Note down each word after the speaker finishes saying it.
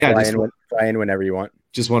fly in whenever you want.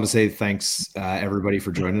 Just want to say thanks, everybody,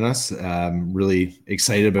 for joining us. Really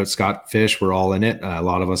excited about Scott Fish. We're all in it. A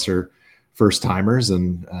lot of us are first timers,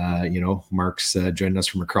 and Mark's joining us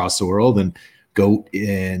from across the world, and Goat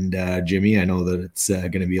and Jimmy. I know that it's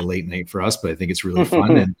going to be a late night for us, but I think it's really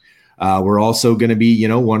fun. And we're also going to be,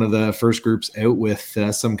 one of the first groups out with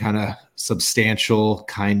some kind of substantial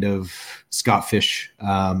kind of Scott Fish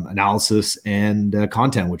analysis and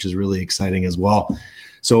content, which is really exciting as well.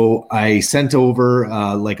 So I sent over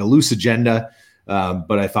like a loose agenda,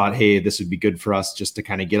 but I thought, hey, this would be good for us just to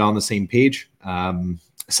kind of get on the same page.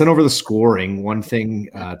 Sent over the scoring. One thing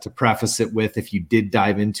to preface it with, if you did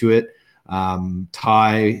dive into it,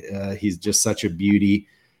 Ty, he's just such a beauty,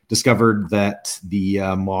 discovered that the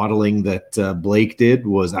modeling that Blake did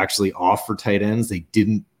was actually off for tight ends. They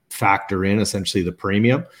didn't factor in essentially the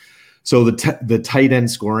premium. So the tight end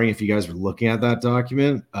scoring, if you guys were looking at that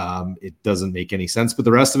document, it doesn't make any sense, but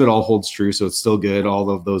the rest of it all holds true. So it's still good. All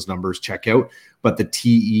of those numbers check out, but the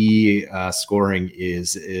TE scoring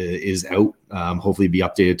is out. Hopefully be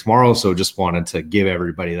updated tomorrow. So just wanted to give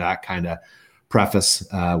everybody that kind of preface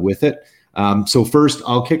with it. So first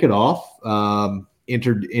I'll kick it off,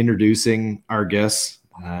 introducing our guests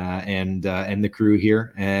and the crew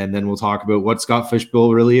here, and then we'll talk about what Scott Fish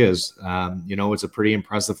Bowl really is. It's a pretty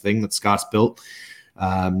impressive thing that Scott's built.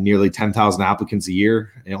 Nearly 10,000 applicants a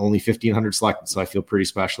year and only 1,500 selected, so I feel pretty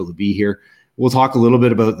special to be here. We'll talk a little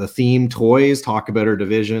bit about the theme toys, talk about our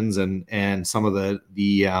divisions and some of the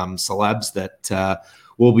celebs that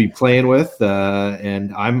we'll be playing with,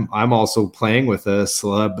 and I'm also playing with a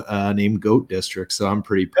celeb named Goat District, so I'm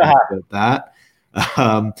pretty pumped about that.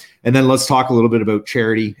 And then let's talk a little bit about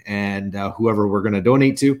charity and whoever we're going to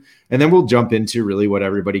donate to, and then we'll jump into really what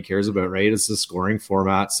everybody cares about, right? It's the scoring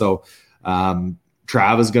format. So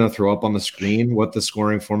Trav is going to throw up on the screen what the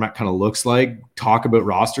scoring format kind of looks like, talk about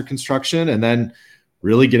roster construction, and then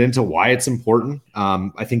really get into why it's important.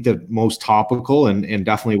 I think the most topical and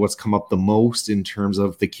definitely what's come up the most in terms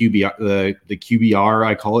of the QBR,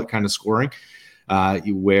 I call it, kind of scoring,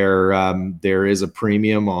 where there is a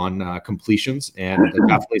premium on completions, and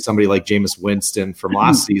definitely somebody like Jameis Winston from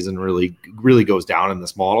last season really goes down in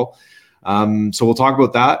this model. So we'll talk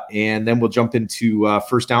about that, and then we'll jump into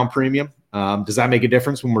first down premium. Does that make a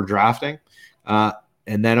difference when we're drafting?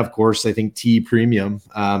 And then, of course, I think T premium,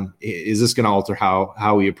 is this going to alter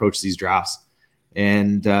how we approach these drafts?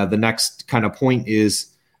 And the next kind of point is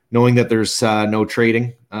knowing that there's no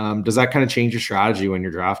trading. Does that kind of change your strategy when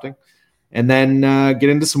you're drafting? And then get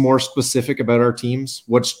into some more specific about our teams.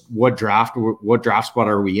 What draft spot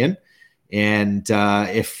are we in? And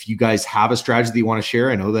if you guys have a strategy that you want to share,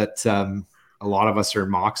 I know that a lot of us are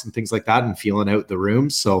mocks and things like that and feeling out the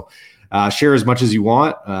rooms. So share as much as you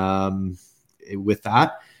want with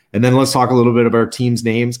that. And then let's talk a little bit about our teams'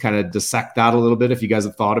 names, kind of dissect that a little bit if you guys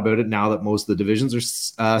have thought about it now that most of the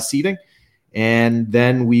divisions are seeding. And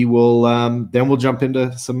then we'll jump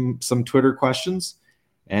into some Twitter questions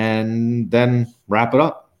and then wrap it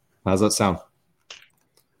up. How's that sound?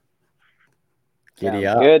 Giddy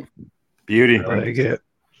up. Good. Beauty. I like it.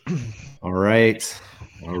 All right.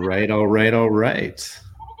 Nice.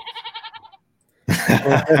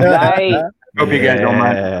 Hope you guys don't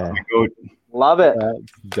mind. Love it.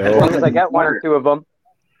 As long as I get one or two of them.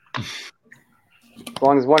 As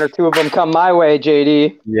long as one or two of them come my way,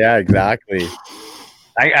 JD. Yeah, exactly.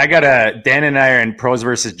 I got Dan and I are in pros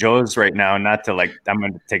versus Joes right now. Not to I'm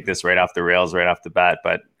going to take this right off the rails right off the bat,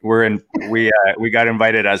 but we got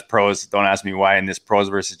invited as pros. Don't ask me why in this pros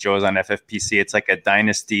versus Joes on FFPC. It's like a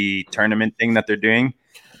dynasty tournament thing that they're doing.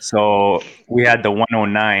 So we had the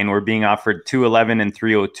 109. We're being offered 211 and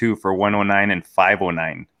 302 for 109 and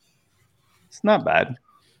 509. It's not bad.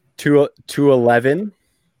 211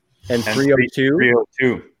 and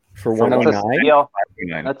 302 for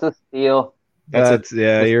 109. That's a steal.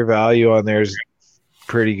 Your value on there is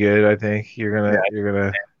pretty good. I think you're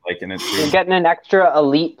gonna liking it. You're getting an extra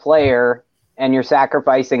elite player, and you're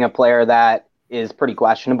sacrificing a player that is pretty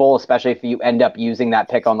questionable, especially if you end up using that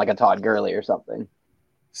pick on like a Todd Gurley or something.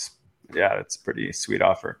 Yeah, it's a pretty sweet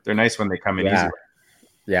offer. They're nice when they come in easy.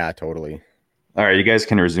 Yeah, totally. All right, you guys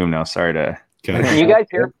can resume now. Sorry to. Can you guys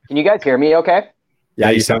hear me? Okay.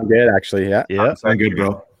 Yeah, you sound good actually. Yeah, sound good,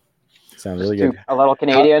 bro. Sound really good. A little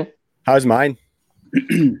Canadian. How's mine?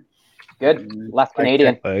 Good. Less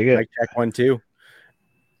Canadian. Mic check 1 2.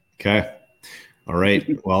 Okay. All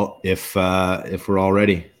right. Well, if we're all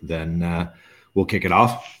ready, then we'll kick it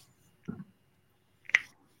off.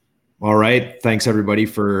 All right. Thanks everybody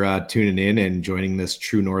for tuning in and joining this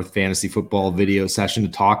True North Fantasy Football video session to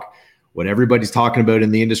talk what everybody's talking about in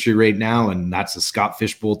the industry right now, and that's the Scott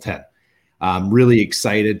Fish Bowl 10. Really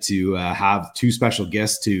excited to have two special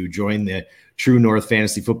guests to join the True North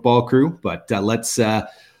Fantasy Football crew. But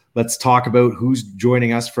let's talk about who's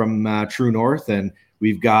joining us from True North. And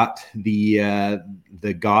we've got the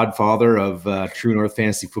godfather of True North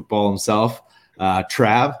Fantasy Football himself,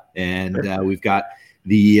 Trav, and we've got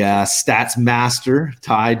the stats master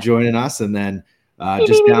Ty joining us, and then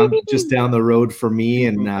just down the road from me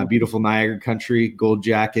in beautiful Niagara country, Gold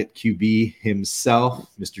Jacket QB himself,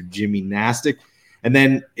 Mr. Jimmy Nastic. And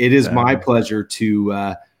then it is my pleasure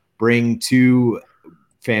to bring two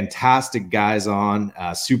fantastic guys on,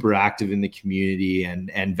 super active in the community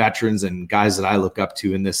and veterans and guys that I look up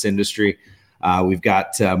to in this industry. We've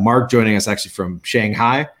got Mark joining us actually from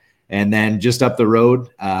Shanghai. And then just up the road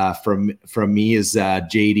from me is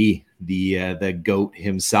JD, the GOAT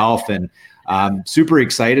himself. And super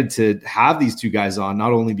excited to have these two guys on,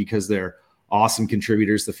 not only because they're awesome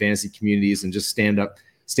contributors to fantasy communities and just stand up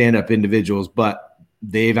individuals, but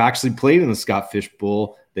they've actually played in the Scott Fish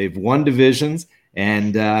Bowl. They've won divisions,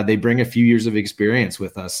 and they bring a few years of experience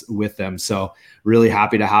with them. So really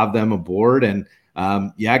happy to have them aboard. And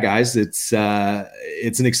yeah, guys, it's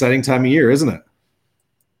an exciting time of year, isn't it?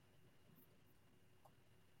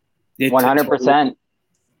 100%.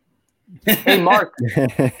 Hey, Mark.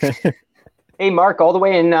 Hey, Mark, all the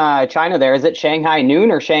way in China there, is it Shanghai noon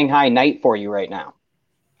or Shanghai night for you right now?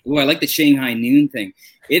 Oh, I like the Shanghai noon thing.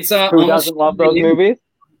 It's who doesn't love those movies?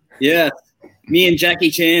 Yeah, me and Jackie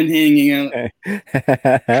Chan hanging out.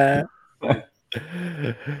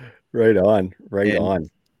 Right on.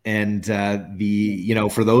 And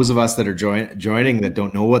for those of us that are joining that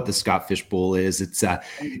don't know what the Scott Fish Bowl is, it's a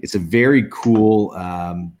very cool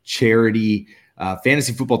charity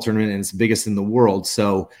fantasy football tournament, and it's the biggest in the world.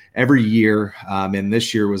 So every year, and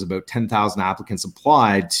this year was about 10,000 applicants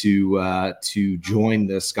applied to join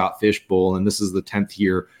the Scott Fish Bowl, and this is the 10th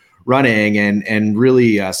year running. And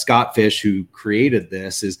really, Scott Fish, who created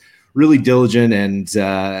this, is really diligent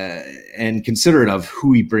and considerate of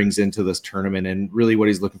who he brings into this tournament. And really what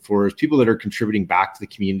he's looking for is people that are contributing back to the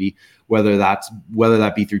community, whether that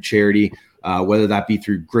be through charity, whether that be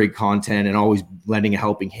through great content, and always lending a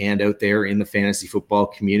helping hand out there in the fantasy football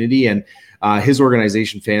community. And his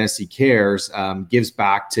organization, Fantasy Cares, gives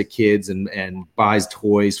back to kids and buys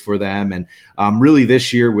toys for them. And really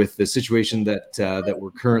this year, with the situation that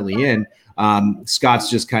we're currently in, Scott's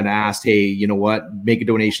just kind of asked, hey, you know what, make a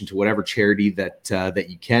donation to whatever charity that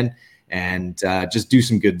you can, and just do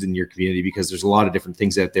some good in your community, because there's a lot of different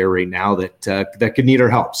things out there right now that could need our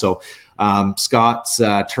help. So Scott's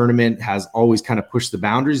tournament has always kind of pushed the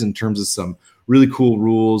boundaries in terms of some really cool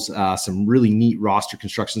rules, some really neat roster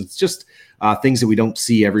constructions. It's just things that we don't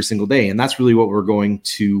see every single day, and that's really what we're going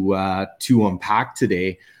to unpack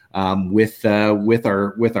today with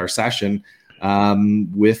our session.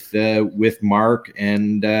 With Mark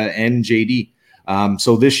and JD.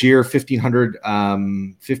 So this year,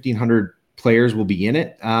 1,500 players will be in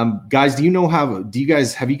it. Guys,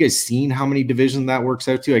 have you guys seen how many divisions that works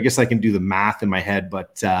out to? I guess I can do the math in my head,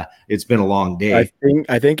 but it's been a long day.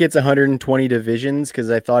 I think it's 120 divisions,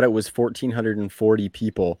 because I thought it was 1,440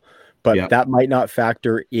 people. But that might not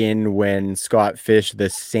factor in when Scott Fish, the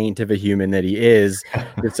saint of a human that he is,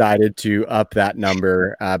 decided to up that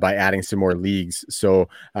number by adding some more leagues. So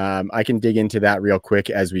I can dig into that real quick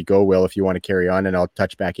as we go, Will, if you want to carry on, and I'll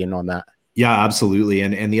touch back in on that. Yeah, absolutely.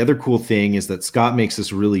 And the other cool thing is that Scott makes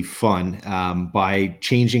this really fun by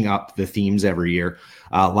changing up the themes every year.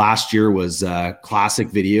 Last year was classic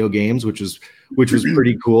video games, which was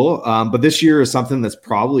pretty cool. But this year is something that's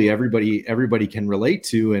probably everybody can relate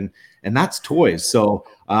to, and that's toys. So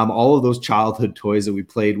all of those childhood toys that we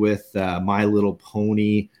played with, My Little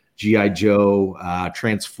Pony, G.I. Joe,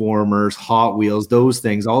 Transformers, Hot Wheels, those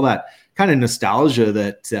things, all that kind of nostalgia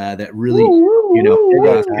that really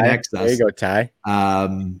connects us. There you go, Ty.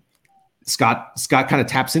 Scott kind of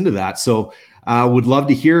taps into that. So would love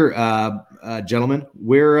to hear, gentlemen,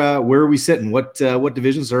 where are we sitting? What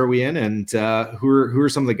divisions are we in, and who are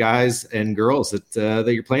some of the guys and girls that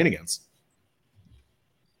you're playing against?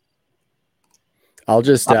 I'll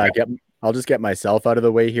just get myself out of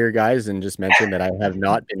the way here, guys, and just mention that I have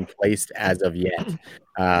not been placed as of yet.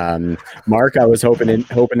 Mark, I was hoping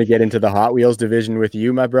to get into the Hot Wheels division with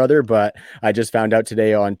you, my brother, but I just found out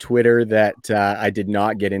today on Twitter that I did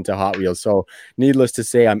not get into Hot Wheels. So needless to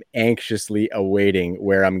say, I'm anxiously awaiting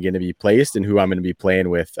where I'm going to be placed and who I'm going to be playing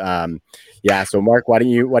with. So Mark, why don't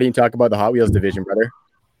you talk about the Hot Wheels division, brother?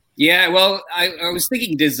 Yeah, well, I was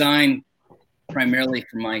thinking design primarily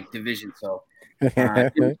for my division, so I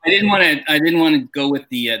didn't want to go with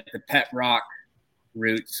the pet rock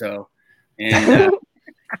route. So, and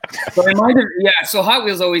So so Hot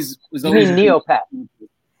Wheels was You always mean Neopet.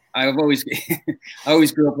 I always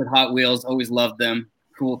grew up with Hot Wheels, always loved them,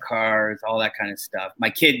 cool cars, all that kind of stuff. My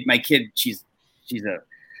kid, my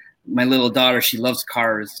little daughter, she loves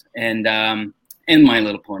cars and My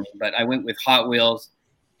Little Pony, but I went with Hot Wheels.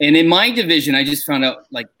 And in my division, I just found out,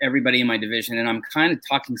 like everybody in my division, and I'm kind of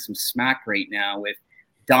talking some smack right now with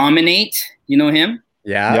Dominate. You know him?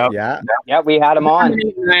 Yeah. We had him on.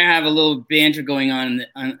 I have a little banter going on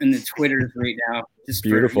in the Twitters right now. Just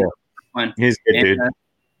Beautiful. For fun. He's good, dude.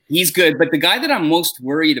 He's good, but the guy that I'm most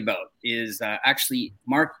worried about is actually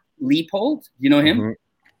Mark Leopold. You know him? Mm-hmm.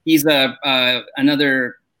 He's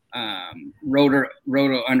another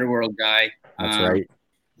Roto Underworld guy. That's right.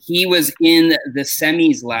 He was in the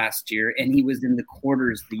semis last year, and he was in the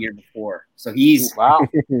quarters the year before. So he's Wow.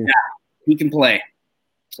 Yeah, he can play.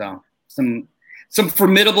 So some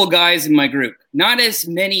formidable guys in my group. Not as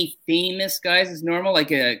many famous guys as normal.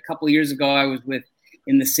 Like a couple of years ago, I was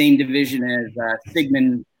in the same division as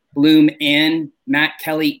Sigmund Bloom and Matt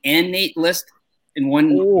Kelly and Nate List in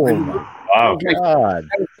one. Oh, wow, God.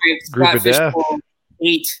 Group of death.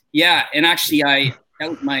 8. Yeah, and actually that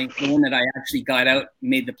was the one that I actually got out,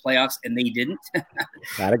 made the playoffs, and they didn't.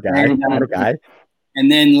 Not a guy.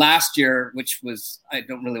 And then last year, which was, I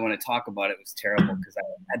don't really want to talk about it, was terrible because I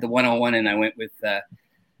had the 101 and I went with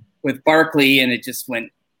Barkley, and it just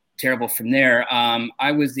went terrible from there.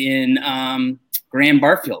 I was in Graham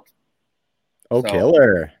Barfield. Oh, so,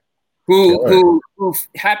 killer. Who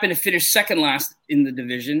happened to finish second last in the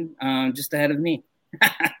division, just ahead of me.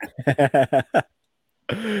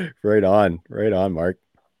 Right on, Mark.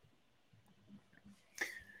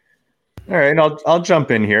 All right, I'll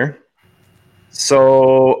jump in here.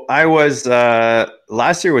 So I was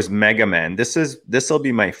last year was Mega Man. This will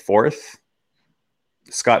be my 4th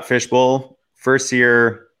Scott Fishbowl. First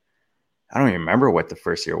year, I don't even remember what the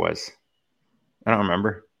first year was. I don't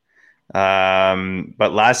remember.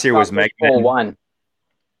 But last year was Mega Man 1.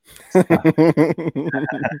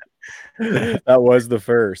 That was the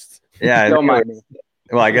first. Yeah. Don't mind me.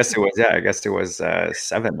 Well, I guess it was. Yeah, I guess it was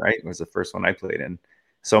 7. Right, it was the first one I played in.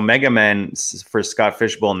 So Mega Man for Scott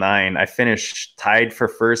Fishbowl 9, I finished tied for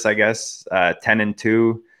first, I guess,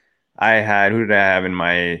 10-2. I had, who did I have in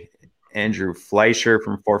my Andrew Fleischer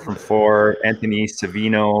from 4 from 4, Anthony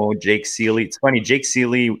Savino, Jake Seeley. It's funny, Jake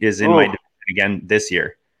Seeley is in my division again this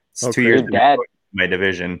year. It's 2 years in my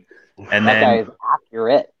division. And that guy is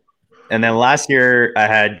accurate. And then last year I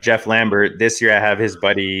had Jeff Lambert. This year I have his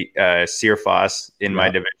buddy Searfoss in my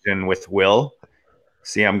division with Will.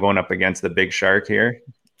 See, I'm going up against the big shark here.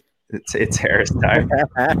 It's Harris time.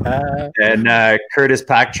 And Curtis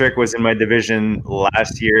Patrick was in my division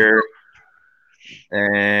last year.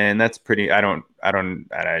 And that's pretty, I don't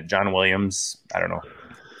John Williams, I don't know.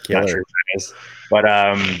 Not sure who that is. But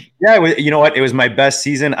yeah, you know what? It was my best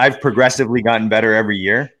season. I've progressively gotten better every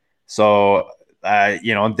year. So,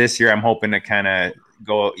 this year I'm hoping to kind of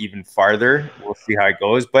go even farther. We'll see how it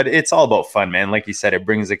goes. But it's all about fun, man. Like you said, it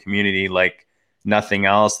brings the community like nothing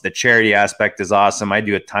else. The charity aspect is awesome. I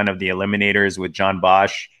do a ton of the eliminators with John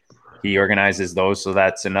Bosch. He organizes those. So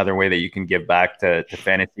that's another way that you can give back to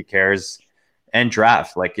Fantasy Cares. And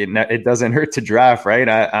draft, like it doesn't hurt to draft, right?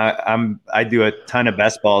 I do a ton of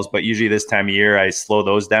best balls, but usually this time of year I slow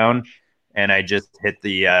those down and I just hit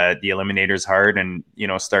the eliminators hard, and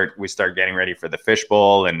we start getting ready for the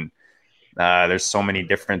fishbowl, and there's so many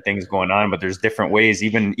different things going on, but there's different ways.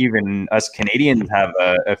 Even us Canadians have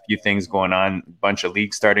a few things going on, a bunch of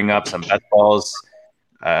leagues starting up, some best balls.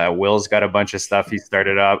 Will's got a bunch of stuff he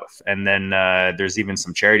started up, and then there's even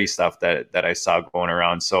some charity stuff that I saw going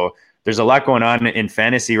around. So there's a lot going on in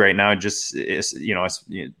fantasy right now. It's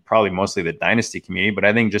probably mostly the dynasty community, but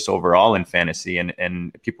I think just overall in fantasy,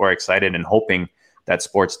 and people are excited and hoping that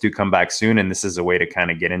sports do come back soon. And this is a way to kind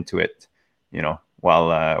of get into it,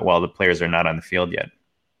 while the players are not on the field yet.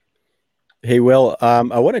 Hey, Will,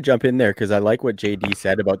 I want to jump in there because I like what JD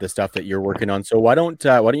said about the stuff that you're working on. So why don't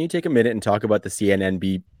you take a minute and talk about the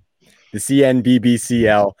CNBBCL,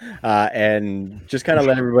 and just kind of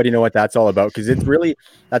let everybody know what that's all about, because that's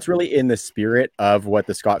really in the spirit of what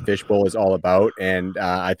the Scott Fishbowl is all about. And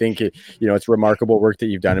I think it's remarkable work that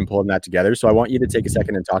you've done in pulling that together. So I want you to take a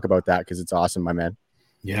second and talk about that, because it's awesome, my man.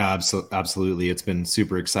 Yeah, absolutely. It's been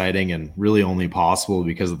super exciting and really only possible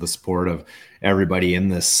because of the support of everybody in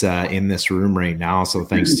this room right now. So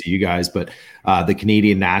thanks to you guys. But the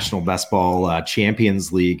Canadian National Best Ball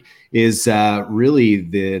Champions League is really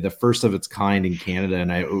the first of its kind in Canada.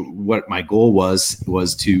 And what my goal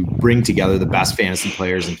was to bring together the best fantasy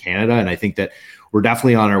players in Canada. And I think that we're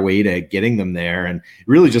definitely on our way to getting them there. And it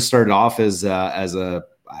really just started off as a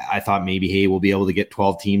I thought maybe, hey, we'll be able to get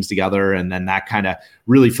 12 teams together. And then that kind of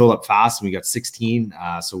really filled up fast. And we got 16.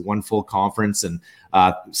 So one full conference. And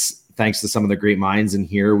thanks to some of the great minds in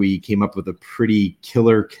here, we came up with a pretty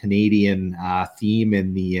killer Canadian theme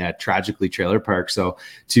in the Tragically Trailer Park. So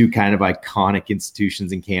two kind of iconic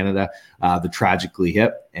institutions in Canada, the Tragically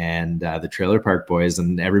Hip and the Trailer Park Boys.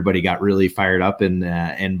 And everybody got really fired up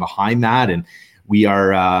and behind that. And we are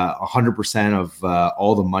 100% of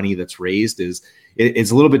all the money that's raised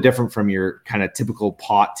it's a little bit different from your kind of typical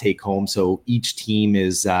pot take home. So each team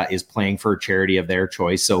is playing for a charity of their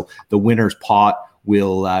choice. So the winner's pot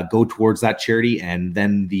will go towards that charity, and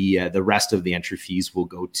then the rest of the entry fees will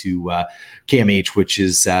go to KMH, which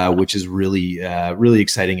is really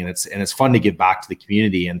exciting, and it's fun to give back to the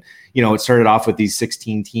community. And it started off with these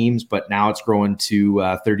 16 teams, but now it's growing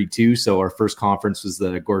to 32. So our first conference was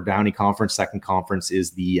the Gord Downie Conference. Second conference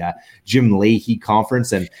is the Jim Leahy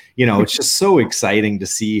Conference, and it's just so exciting to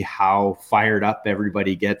see how fired up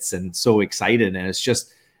everybody gets and so excited. And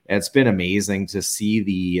it's been amazing to see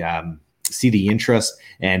the interest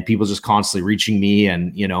and people just constantly reaching me.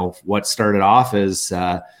 And what started off as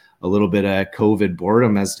a little bit of COVID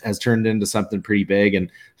boredom has turned into something pretty big, and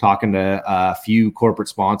talking to a few corporate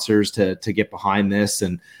sponsors to get behind this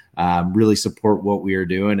and really support what we are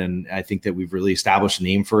doing. And I think that we've really established a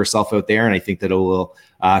name for ourselves out there, and I think that it will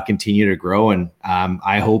continue to grow. And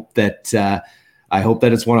I hope that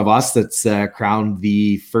it's one of us that's crowned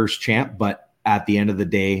the first champ. But at the end of the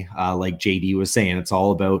day, like JD was saying, it's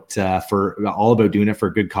all about doing it for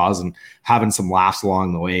a good cause and having some laughs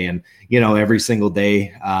along the way. And every single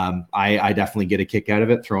day, I definitely get a kick out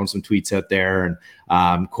of it. Throwing some tweets out there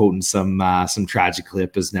and quoting some tragic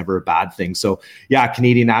clip is never a bad thing. So yeah,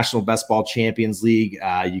 Canadian National Best Ball Champions League.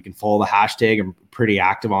 You can follow the hashtag. I'm pretty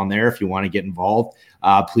active on there. If you want to get involved,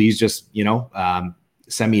 please just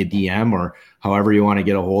send me a DM or however you want to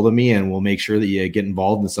get a hold of me, and we'll make sure that you get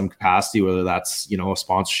involved in some capacity, whether that's, a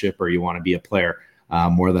sponsorship or you want to be a player.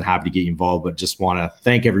 More than happy to get you involved, but just want to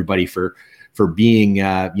thank everybody for being,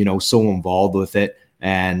 so involved with it.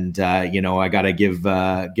 And, I got to give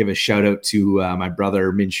a shout out to my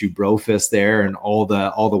brother, Minshew Brofist there, and all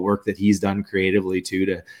the work that he's done creatively too,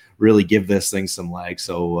 to really give this thing some legs.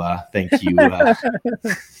 So thank you.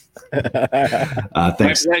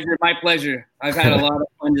 Thanks. My pleasure. I've had a lot of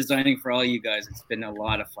fun designing for all you guys. It's been a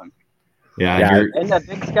lot of fun. Yeah. And a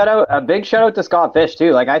big shout out to Scott Fish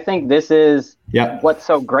too. Like, I think this is what's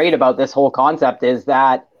so great about this whole concept is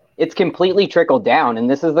that it's completely trickled down, and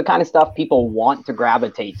this is the kind of stuff people want to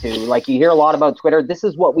gravitate to. Like, you hear a lot about Twitter. This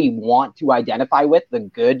is what we want to identify with, the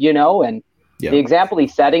good, and the example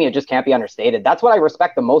he's setting, it just can't be understated. That's what I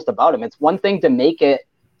respect the most about him. It's one thing to make it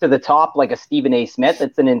to the top like a Stephen A. Smith.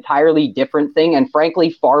 It's an entirely different thing, and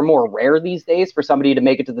frankly far more rare these days for somebody to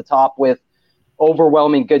make it to the top with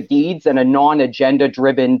overwhelming good deeds and a non-agenda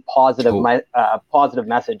driven positive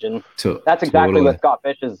message. And that's exactly what Scott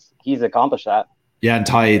Fish is. He's accomplished that. Yeah, and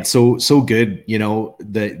Ty, it's so good,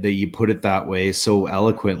 that you put it that way so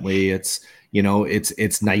eloquently. It's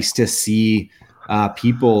it's nice to see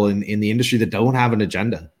people in the industry that don't have an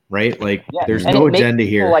agenda. Right? Like, there's no agenda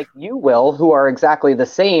here. Like you, Will, who are exactly the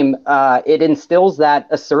same, it instills that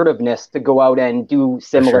assertiveness to go out and do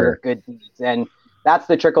similar good deeds. And that's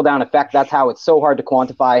the trickle-down effect. That's how it's so hard to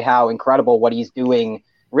quantify how incredible what he's doing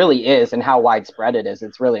really is and how widespread it is.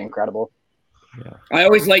 It's really incredible. Yeah. I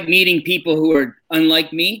always like meeting people who are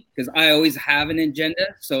unlike me because I always have an agenda.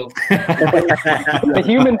 So the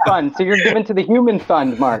human fund. So you're given to the human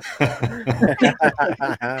fund, Mark.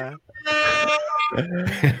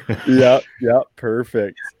 Yep.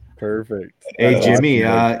 Perfect. Hey, Jimmy,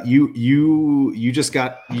 you just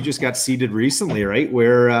got seated recently, right?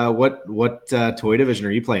 Where what toy division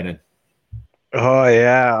are you playing in? Oh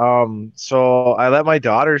yeah. So I let my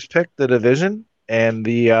daughters pick the division and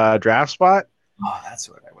the draft spot. Oh, that's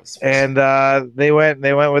what I was. And they went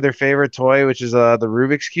with their favorite toy, which is the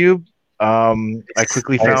Rubik's Cube. I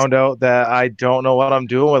quickly found out that I don't know what I'm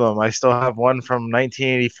doing with them. I still have one from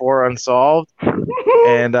 1984 unsolved,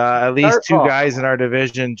 and at least two guys in our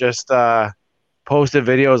division just posted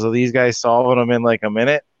videos of these guys solving them in like a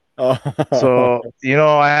minute. So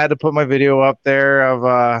I had to put my video up there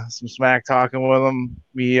of some smack talking with them,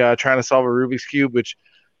 me trying to solve a Rubik's Cube, which,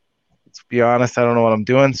 to be honest, I don't know what I'm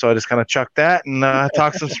doing, so I just kind of chucked that and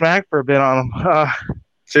talk some smack for a bit on them.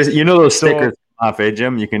 So those stickers off,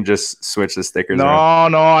 Jim? You can just switch the stickers. No,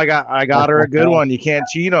 I got her a good one. You can't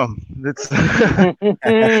cheat them.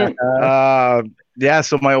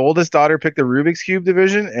 So my oldest daughter picked the Rubik's Cube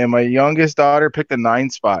division, and my youngest daughter picked the 9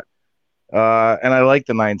 spot. And I like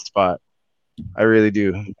the 9 spot. I really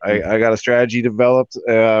do. I got a strategy developed.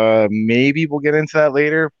 Maybe we'll get into that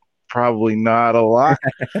later. Probably not a lot.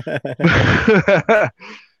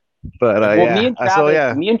 But me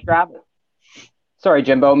and Travis. Sorry,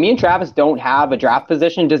 Jimbo. Me and Travis don't have a draft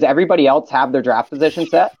position. Does everybody else have their draft position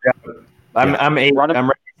set? Yeah. I'm eight. I'm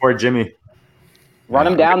ready for Jimmy. Run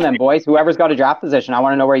them down, then, boys. Whoever's got a draft position, I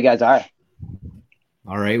want to know where you guys are.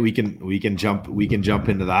 All right, we can jump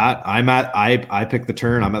into that. I picked the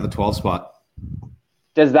turn. I'm at the 12 spot.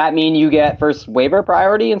 Does that mean you get first waiver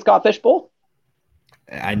priority in Scott Fishbowl?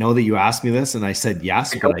 I know that you asked me this, and I said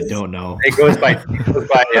yes, but I don't know. It goes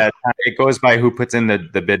by who puts in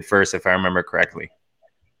the bid first, if I remember correctly.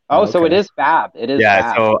 Oh, okay. So it is Fab. It is. Yeah.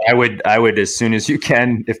 Fab. So I would as soon as you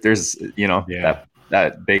can, if there's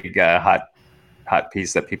that big hot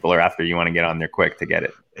piece that people are after, you want to get on there quick to get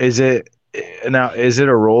it. Is it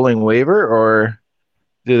a rolling waiver, or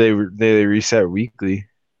do they reset weekly?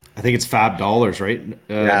 I think it's Fab dollars, right?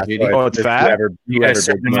 It's Fab.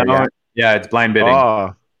 Yeah, it's blind bidding.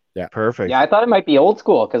 Oh, yeah, perfect. Yeah, I thought it might be old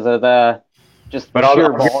school because of the sheer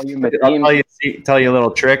volume of teams. Tell you a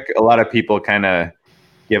little trick. A lot of people kind of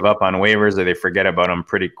give up on waivers or they forget about them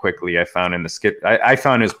pretty quickly. I found in the skip. I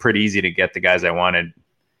found it was pretty easy to get the guys I wanted.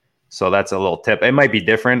 So that's a little tip. It might be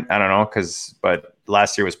different. I don't know, but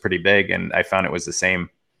last year was pretty big, and I found it was the same.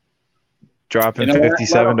 Dropping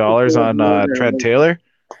 $57 on Trent Taylor.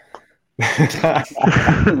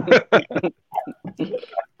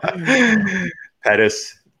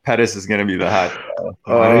 Pettis is going to be the hot.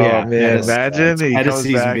 Man! Imagine he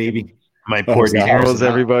comes back, baby. My poor throws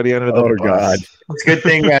everybody under the bus. God. It's a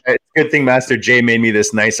good thing Master J made me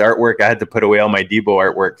this nice artwork. I had to put away all my Debo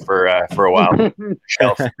artwork for a while.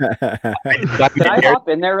 Shelf. Can I hop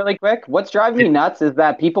in there really quick? What's driving me nuts is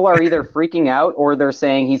that people are either freaking out or they're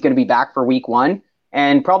saying he's going to be back for week 1.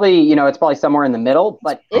 And probably, it's probably somewhere in the middle.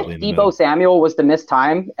 But if Deebo Samuel was to miss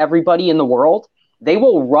time, everybody in the world, they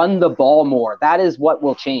will run the ball more. That is what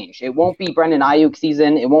will change. It won't be Brendan Ayuk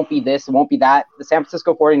season. It won't be this. It won't be that. The San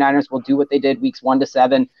Francisco 49ers will do what they did weeks 1 to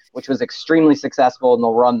 7, which was extremely successful, and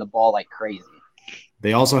they'll run the ball like crazy.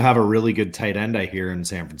 They also have a really good tight end, I hear, in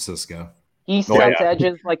San Francisco. He sets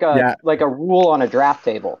edges like a rule on a draft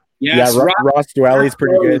table. Yes, Ross Dwelly's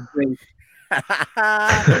pretty good.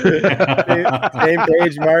 Same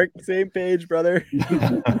page, Mark. Same page, brother. Where's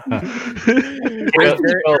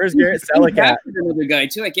Garrett Selicat? Another guy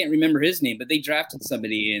too. I can't remember his name, but they drafted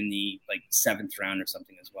somebody in the 7th round or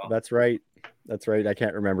something as well. That's right. I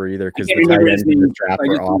can't remember either because the tight ends in the draft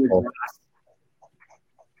were awful.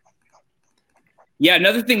 Yeah,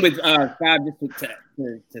 another thing with Fab, just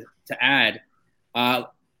to add,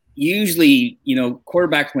 usually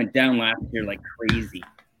quarterbacks went down last year like crazy.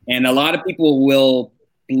 And a lot of people will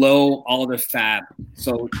blow all the Fab.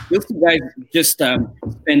 So those two guys just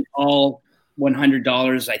spent all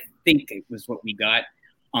 $100. I think it was what we got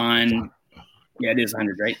on. Yeah, it is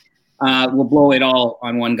 100, right? We'll blow it all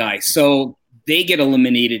on one guy. So they get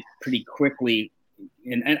eliminated pretty quickly.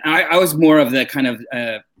 And I was more of the kind of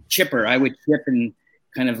chipper. I would chip and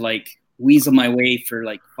kind of weasel my way for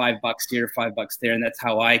 $5 here, $5 there. And that's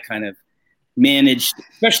how I kind of managed,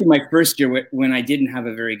 especially my first year when I didn't have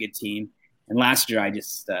a very good team, and last year I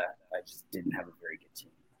just didn't have a very good team.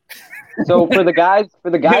 So for the guys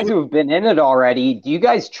who have been in it already, do you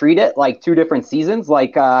guys treat it like 2 different seasons?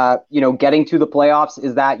 Getting to the playoffs,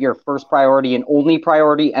 is that your first priority and only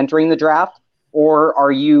priority entering the draft, or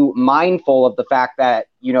are you mindful of the fact that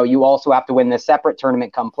you also have to win this separate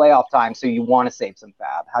tournament come playoff time, so you want to save some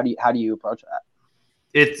Fab? How do you approach that?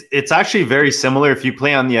 It's actually very similar if you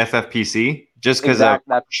play on the FFPC, just because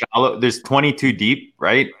shallow. There's 22 deep,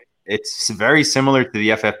 right? It's very similar to the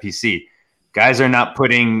FFPC. Guys are not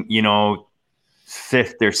putting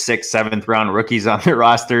 5th or 6th, 7th round rookies on their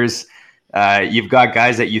rosters. You've got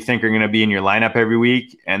guys that you think are going to be in your lineup every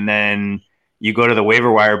week, and then you go to the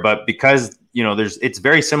waiver wire. But because it's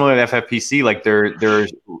very similar to FFPC. Like they're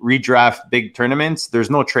redraft big tournaments. There's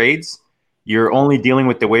no trades. You're only dealing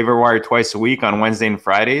with the waiver wire twice a week on Wednesday and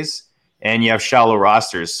Fridays, and you have shallow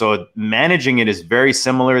rosters. So managing it is very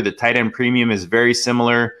similar. The tight end premium is very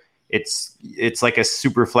similar. It's like a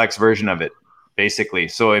super flex version of it, basically.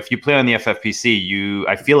 So if you play on the FFPC,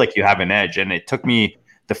 I feel like you have an edge. And it took me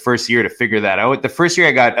the first year to figure that out. The first year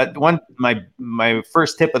I got my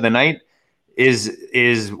first tip of the night is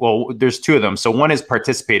there's 2 of them. So one is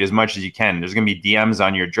participate as much as you can. There's going to be DMs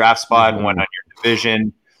on your draft spot, one on your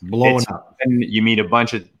division. Blowing up. And you meet a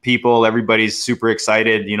bunch of people. Everybody's super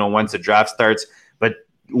excited, once the draft starts. But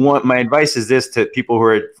my advice is this to people who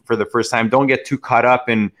are for the first time: don't get too caught up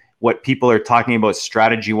in what people are talking about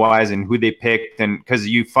strategy-wise and who they picked. And because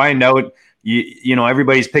you find out you know,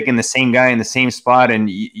 everybody's picking the same guy in the same spot, and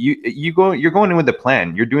you're going in with a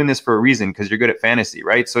plan. You're doing this for a reason because you're good at fantasy,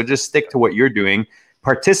 right? So just stick to what you're doing,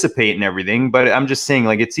 participate in everything. But I'm just saying,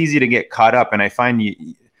 like, it's easy to get caught up, and I find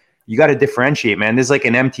you got to differentiate, man. There's like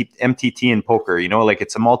an MTT in poker, you know, like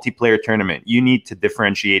it's a multiplayer tournament. You need to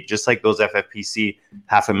differentiate, just like those FFPC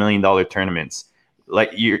 $500,000 tournaments.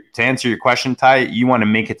 Like, to answer your question, Ty, you want to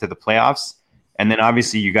make it to the playoffs, and then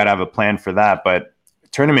obviously you got to have a plan for that. But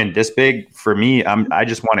tournament this big, for me, I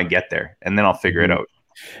just want to get there, and then I'll figure it out.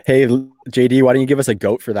 Hey, JD, why don't you give us a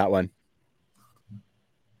goat for that one?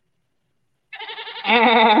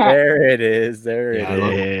 There it is. There it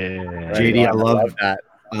is. JD, I love that.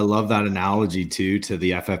 I love that analogy too to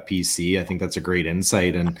the FFPC. I think that's a great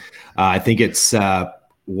insight, and I think it's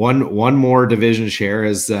one more division share,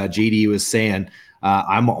 as JD was saying.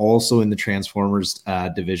 I'm also in the Transformers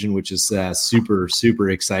division, which is super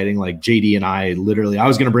exciting. Like JD and I, literally, I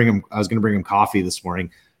was gonna bring him coffee this morning.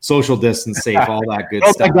 Social distance, safe, all that good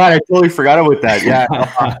stuff. Oh my God, I totally forgot about that. Yeah,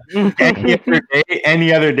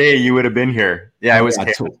 any other day, you would have been here. Yeah, I was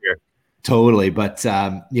here. Totally, but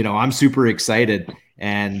you know, I'm super excited.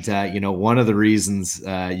 And, you know, one of the reasons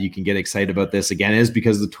you can get excited about this, again, is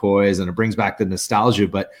because of the toys, and it brings back the nostalgia,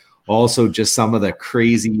 but also just some of the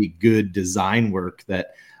crazy good design work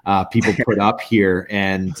that people put up here.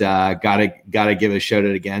 And gotta give a shout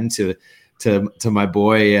out again to my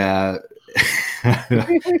boy,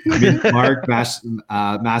 Mark,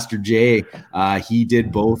 Master J. He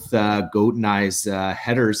did both Goat and I's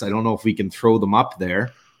headers. I don't know if we can throw them up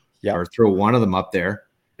there, or throw one of them up there.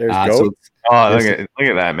 There's Goat. Look at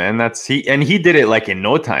that, man. He did it like in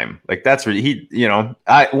no time. Like, that's really, you know,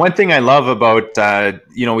 one thing I love about,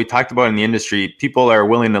 you know, we talked about in the industry, people are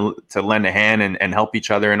willing to lend a hand and help each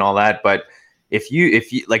other and all that. But if you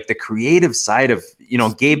like the creative side of, you know,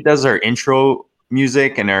 Gabe does our intro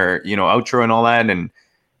music and our, you know, outro and all that, and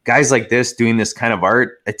guys like this doing this kind of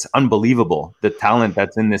art, it's unbelievable, the talent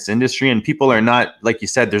that's in this industry. And people are not, like you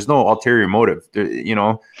said, there's no ulterior motive. You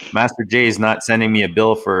know, Master J is not sending me a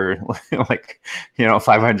bill for like, you know,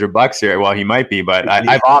 $500 here. Well, he might be, but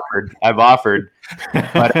I've offered.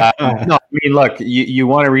 But no, I mean, look, you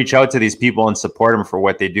want to reach out to these people and support them for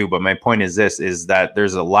what they do. But my point is that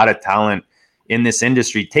there's a lot of talent in this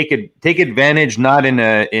industry. Take advantage, not in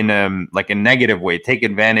a like a negative way. Take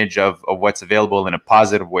advantage of what's available in a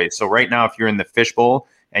positive way. So right now, if you're in the fishbowl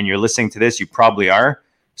and you're listening to this, you probably are.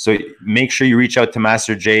 So make sure you reach out to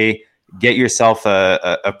Master J, get yourself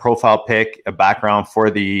a profile pic, a background for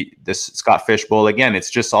the Scott Fishbowl. Again, it's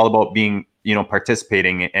just all about being, you know,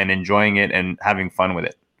 participating and enjoying it and having fun with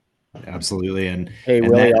it. Absolutely. And hey,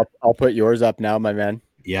 Willie, I'll put yours up now, my man.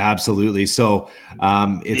 Yeah, absolutely. So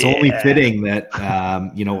it's only fitting that,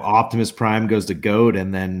 you know, Optimus Prime goes to GOAT,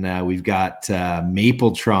 and then we've got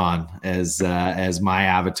Mapletron as my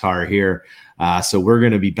avatar here. So we're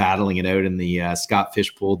going to be battling it out in the Scott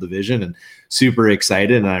Fishbowl division, and super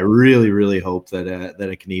excited. And I really, really hope that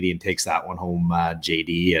a Canadian takes that one home,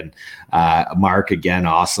 JD and Mark. Again,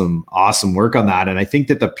 awesome work on that. And I think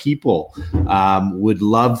that the people would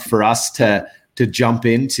love for us to jump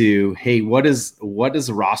into, hey, what does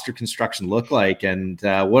the roster construction look like, and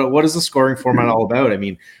what is the scoring format all about? I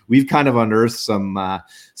mean, we've kind of unearthed some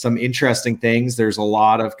interesting things. There's a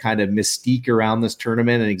lot of kind of mystique around this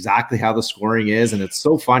tournament and exactly how the scoring is, and it's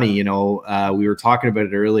so funny. You know, we were talking about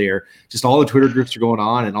it earlier. Just all the Twitter groups are going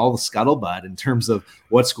on, and all the scuttlebutt in terms of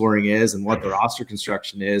what scoring is and what the roster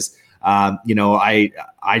construction is. You know,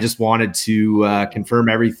 I just wanted to confirm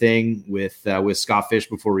everything with Scott Fish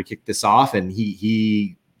before we kick this off, and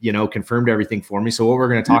he you know, confirmed everything for me. So what we're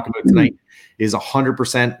going to talk about tonight is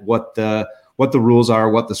 100% what the rules are,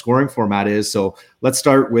 what the scoring format is. So let's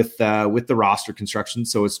start with the roster construction.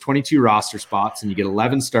 So it's 22 roster spots, and you get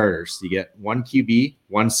 11 starters. You get 1 QB,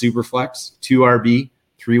 1 superflex, 2 RB,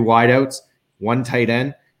 3 wideouts, 1 tight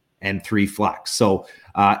end, and 3 flex. So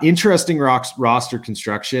interesting roster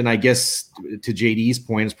construction. I guess to JD's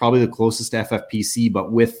point, is probably the closest to FFPC,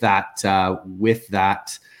 but with that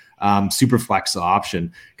super flex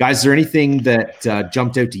option. Guys, is there anything that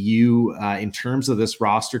jumped out to you in terms of this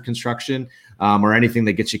roster construction, or anything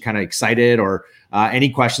that gets you kind of excited, or any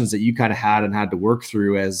questions that you kind of had to work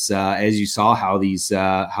through as you saw how these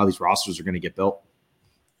rosters are going to get built?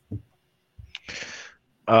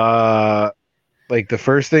 Like the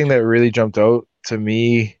first thing that really jumped out to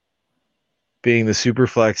me being the super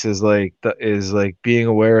flex is like being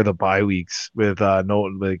aware of the bye weeks with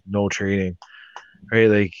no training, right?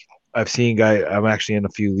 Like I've seen I'm actually in a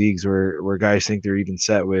few leagues where guys think they're even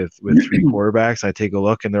set with 3 quarterbacks. I take a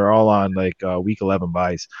look and they're all on like week 11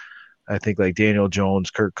 buys. I think like Daniel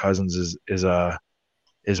Jones, Kirk Cousins is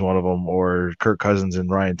is one of them, or Kirk Cousins and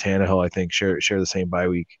Ryan Tannehill, I think share the same bye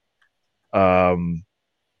week.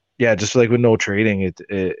 Yeah, just like with no trading, it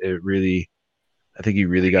really, I think you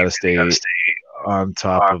really got to stay on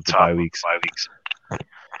top of the bye weeks.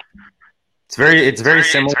 It's very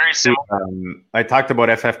similar. I talked about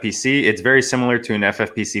FFPC. It's very similar to an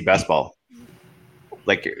FFPC best ball.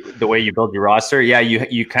 Like the way you build your roster. Yeah,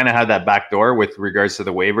 you kind of have that back door with regards to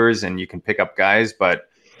the waivers, and you can pick up guys. But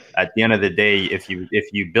at the end of the day, if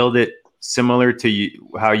you build it similar to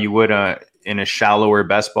how you would in a shallower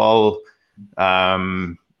best ball,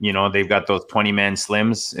 they've got those 20-man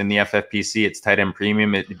slims in the FFPC. It's tight end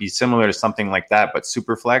premium. It'd be similar to something like that, but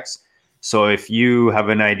super flex. So if you have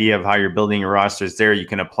an idea of how you're building your rosters there, you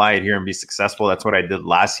can apply it here and be successful. That's what I did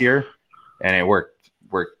last year, and it worked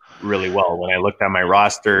really well. When I looked at my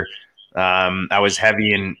roster, I was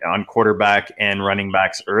heavy on quarterback and running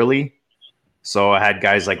backs early. So I had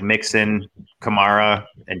guys like Mixon, Kamara,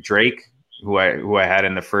 and Drake, who I had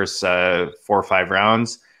in the first 4 or 5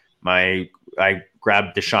 rounds. I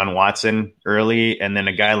grabbed Deshaun Watson early, and then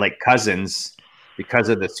a guy like Cousins, because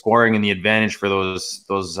of the scoring and the advantage for those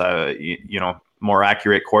more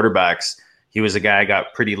accurate quarterbacks. He was a guy I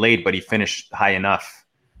got pretty late, but he finished high enough.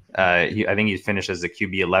 I think he finished as a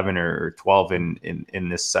QB 11 or 12 in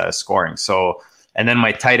this scoring. So, and then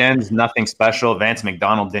my tight ends, nothing special. Vance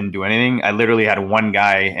McDonald didn't do anything. I literally had one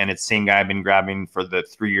guy, and it's the same guy I've been grabbing for the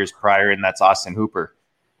 3 years prior, and that's Austin Hooper.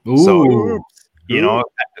 Ooh. So,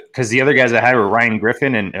 because the other guys I had were Ryan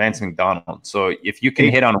Griffin and Vance McDonald. So if you can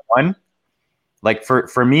hit on one, like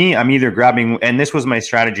for me, I'm either grabbing, and this was my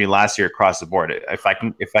strategy last year across the board. If I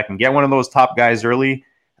can get one of those top guys early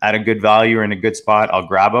at a good value or in a good spot, I'll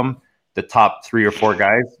grab them, the top 3 or 4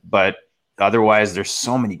 guys. But otherwise, there's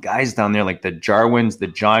so many guys down there, like the Jarwins, the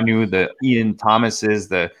Jonnu, the Ian Thomases,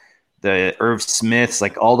 the Irv Smiths,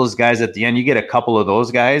 like all those guys at the end. You get a couple of those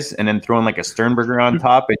guys, and then throw in like a Sternberger on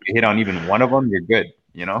top, and you hit on even one of them, you're good.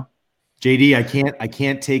 JD, I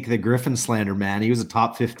can't take the Griffin slander, man. He was a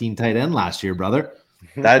top 15 tight end last year, brother.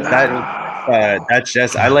 That's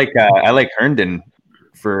just I like Herndon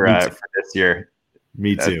for this year.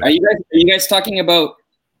 Me too. Are you guys talking about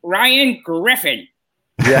Ryan Griffin?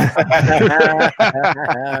 Yeah.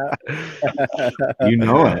 You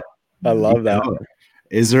know it. I love that.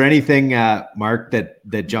 Is there anything, Mark,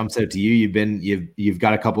 that jumps out to you? You've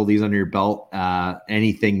got a couple of these under your belt.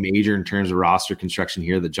 Anything major in terms of roster construction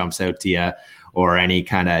here that jumps out to you, or any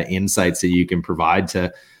kind of insights that you can provide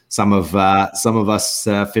to some of us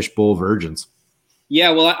fishbowl virgins?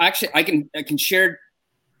 Yeah, well, actually, I can share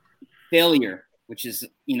failure, which is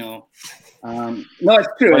no, it's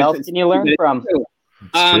true. What else can you learn from?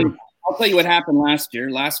 I'll tell you what happened last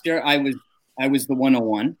year. Last year, I was the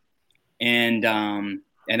 101. And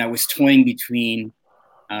I was toying between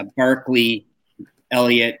Barkley,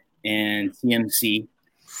 Elliott, and CMC.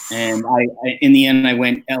 And I in the end, I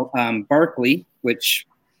went Barkley, which,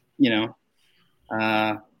 it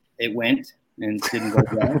went and didn't go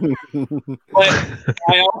well. But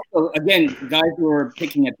I also, again, guys who were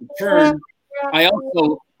picking at the turn, I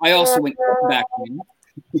also went back in.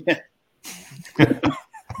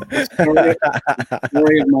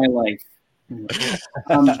 Story of my life.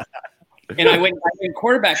 And I went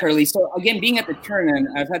quarterback early. So again, being at the turn, and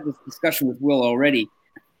I've had this discussion with Will already.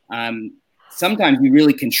 Sometimes you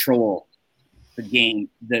really control the game,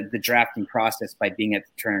 the drafting process by being at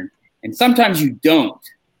the turn, and sometimes you don't.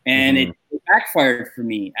 And it backfired for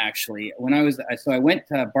me actually. When I went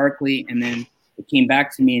to Barkley, and then it came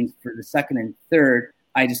back to me, and for the second and third,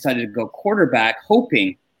 I decided to go quarterback,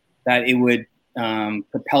 hoping that it would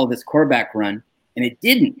propel this quarterback run, and it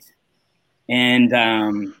didn't.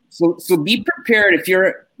 And so be prepared if you're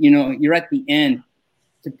at the end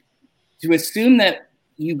to assume that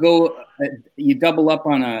you double up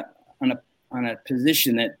on a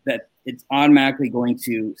position that it's automatically going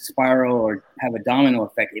to spiral or have a domino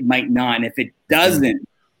effect. It might not, and if it doesn't,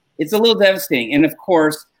 it's a little devastating. And of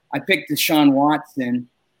course, I picked Deshaun Watson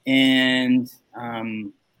and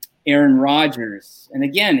Aaron Rodgers, and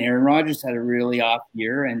again, Aaron Rodgers had a really off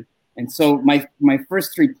year, and so my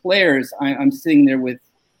first 3 players, I'm sitting there with,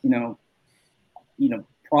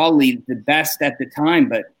 probably the best at the time,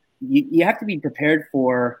 but you have to be prepared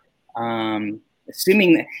for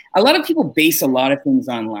assuming that a lot of people base a lot of things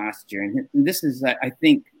on last year. And this is, I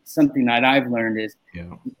think, something that I've learned is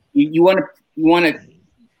you want to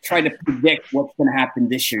try to predict what's going to happen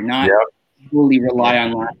this year, not fully rely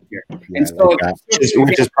on last year. And so,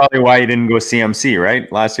 which is probably why you didn't go CMC,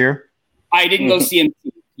 right? Last year? I didn't go CMC.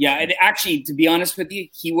 Yeah, and actually, to be honest with you,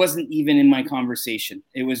 he wasn't even in my conversation.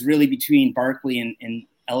 It was really between Barkley and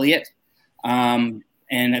Elliott. And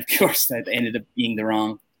And of course, that ended up being the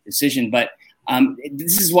wrong decision. But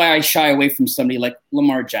this is why I shy away from somebody like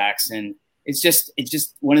Lamar Jackson. It's just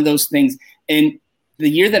one of those things. And the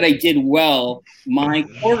year that I did well, my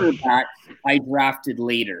quarterback I drafted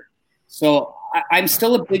later. So I'm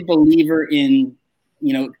still a big believer in,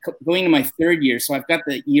 going to my third year. So I've got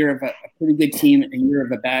the year of a pretty good team and a year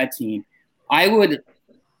of a bad team. I would,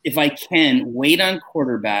 if I can, wait on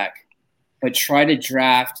quarterback, but try to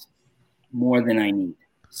draft more than I need.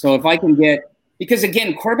 So if I can because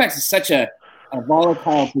again, quarterbacks is such a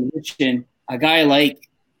volatile position. A guy like,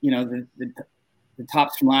 the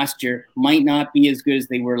tops from last year might not be as good as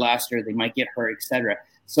they were last year. They might get hurt, etc.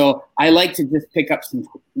 So I like to just pick up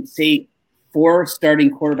say 4 starting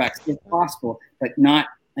quarterbacks if possible, but not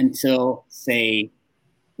until say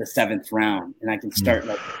the 7th round, and I can start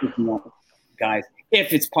picking up guys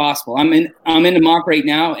if it's possible. I'm in a mock right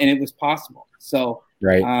now, and it was possible. So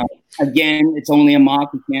right. Again, it's only a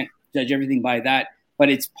mock. We can't judge everything by that, but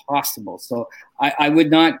it's possible. So I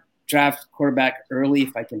would not draft quarterback early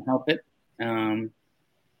if I can help it. And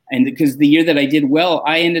because the year that I did well,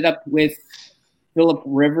 I ended up with Phillip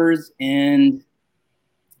Rivers, and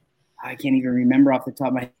I can't even remember off the top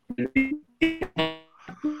of my head.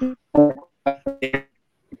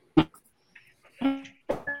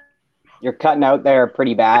 You're cutting out there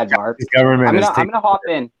pretty bad, Mark. I'm gonna hop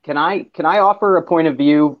in. Can I offer a point of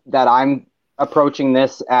view that I'm approaching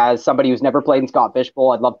this as somebody who's never played in Scott Fish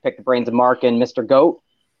Bowl? I'd love to pick the brains of Mark and Mr. Goat.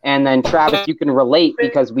 And then Travis, you can relate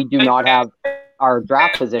because we do not have our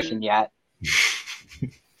draft position yet.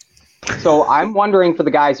 So I'm wondering for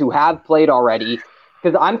the guys who have played already,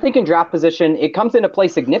 because I'm thinking draft position, it comes into play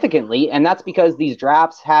significantly, and that's because these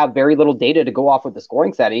drafts have very little data to go off with the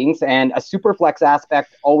scoring settings, and a super flex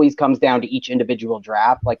aspect always comes down to each individual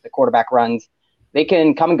draft, like the quarterback runs. They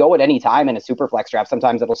can come and go at any time in a super flex draft.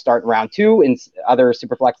 Sometimes it'll start in round 2. In other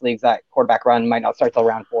super flex leagues, that quarterback run might not start till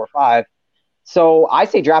round 4 or 5. So I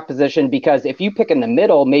say draft position because if you pick in the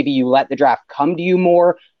middle, maybe you let the draft come to you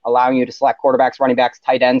more, allowing you to select quarterbacks, running backs,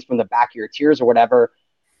 tight ends from the back of your tiers or whatever.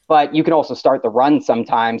 But you can also start the run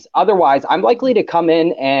sometimes. Otherwise, I'm likely to come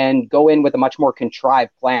in and go in with a much more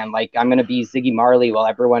contrived plan. Like I'm going to be Ziggy Marley while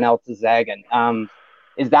everyone else is zagging.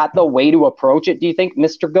 Is that the way to approach it, do you think,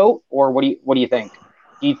 Mr. Goat? Or what do you think?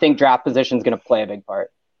 Do you think draft position is going to play a big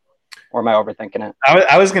part? Or am I overthinking it?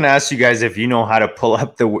 I was going to ask you guys if you know how to pull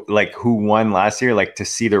up who won last year, to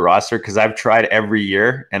see the roster, because I've tried every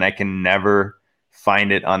year and I can never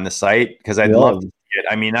find it on the site because I'd love to see it.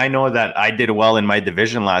 I mean, I know that I did well in my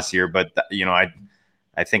division last year, but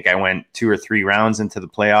I think I went 2 or 3 rounds into the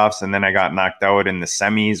playoffs and then I got knocked out in the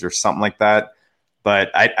semis or something like that.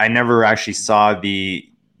 But I never actually saw the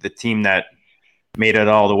team that made it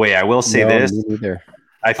all the way. I will say this.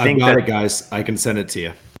 I think I've got it, guys. I can send it to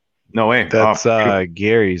you. No way. That's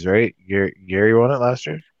Gary's, right? Gary won it last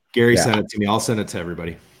year? Gary sent it to me. I'll send it to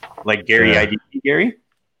everybody. Like Gary IDP Gary?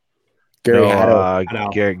 Gary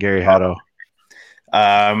Haddo.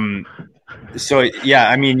 So, yeah,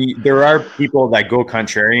 I mean, there are people that go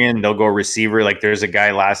contrarian. They'll go receiver. Like there's a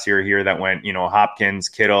guy last year here that went, Hopkins,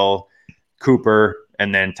 Kittle, Cooper,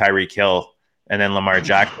 and then Tyreek Hill, and then Lamar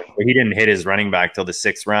Jackson. But he didn't hit his running back till the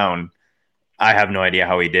 6th round. I have no idea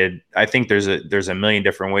how he did. I think there's a million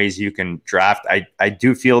different ways you can draft. I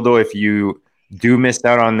do feel, though, if you do miss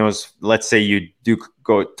out on those, let's say you do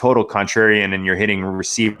go total contrarian and you're hitting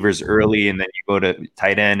receivers early and then you go to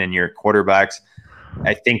tight end and your quarterbacks,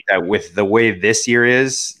 I think that with the way this year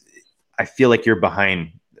is, I feel like you're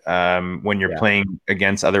behind when you're playing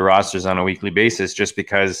against other rosters on a weekly basis, just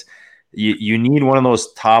because you need one of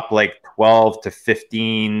those top 12 to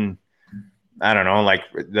 15, I don't know,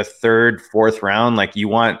 the 3rd, 4th round, you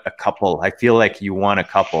want a couple. I feel like you want a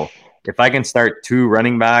couple. If I can start 2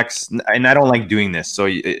 running backs, and I don't like doing this. So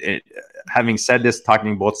having said this,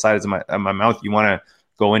 talking both sides of my mouth, you want to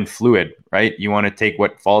go in fluid, right? You want to take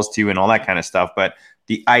what falls to you and all that kind of stuff. But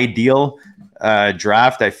the ideal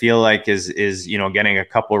draft, I feel like is getting a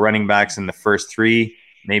couple running backs in the first 3,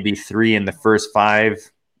 maybe 3 in the first 5,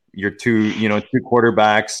 your 2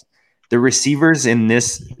 quarterbacks. The receivers in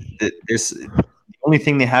this, the only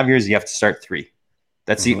thing they have here is you have to start 3.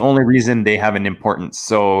 That's the only reason they have an importance.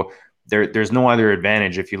 So there's no other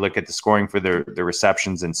advantage if you look at the scoring for the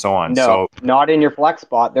receptions and so on. No, so not in your flex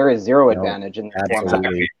spot. There is zero advantage in that.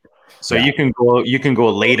 Exactly. So you can go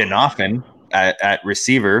late and often at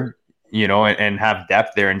receiver, and have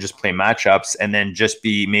depth there and just play matchups, and then just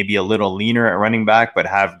be maybe a little leaner at running back, but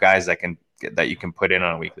have guys that you can put in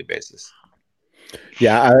on a weekly basis.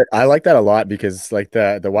 Yeah, I like that a lot because like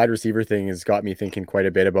the wide receiver thing has got me thinking quite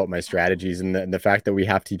a bit about my strategies and the fact that we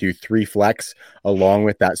have to do 3 flex along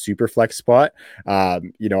with that super flex spot.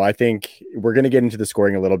 I think we're going to get into the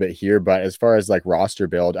scoring a little bit here, but as far as like roster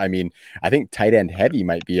build, I mean, I think tight end heavy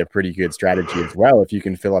might be a pretty good strategy as well if you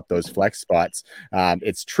can fill up those flex spots.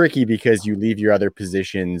 It's tricky because you leave your other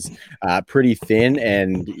positions pretty thin,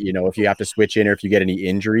 and if you have to switch in or if you get any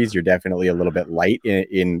injuries, you're definitely a little bit light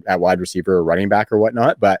in at wide receiver or running back or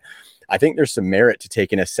whatnot. But I think there's some merit to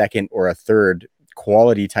taking a second or a third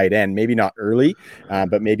quality tight end, maybe not early,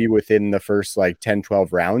 but maybe within the first like 10,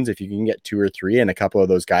 12 rounds, if you can get 2 or 3 and a couple of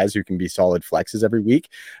those guys who can be solid flexes every week.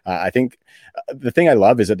 I think the thing I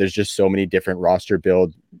love is that there's just so many different roster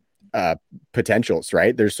build potentials,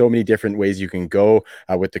 right? There's so many different ways you can go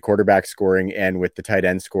with the quarterback scoring and with the tight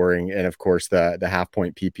end scoring. And of course, the half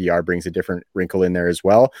point PPR brings a different wrinkle in there as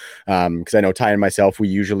well. Because I know Ty and myself, we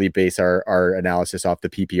usually base our analysis off the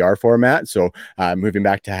PPR format. So moving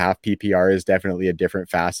back to half PPR is definitely a different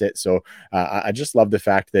facet. So I just love the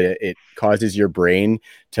fact that it causes your brain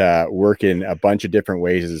to work in a bunch of different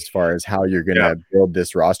ways as far as how you're going to build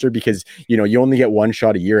this roster, because you only get one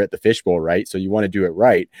shot a year at the fishbowl, right? So you want to do it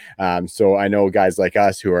right. So I know guys like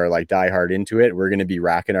us who are like diehard into it, we're going to be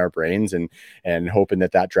racking our brains and hoping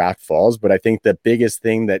that draft falls. But I think the biggest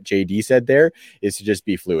thing that JD said there is to just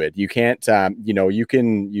be fluid. You can't,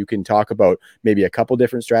 you can talk about maybe a couple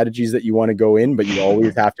different strategies that you want to go in, but you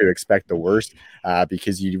always have to expect the worst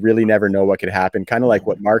because you really never know what could happen. Kind of like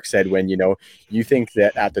what Mark said when, you think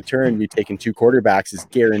that at the turn, you taking 2 quarterbacks is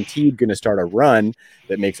guaranteed going to start a run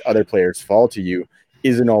that makes other players fall to you.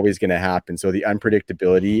 Isn't always going to happen. So the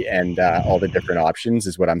unpredictability and all the different options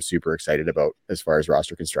is what I'm super excited about as far as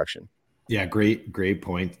roster construction. Yeah, great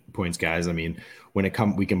points, guys. I mean, we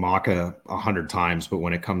can mock 100 times, but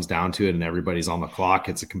when it comes down to it and everybody's on the clock,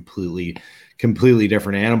 it's a completely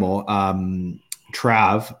different animal.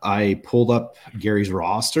 Trav, I pulled up Gary's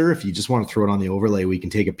roster. If you just want to throw it on the overlay, we can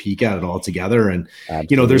take a peek at it all together. And,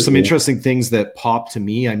 there's some interesting things that pop to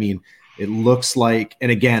me. I mean, it looks like,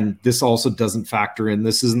 and again, this also doesn't factor in.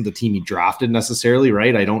 This isn't the team he drafted necessarily,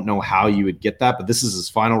 right? I don't know how you would get that, but this is his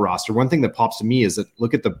final roster. One thing that pops to me is that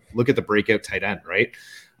look at the breakout tight end, right?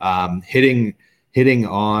 Hitting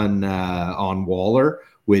on Waller,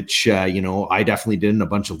 which I definitely did in a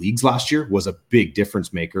bunch of leagues last year, was a big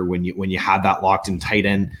difference maker when you had that locked in tight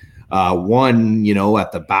end. One,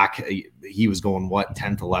 at the back, he was going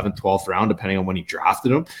 10th, 11th, 12th round, depending on when he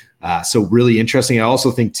drafted him. So really interesting. I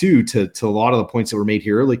also think too, to a lot of the points that were made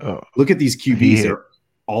here early, look at these QBs. They're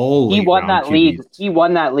all he won that QBs. League. He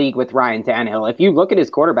won that league with Ryan Tannehill. If you look at his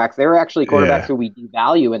quarterbacks, they're actually quarterbacks who we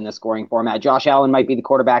devalue in the scoring format. Josh Allen might be the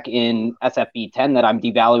quarterback in SFB 10 that I'm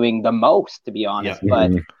devaluing the most, to be honest. Yeah.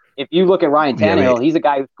 But if you look at Ryan Tannehill, he's a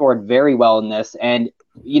guy who scored very well in this. And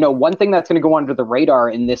one thing that's going to go under the radar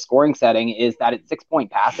in this scoring setting is that it's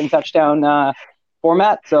 6-point passing touchdown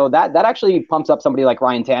format. So that actually pumps up somebody like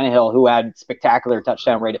Ryan Tannehill, who had spectacular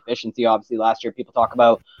touchdown rate efficiency. Obviously, last year people talk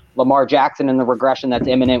about Lamar Jackson and the regression that's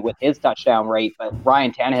imminent with his touchdown rate, but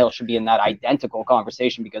Ryan Tannehill should be in that identical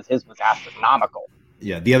conversation because his was astronomical.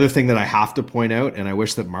 Yeah, the other thing that I have to point out, and I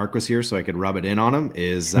wish that Mark was here so I could rub it in on him,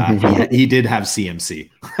 is he did have CMC.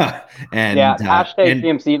 and hashtag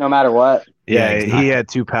CMC no matter what. Yeah, exactly. He had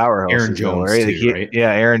 2 powerhouses. Aaron Jones, too, right?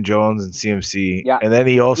 Yeah, Aaron Jones and CMC. Yeah. And then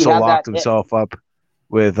he also locked himself up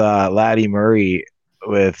with Laddie Murray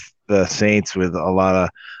with the Saints with a lot of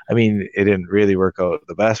 – I mean, it didn't really work out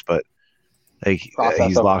the best, but he's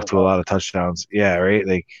locked to a lot of touchdowns. Yeah,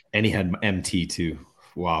 right? And he had MT too.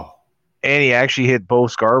 Wow. And he actually hit Bo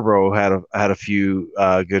Scarborough, had a few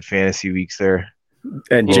good fantasy weeks there.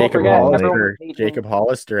 And Jacob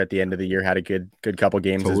Hollister at the end of the year had a good couple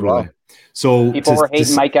games as well. So people were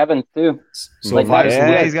hating Mike Evans too. So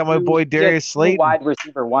he's got my boy Darius Slayton. 2 wide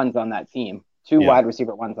receiver ones on that team. 2 wide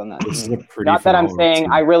receiver ones on that team. Not that I'm saying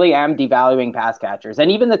team. I really am devaluing pass catchers.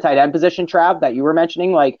 And even the tight end position, Trav, that you were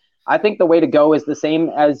mentioning, I think the way to go is the same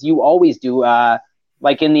as you always do,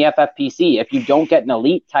 like in the FFPC. If you don't get an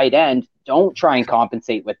elite tight end, don't try and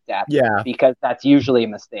compensate with depth. Yeah. Because that's usually a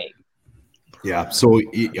mistake. Yeah. So I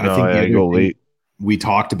think the other thing we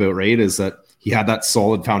talked about, right, is that he had that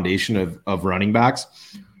solid foundation of running backs,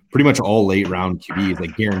 pretty much all late round QBs,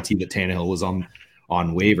 like guaranteed that Tannehill was on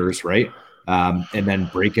waivers, right? And then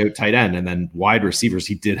breakout tight end, and then wide receivers.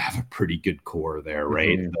 He did have a pretty good core there,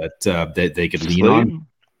 right? That they could lean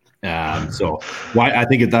on. So I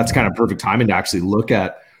think that's kind of perfect timing to actually look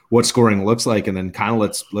at what scoring looks like, and then kind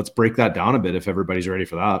of let's break that down a bit if everybody's ready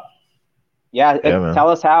for that. Yeah, tell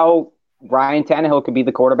us how Ryan Tannehill could be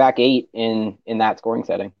the quarterback 8 in that scoring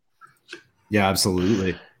setting. Yeah,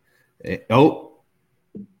 absolutely.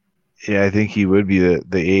 Yeah, I think he would be the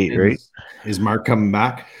 8, right? Is Mark coming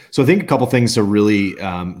back? So I think a couple things to really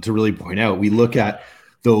point out. We look at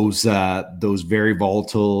those very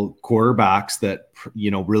volatile quarterbacks that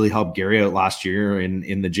really helped Gary out last year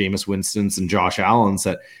in the Jameis Winstons and Josh Allens,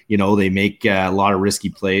 that they make a lot of risky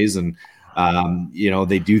plays, and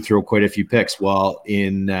they do throw quite a few picks. Well,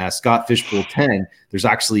 in Scott Fishbowl 10, there's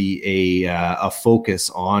actually a focus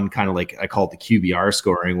on kind of like I call it the QBR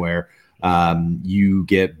scoring, where you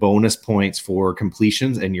get bonus points for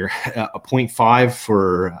completions, and you're a 0.5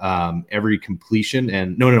 for every completion.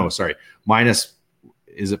 And sorry, minus,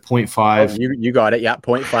 is it 0.5? You got it. Yeah,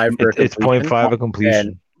 0.5 for it's 0.5 a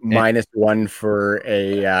completion. Minus 1 for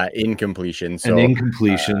a incompletion. So an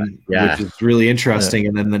incompletion, which is really interesting.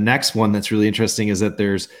 And then the next one that's really interesting is that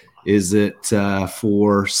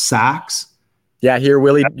for sacks. Yeah, here,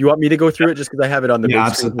 Willie, you want me to go through it just because I have it on the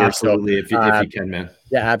big screen here? Absolutely, if you can, man.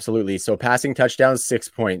 Yeah, absolutely. So passing touchdowns, 6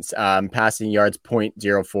 points. Passing yards,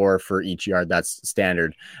 0.04 for each yard. That's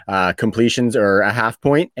standard. Completions are a half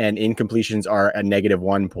point, and incompletions are a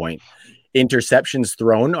 -1 point. Interceptions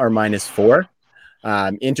thrown are -4.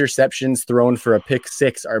 Interceptions thrown for a pick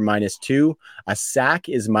 6 are -2. A sack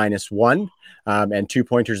is -1. And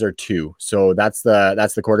 2-pointers are 2. So that's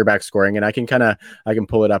the quarterback scoring. And I can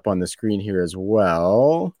pull it up on the screen here as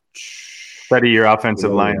well. Study your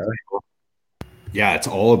offensive line. Yeah, it's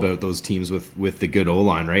all about those teams with the good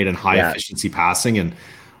O-line, right? And high efficiency passing. And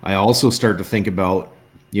I also start to think about,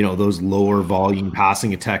 those lower volume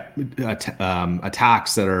passing attacks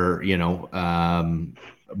that are,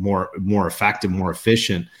 more effective, more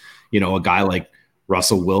efficient. A guy like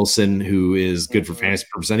Russell Wilson, who is good for fantasy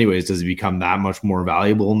purposes anyways, does he become that much more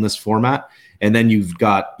valuable in this format? And then you've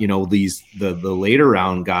got, the later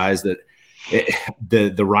round guys that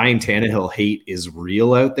the Ryan Tannehill hate is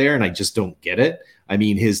real out there, and I just don't get it. I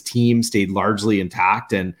mean, his team stayed largely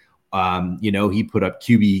intact, and he put up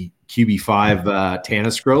QB5 Tanny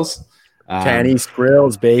Skrills. Tanny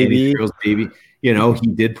Skrills, baby. He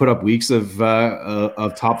did put up weeks of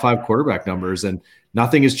top 5 quarterback numbers, and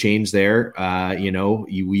nothing has changed there.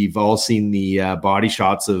 We've all seen the body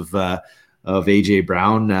shots of AJ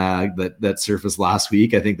Brown that surfaced last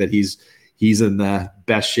week. I think that he's in the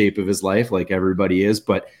best shape of his life, like everybody is.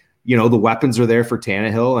 But the weapons are there for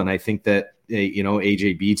Tannehill, and I think that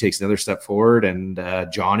AJB takes another step forward, and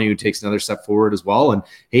Johnny takes another step forward as well. And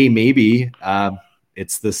hey, maybe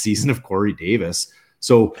it's the season of Corey Davis.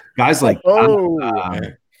 So guys like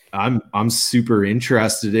I'm super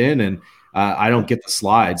interested in, and I don't get the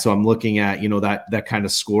slide. So I'm looking at, that kind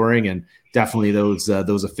of scoring, and definitely those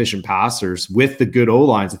efficient passers with the good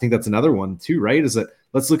O-lines. I think that's another one too, right? Is that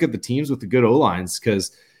let's look at the teams with the good O-lines,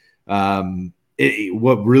 because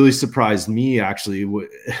what really surprised me actually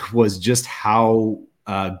was just how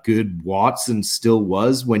good Watson still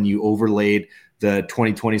was when you overlaid the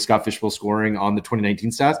 2020 Scott Fishbowl scoring on the 2019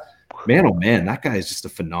 stats. Man, oh man, that guy is just a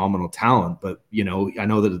phenomenal talent. But, I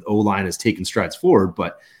know that the O-line has taken strides forward,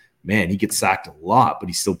 but man, he gets sacked a lot, but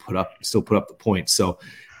he still put up the points. So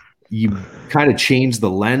you kind of change the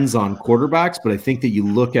lens on quarterbacks, but I think that you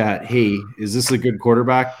look at, hey, is this a good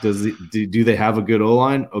quarterback? Do they have a good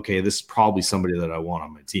O-line? Okay, this is probably somebody that I want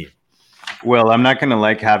on my team. Well, I'm not going to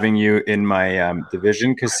like having you in my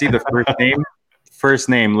division, because see the first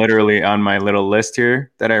name literally on my little list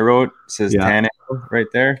here that I wrote says Tannehill right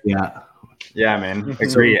there. Yeah, man.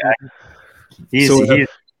 Agree. He's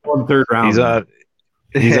on third round.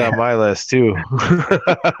 He's on my list too.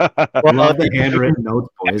 Love the handwritten notes,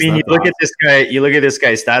 boys. I mean, you look at this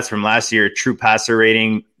guy's stats from last year. True passer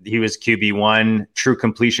rating, he was QB1. True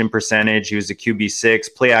completion percentage, he was a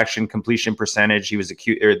QB6. Play action completion percentage, he was the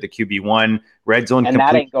QB1. Red zone and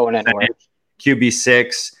that ain't going anywhere.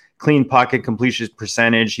 QB6. Clean pocket completion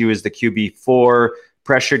percentage, he was the QB4.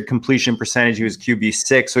 Pressured completion percentage, he was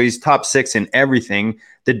QB6. So he's top 6 in everything.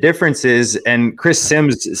 The difference is, and Chris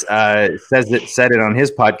Sims said it on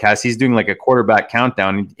his podcast, he's doing like a quarterback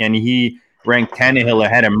countdown, and he ranked Tannehill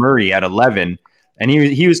ahead of Murray at 11. And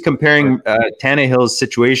he was comparing Tannehill's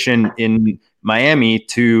situation in Miami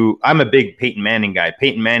to, I'm a big Peyton Manning guy.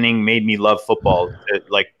 Peyton Manning made me love football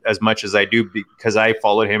like as much as I do, because I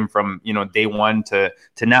followed him from day one to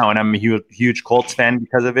now, and I'm a huge Colts fan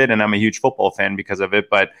because of it, and I'm a huge football fan because of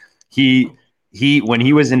it. But he when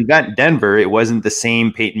he was in Denver, it wasn't the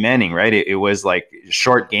same Peyton Manning, right? It was like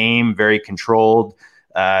short game, very controlled,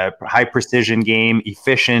 high precision game,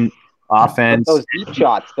 efficient offense. Those deep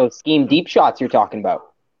shots, those scheme deep shots you're talking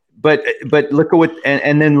about. But look at what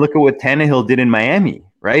and then look at what Tannehill did in Miami,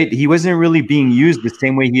 right? He wasn't really being used the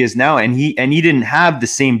same way he is now, and he didn't have the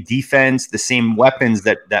same defense, the same weapons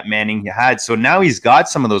that Manning had. So now he's got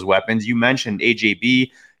some of those weapons. You mentioned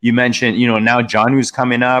AJB. You mentioned, now Jonnu's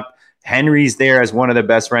coming up. Henry's there as one of the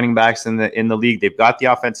best running backs in the league. They've got the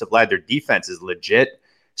offensive line. Their defense is legit.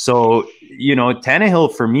 So,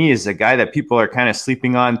 Tannehill for me is a guy that people are kind of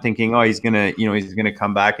sleeping on, thinking, oh, he's gonna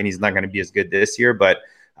come back and he's not gonna be as good this year. But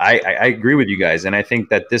I agree with you guys, and I think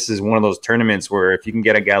that this is one of those tournaments where if you can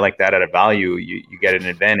get a guy like that at a value, you get an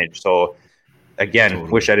advantage. So, again,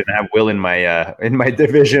 wish I didn't have Will in my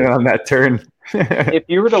division on that turn. If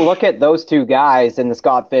you were to look at those two guys in the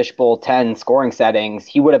Scott Fish Bowl 10 scoring settings,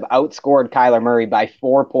 he would have outscored Kyler Murray by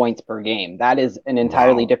 4 points per game. That is an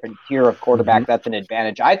entirely different tier of quarterback. That's an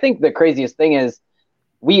advantage. I think the craziest thing is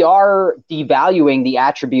we are devaluing the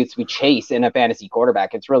attributes we chase in a fantasy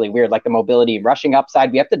quarterback. It's really weird, like the mobility and rushing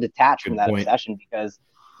upside. We have to detach from that obsession because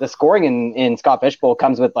the scoring in Scott Fish Bowl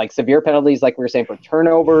comes with like severe penalties, like we were saying, for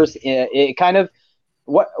turnovers. It kind of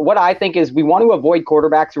what I think is we want to avoid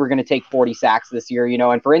quarterbacks who are going to take 40 sacks this year,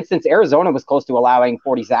 and for instance, Arizona was close to allowing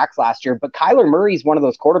 40 sacks last year, but Kyler Murray's one of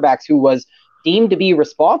those quarterbacks who was deemed to be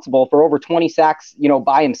responsible for over 20 sacks,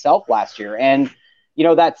 by himself last year. And,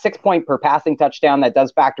 that 6 point per passing touchdown, that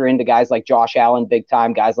does factor into guys like Josh Allen, big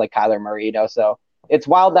time, guys like Kyler Murray, so it's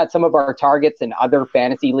wild that some of our targets in other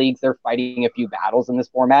fantasy leagues, they're fighting a few battles in this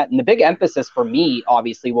format. And the big emphasis for me,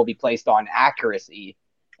 obviously, will be placed on accuracy.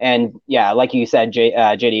 And yeah, like you said,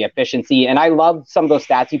 JD, efficiency. And I love some of those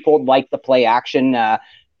stats you pulled, like the play action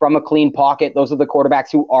from a clean pocket. Those are the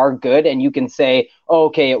quarterbacks who are good. And you can say, oh,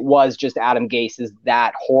 okay, it was just Adam Gase is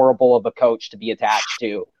that horrible of a coach to be attached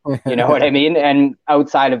to. You know what I mean? And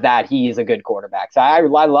outside of that, he is a good quarterback. So I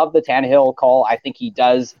love the Tannehill call. I think he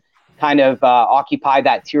does kind of occupy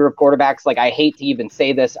that tier of quarterbacks. Like, I hate to even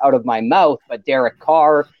say this out of my mouth, but Derek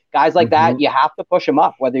Carr, guys like that, you have to push them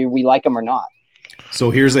up, whether we like them or not. So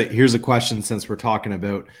here's a question, since we're talking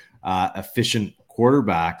about efficient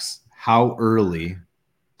quarterbacks. How early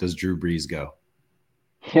does Drew Brees go?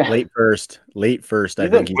 Yeah. Late first. I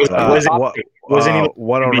think he's wasn't he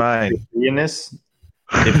 109 in this?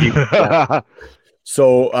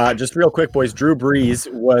 So just real quick, boys, Drew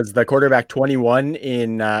Brees was the quarterback 21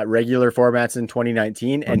 in regular formats in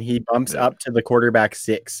 2019, and he bumps up to the quarterback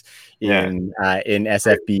 6 in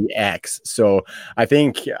SFBX. So I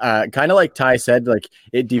think kind of like Ty said, like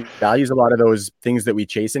it devalues a lot of those things that we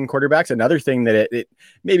chase in quarterbacks. Another thing that it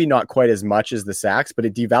maybe not quite as much as the sacks, but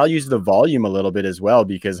it devalues the volume a little bit as well,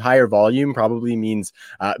 because higher volume probably means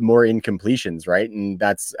more incompletions, right? And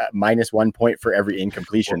that's minus 1 point for every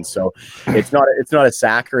incompletion. So it's not a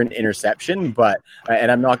sack or an interception, but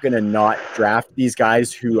and I'm not going to not draft these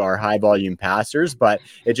guys who are high volume passers, but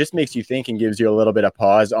it just makes you think and gives you a little bit of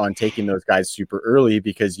pause on taking those guys super early,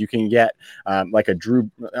 because you can get like a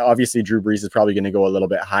Drew Brees is probably going to go a little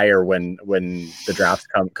bit higher when the drafts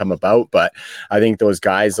come about. But I think those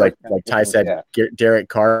guys like Ty said, Derek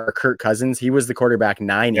Carr, Kirk Cousins, he was the quarterback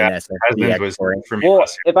 9 in SFBX. Well,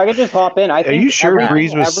 if I could just hop in, I think, are you sure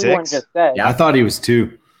Brees was 6? Yeah, I thought he was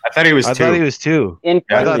 2. I thought he was 2.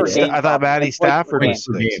 I thought Matty Stafford was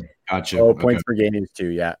 6. Gotcha. Oh, points per game is 2.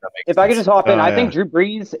 Yeah. If I could just hop in, I think Drew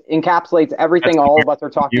Brees encapsulates everything all of us are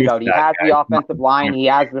talking about. He has the offensive line. He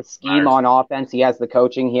has the scheme on offense. He has the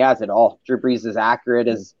coaching. He has it all. Drew Brees is accurate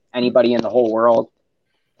as anybody in the whole world.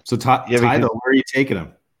 So, Ty, though, where are you taking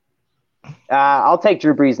him? I'll take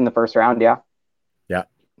Drew Brees in the first round, yeah. Yeah.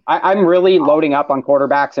 I'm really loading up on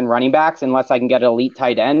quarterbacks and running backs. Unless I can get an elite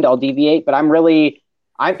tight end, I'll deviate. But I'm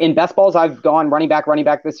in best balls, I've gone running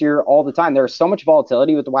back this year all the time. There's so much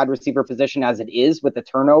volatility with the wide receiver position as it is, with the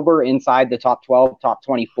turnover inside the top 12, top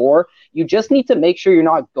 24. You just need to make sure you're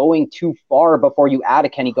not going too far before you add a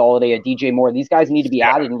Kenny Golladay, a DJ Moore. These guys need to be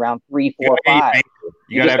added in round 3, 4, 5.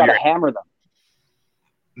 You just got to hammer them.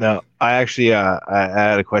 No, I actually I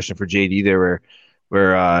had a question for JD there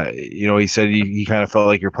where he said he kind of felt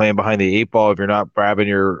like you're playing behind the 8 ball if you're not grabbing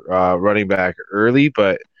your running back early,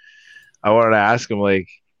 but I wanted to ask him, like,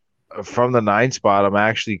 from the 9 spot, I'm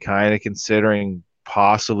actually kind of considering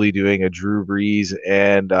possibly doing a Drew Brees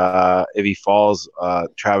and if he falls,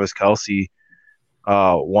 Travis Kelce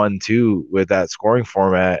 1-2 with that scoring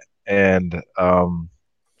format. And I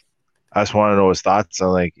just want to know his thoughts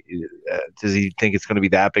on, like, does he think it's going to be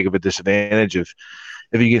that big of a disadvantage if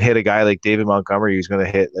you can hit a guy like David Montgomery who's going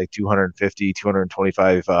to hit like 250,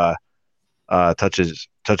 225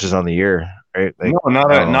 touches on the year? Right? Like, no,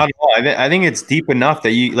 not at all. I think it's deep enough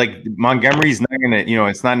that you like Montgomery's not gonna,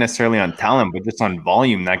 it's not necessarily on talent, but just on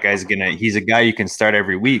volume. That guy's he's a guy you can start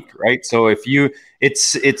every week, right? So if you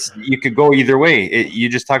could go either way. You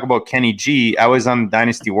just talk about Kenny G. I was on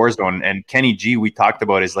Dynasty Warzone, and Kenny G we talked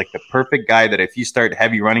about is like the perfect guy that if you start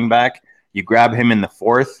heavy running back, you grab him in the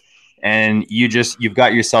 4th, and you've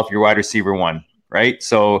got yourself your wide receiver 1, right?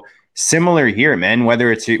 So similar here, man.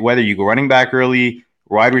 Whether you go running back early,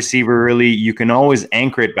 wide receiver early, you can always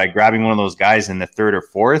anchor it by grabbing one of those guys in the third or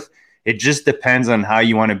fourth. It just depends on how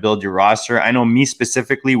you want to build your roster. I know me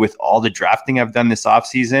specifically, with all the drafting I've done this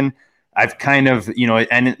offseason, I've kind of,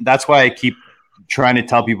 and that's why I keep trying to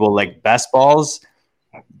tell people, like, best balls,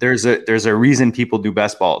 there's a reason people do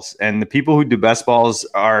best balls, and the people who do best balls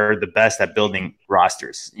are the best at building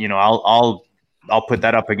rosters. I'll put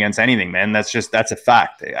that up against anything, man. That's a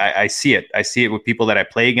fact. I see it. I see it with people that I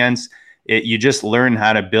play against. You just learn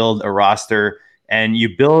how to build a roster, and you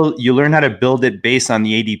learn how to build it based on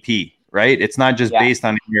the ADP, right? It's not just based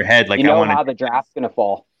on in your head. Like, how the draft's going to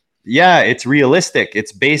fall. Yeah, it's realistic.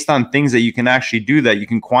 It's based on things that you can actually do, that you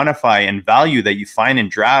can quantify, and value that you find in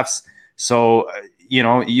drafts. So,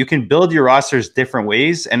 you can build your rosters different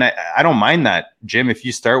ways. And I don't mind that, Jim, if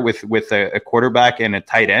you start with a quarterback and a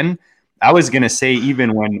tight end. I was going to say,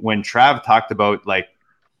 even when Trav talked about, like,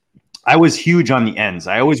 I was huge on the ends.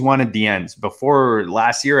 I always wanted the ends. Before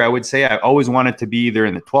last year, I would say I always wanted to be either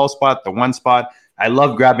in the 12 spot, the 1 spot. I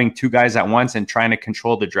love grabbing 2 guys at once and trying to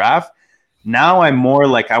control the draft. Now I'm more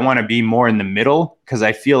like, I want to be more in the middle, because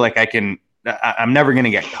I feel like I'm never going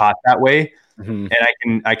to get caught that way. Mm-hmm.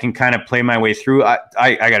 And I can kind of play my way through. I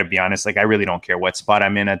got to be honest, like, I really don't care what spot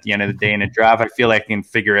I'm in at the end of the day in a draft. I feel like I can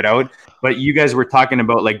figure it out. But you guys were talking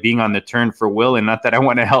about, like, being on the turn for Will, and not that I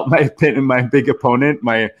want to help my big opponent,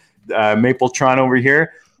 my Mapletron over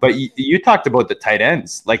here. But you talked about the tight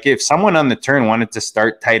ends. Like, if someone on the turn wanted to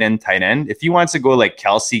start tight end, if he wants to go like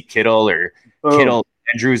Kelsey, Kittle, or Kittle,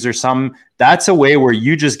 Andrews, or some, that's a way where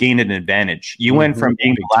you just gained an advantage. You went from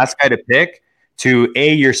being the last guy to pick to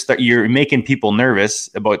you're making people nervous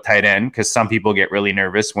about tight end, because some people get really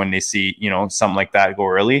nervous when they see something like that go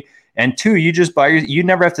early. And 2, you just you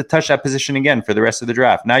never have to touch that position again for the rest of the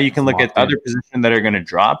draft. Now you can look at other positions that are going to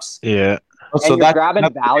drops. Yeah. So you're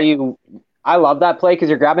grabbing value. I love that play, because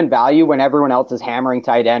you're grabbing value when everyone else is hammering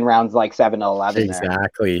tight end rounds like 7 to 11.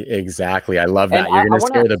 Exactly. I love that. You're going to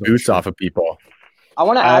scare the boots off of people. I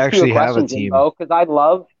want to ask you a question, Jimbo, because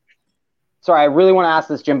I really want to ask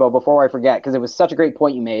this, Jimbo, before I forget, because it was such a great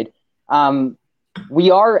point you made. And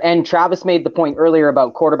Travis made the point earlier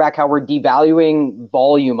about quarterback, how we're devaluing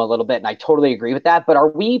volume a little bit, and I totally agree with that. But are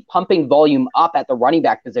we pumping volume up at the running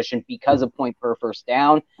back position because of point per first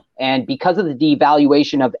down, and because of the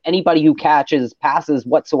devaluation of anybody who catches passes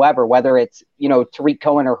whatsoever, whether it's Tariq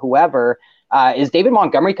Cohen or whoever? Is David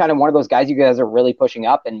Montgomery kind of one of those guys you guys are really pushing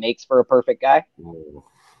up and makes for a perfect guy?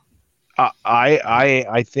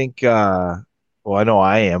 I think. Well, I know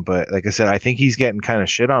I am, but like I said, I think he's getting kind of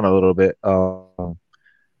shit on a little bit.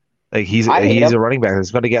 Like he's a running back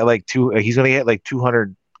that's going to get like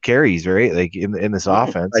 200 carries, right? Like in this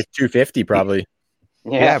offense, like 250 probably.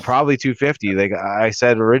 Yeah, probably 250. Like I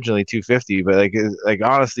said originally 250, but like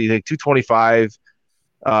honestly, like 225,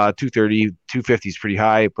 230, 250 is pretty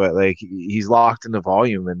high, but like he's locked in the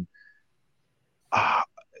volume, and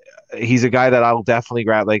he's a guy that I'll definitely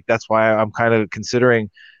grab. Like that's why I'm kind of considering.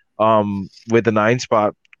 With the 9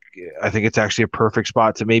 spot, I think it's actually a perfect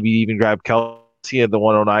spot to maybe even grab Kelsey at the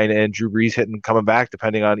 109 and Drew Brees coming back,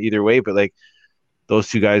 depending on either way. But like those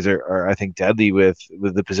 2 guys are I think deadly with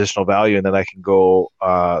the positional value, and then I can go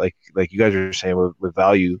like you guys are saying with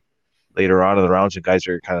value later on in the rounds, and guys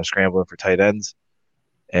are kind of scrambling for tight ends.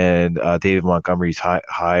 And David Montgomery's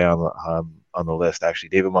high on the list, actually.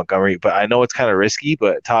 David Montgomery, but I know it's kind of risky.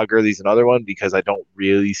 But Todd Gurley's another one, because I don't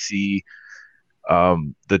really see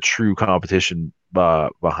the true competition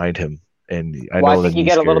behind him, and I know that you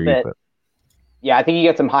get scary, a little bit. But... Yeah, I think you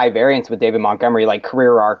get some high variance with David Montgomery, like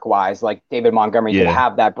career arc wise. Like David Montgomery could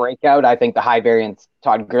have that breakout. I think the high variance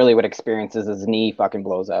Todd Gurley would experience as his knee fucking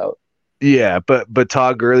blows out. Yeah, but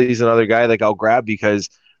Todd Gurley's another guy like I'll grab, because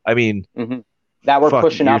I mean that we're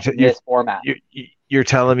pushing up in this format. You're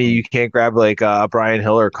telling me you can't grab like Brian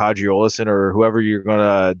Hill or Kadri Olison or whoever you're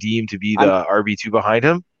gonna deem to be the RB2 behind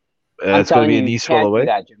him? It's going to be a knee swell away.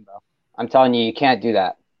 That, Jimbo. I'm telling you can't do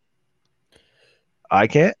that. I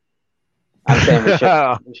can't? I'm saying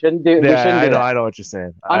we shouldn't do that. I know what you're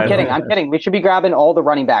saying. I'm kidding. We should be grabbing all the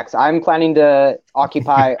running backs. I'm planning to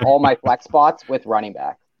occupy all my flex spots with running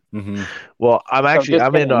backs. Mm-hmm. Well, I'm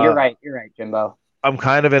in. You're right, Jimbo. I'm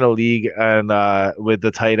kind of in a league and with the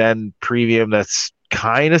tight end premium that's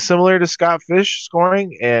kind of similar to Scott Fish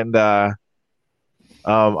scoring, and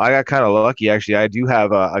I got kind of lucky, actually. I do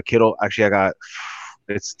have a Kittle. Actually,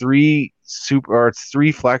 it's 3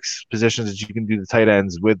 flex positions that you can do the tight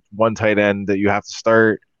ends with 1 tight end that you have to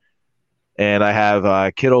start. And I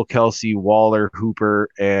have Kittle, Kelsey, Waller, Hooper,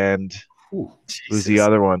 and who's the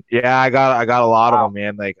other one? Yeah, I got a lot of them,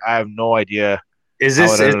 man. Like I have no idea. Is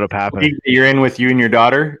this what ended up happening? You're in with you and your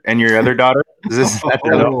daughter and your other daughter? Is this?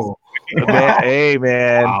 Man, hey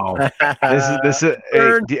man, Wow. this is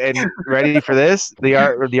and ready for this? The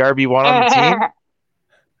RB1 on the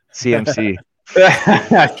team, CMC.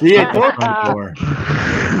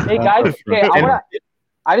 Hey guys, okay,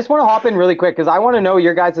 I just want to hop in really quick because I want to know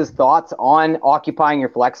your guys' thoughts on occupying your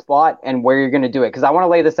flex spot and where you're going to do it. Because I want to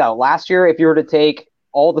lay this out. Last year, if you were to take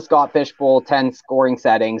all the Scott Fish Bowl 10 scoring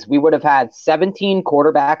settings, we would have had 17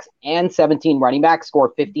 quarterbacks and 17 running backs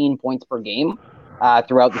score 15 points per game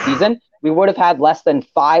throughout the season. We would have had less than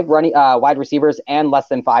 5 wide receivers and less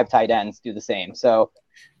than 5 tight ends do the same. So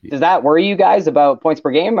does that worry you guys about points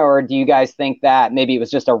per game, or do you guys think that maybe it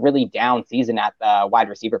was just a really down season at the wide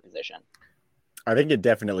receiver position? I think it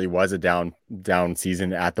definitely was a down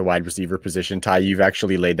season at the wide receiver position. Ty, you've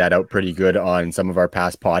actually laid that out pretty good on some of our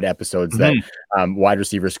past pod episodes that wide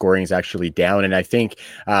receiver scoring is actually down. And I think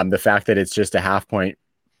the fact that it's just a half point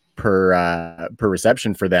per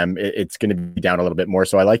reception for them, it's going to be down a little bit more.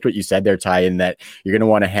 So I liked what you said there, Ty, in that you're going to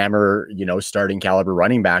want to hammer, starting caliber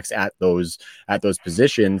running backs at those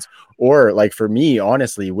positions. Or like for me,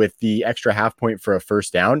 honestly, with the extra half point for a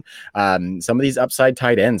first down, some of these upside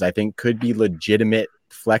tight ends, I think could be legitimate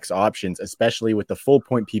flex options, especially with the full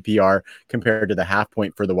point PPR compared to the half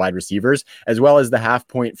point for the wide receivers, as well as the half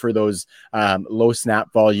point for those low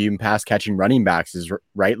snap volume pass catching running backs is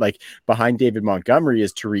right. Like behind David Montgomery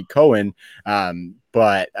is Tariq Cohen.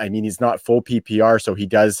 But I mean, he's not full PPR, so he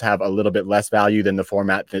does have a little bit less value than the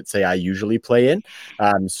format that say I usually play in.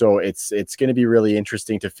 So it's going to be really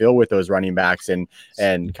interesting to fill with those running backs and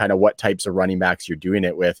kind of what types of running backs you're doing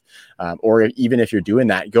it with, or even if you're doing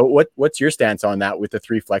that, what's your stance on that with the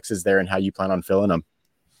 3 flexes there and how you plan on filling them?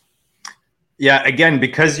 Yeah, again,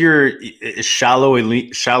 because you're shallower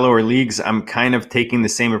leagues, I'm kind of taking the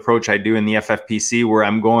same approach I do in the FFPC, where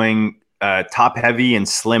I'm going top heavy and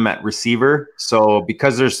slim at receiver. So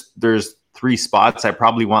because there's 3 spots, I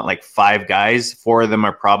probably want like 5 guys. 4 of them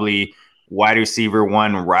are probably wide receiver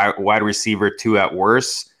 1, wide receiver 2 at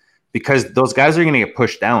worst, because those guys are going to get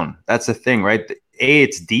pushed down. That's the thing, right?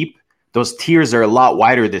 It's deep. Those tiers are a lot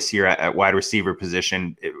wider this year at wide receiver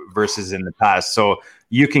position versus in the past. So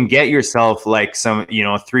you can get yourself like some,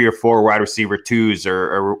 3 or 4 wide receiver 2s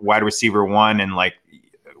or wide receiver 1 and like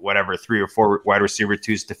whatever 3 or 4 wide receiver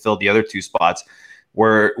 2s to fill the other 2 spots.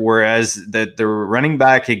 Whereas the running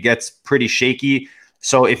back, it gets pretty shaky.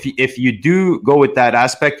 So if you do go with that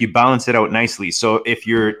aspect, you balance it out nicely. So if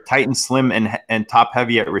you're tight and slim and top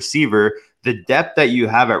heavy at receiver, the depth that you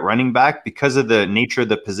have at running back, because of the nature of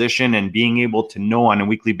the position and being able to know on a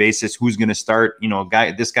weekly basis who's going to start,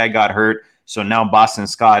 this guy got hurt, so now Boston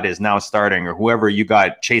Scott is now starting, or whoever you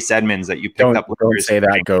got, Chase Edmonds that you picked up. Don't say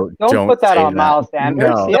that, Goat. Don't put that on Miles Sanders.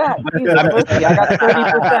 No. Yeah, I got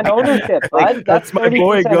 30% ownership, bud. That's my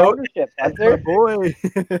boy, Goat. That's my boy.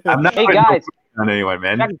 I'm not. Hey guys. On anyone,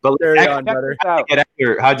 man. But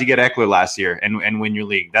how'd you get Eckler last year and win your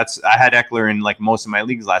league? I had Eckler in like most of my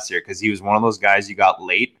leagues last year because he was one of those guys you got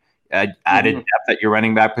late, added depth at your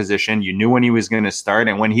running back position. You knew when he was going to start,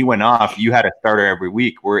 and when he went off, you had a starter every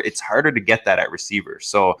week. Where it's harder to get that at receiver.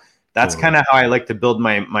 So that's kind of how I like to build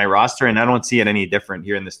my roster, and I don't see it any different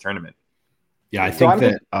here in this tournament. Yeah, I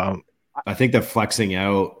think that flexing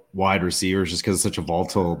out wide receivers, just because it's such a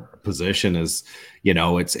volatile position, is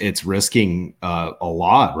it's risking a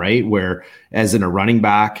lot, right? Where as in a running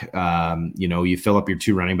back, you fill up your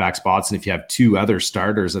 2 running back spots, and if you have 2 other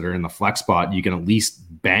starters that are in the flex spot, you can at least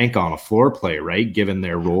bank on a floor play, right? Given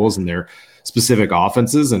their roles and their specific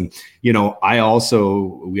offenses. And we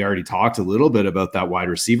already talked a little bit about that wide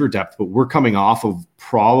receiver depth, but we're coming off of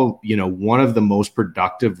probably one of the most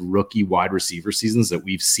productive rookie wide receiver seasons that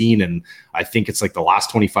we've seen, and I think it's like the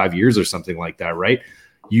last 25 years or something like that, right?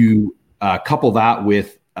 You couple that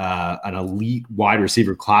with an elite wide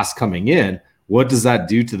receiver class coming in. What does that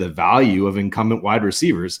do to the value of incumbent wide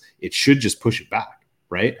receivers? It should just push it back,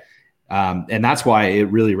 right? And that's why it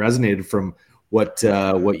really resonated from what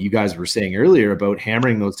you guys were saying earlier about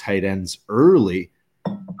hammering those tight ends early.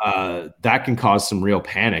 That can cause some real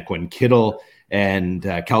panic when Kittle and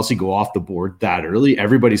Kelsey go off the board that early.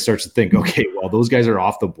 Everybody starts to think, okay, well, those guys are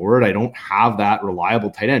off the board. I don't have that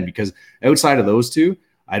reliable tight end, because outside of those 2,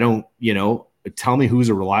 I don't, tell me who's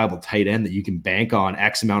a reliable tight end that you can bank on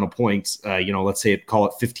X amount of points. Let's say call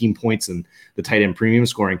it 15 points in the tight end premium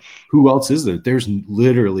scoring. Who else is there? There's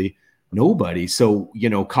literally nobody. So,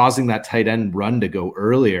 causing that tight end run to go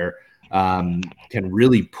earlier can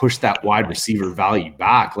really push that wide receiver value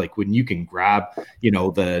back. Like when you can grab,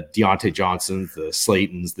 the Deontay Johnsons, the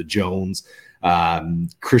Slaytons, the Jones,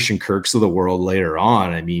 Christian Kirks of the world later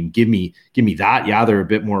on. I mean, give me that. Yeah, they're a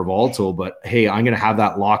bit more volatile, but hey, I'm going to have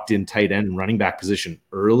that locked in tight end and running back position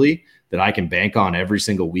early that I can bank on every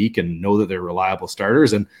single week and know that they're reliable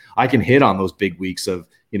starters. And I can hit on those big weeks of,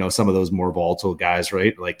 some of those more volatile guys,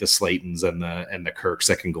 right? Like the Slaytons and the Kirks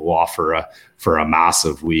that can go off for a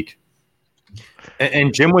massive week.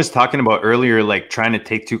 And Jim was talking about earlier, like trying to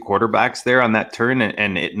take 2 quarterbacks there on that turn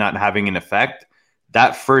and it not having an effect.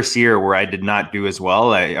 That first year where I did not do as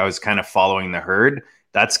well, I was kind of following the herd.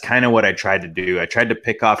 That's kind of what I tried to do. I tried to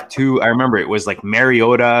pick off 2. I remember it was like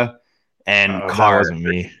Mariota and Carr,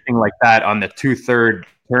 something like that on the 2-3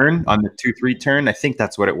 turn, on the 2-3 turn. I think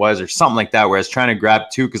that's what it was, or something like that, where I was trying to grab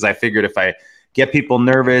 2 because I figured if I get people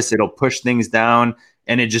nervous, it'll push things down,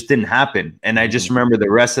 and it just didn't happen. And I just remember the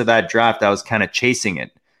rest of that draft, I was kind of chasing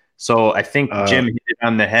it. So I think Jim hit it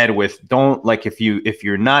on the head with if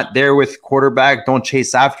you're not there with quarterback, don't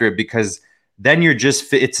chase after it, because then you're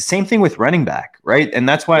just it's the same thing with running back, right? And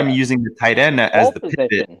that's why I'm using the tight end as the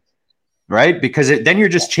pivot, right? Because then you're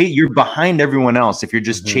just you're behind everyone else. If you're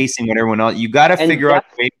just chasing what everyone else, you got to figure out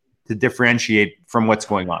a way to differentiate from what's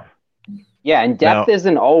going on. Yeah, and depth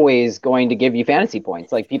isn't always going to give you fantasy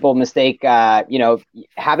points. Like people mistake,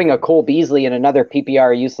 having a Cole Beasley and another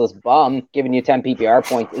PPR useless bum giving you 10 PPR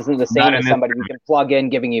points isn't the same as somebody who can plug in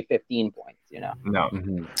giving you 15 points. No,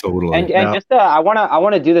 totally. And just I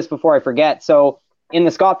want to do this before I forget. So in the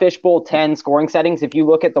Scott Fish Bowl 10 scoring settings, if you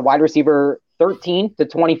look at the wide receiver 13 to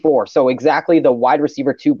 24, so exactly the wide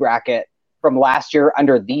receiver 2 bracket from last year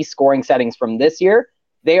under these scoring settings from this year,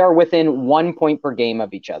 they are within 1 point per game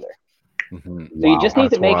of each other. Mm-hmm. So you just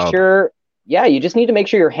need to make sure. Yeah, you just need to make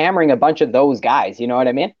sure you're hammering a bunch of those guys. You know what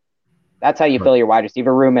I mean? That's how you fill your wide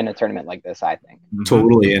receiver room in a tournament like this, I think.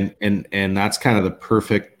 Totally, and that's kind of the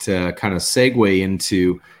perfect kind of segue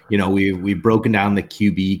into, we've broken down the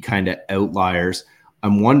QB kind of outliers.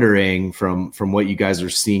 I'm wondering from what you guys are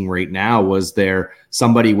seeing right now, was there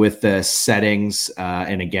somebody with the settings?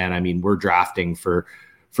 And again, I mean, we're drafting for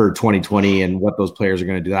 2020 and what those players are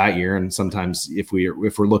going to do that year. And sometimes if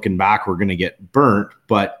we're looking back, we're going to get burnt,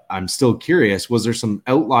 but I'm still curious, was there some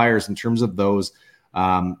outliers in terms of those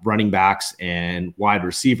running backs and wide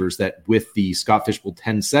receivers that with the Scott Fish Bowl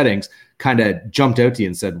 10 settings kind of jumped out to you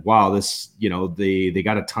and said, wow, this, they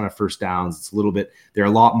got a ton of first downs. It's they're a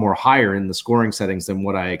lot more higher in the scoring settings than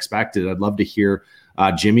what I expected. I'd love to hear,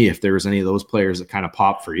 Jimmy, if there was any of those players that kind of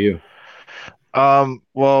popped for you.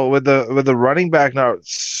 Well, with the running back, not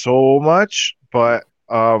so much, but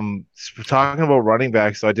talking about running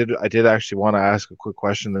back, so I did actually want to ask a quick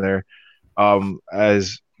question there.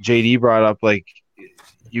 As JD brought up, like,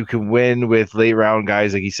 you can win with late round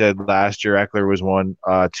guys, like he said last year. Eckler was one.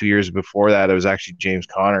 2 years before that, it was actually James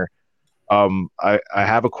Conner. I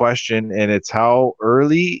have a question, and it's how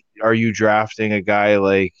early are you drafting a guy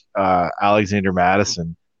like Alexander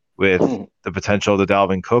Madison with the potential of the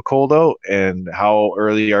Dalvin Cook holdout, and how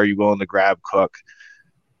early are you willing to grab Cook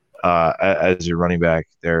as your running back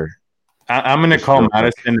there? I'm going to call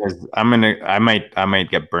Madison as I might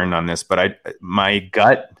get burned on this, but my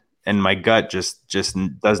gut just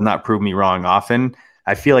does not prove me wrong often.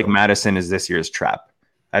 I feel like Madison is this year's trap.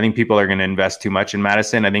 I think people are going to invest too much in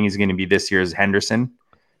Madison. I think he's going to be this year's Henderson.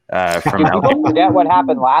 People forget what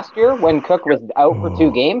happened last year when Cook was out for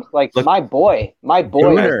 2 games. Like, look, my boy was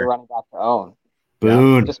the running back to own.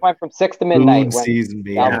 Boone just went from 6 to midnight. Boone season,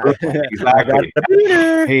 exactly.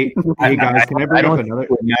 hey guys, can I bring up another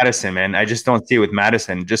with Madison, man? I just don't see it with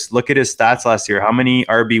Madison. Just look at his stats last year. How many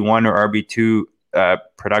RB1 or RB2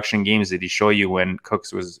 production games did he show you when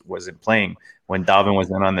Cooks wasn't playing? When Dalvin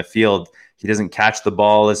wasn't on the field, he doesn't catch the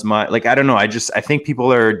ball as much. Like, I don't know. I think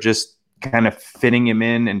people are just kind of fitting him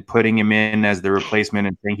in and putting him in as the replacement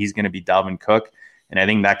and think he's going to be Dalvin Cook. And I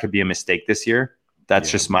think that could be a mistake this year. That's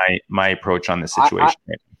just my approach on the situation.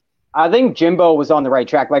 I think Jimbo was on the right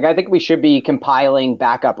track. Like, I think we should be compiling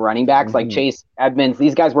backup running backs like Chase Edmonds.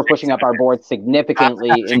 These guys were pushing up our board significantly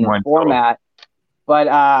in the format. But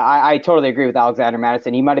I totally agree with Alexander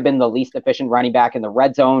Madison. He might have been the least efficient running back in the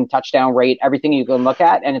red zone, touchdown rate, everything you can look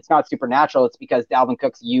at. And it's not supernatural. It's because Dalvin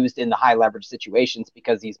Cook's used in the high leverage situations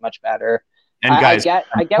because he's much better. And guys,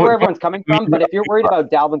 I get where everyone's coming from, but if you're worried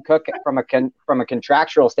about Dalvin Cook from a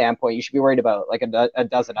contractual standpoint, you should be worried about like a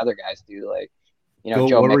dozen other guys too, like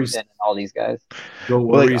Joe Mixon and all these guys.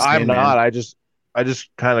 I'm not. I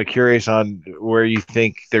just kind of curious on where you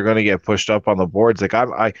think they're going to get pushed up on the boards. Like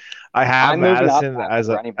I have Madison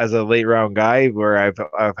as a late round guy where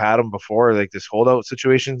I've had him before. Like this holdout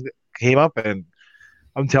situation came up, and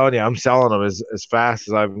I'm telling you, I'm selling them as fast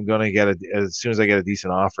as I'm going to get as soon as I get a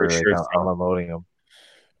decent offer. Like, I'm unloading them.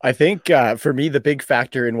 I think for me, the big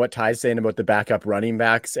factor in what Ty's saying about the backup running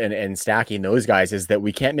backs and stacking those guys is that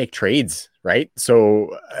we can't make trades, right?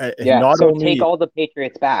 So take all the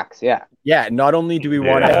Patriots backs. Yeah. Not only do we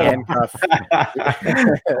want to handcuff.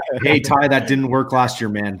 Hey, Ty, that didn't work last year,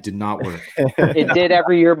 man. Did not work. It did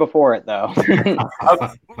every year before it, though.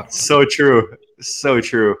 So true. So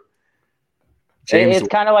true. It's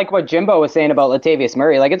kind of like what Jimbo was saying about Latavius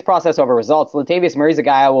Murray. Like, it's process over results. Latavius Murray's a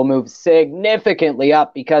guy I will move significantly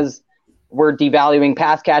up because we're devaluing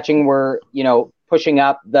pass catching. We're, pushing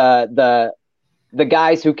up the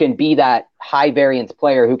guys who can be that high variance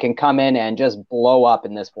player who can come in and just blow up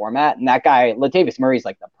in this format. And that guy, Latavius Murray's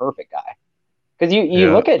like the perfect guy. Because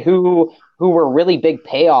you look at who were really big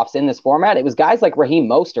payoffs in this format. It was guys like Raheem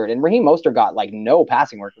Mostert, and Raheem Mostert got like no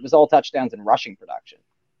passing work. It was all touchdowns and rushing production.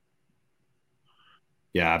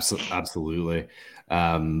 Yeah, absolutely.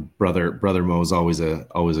 Brother Mo is always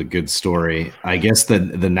a good story. I guess the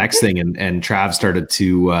next thing, and Trav started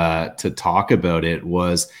to talk about it,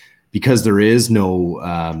 was because there is no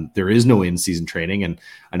in-season trading, and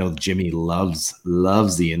I know Jimmy loves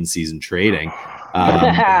the in-season trading.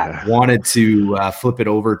 Wanted to flip it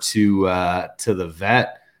over to the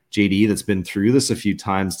vet JD that's been through this a few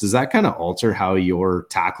times. Does that kind of alter how you're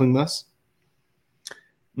tackling this?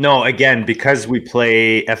 No, again, because we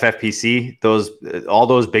play FFPC, all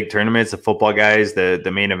those big tournaments, the football guys, the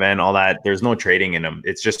main event, all that, there's no trading in them.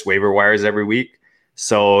 It's just waiver wires every week.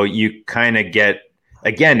 So you kind of get,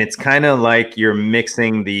 again, it's kind of like you're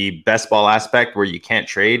mixing the best ball aspect where you can't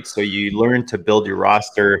trade. So you learn to build your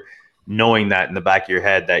roster knowing that in the back of your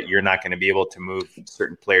head that you're not going to be able to move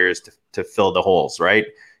certain players to fill the holes, right?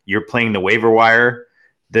 You're playing the waiver wire.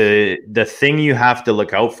 The thing you have to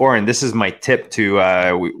look out for, and this is my tip to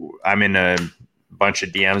I'm in a bunch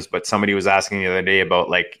of DMs, but somebody was asking the other day about,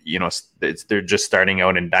 like, they're just starting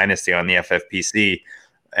out in Dynasty on the FFPC,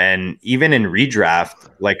 and even in redraft,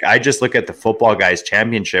 like, I just look at the Football Guys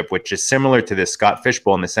Championship, which is similar to the Scott Fish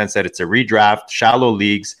Bowl in the sense that it's a redraft, shallow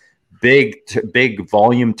leagues, big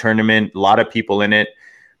volume tournament, a lot of people in it,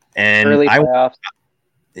 and early playoffs.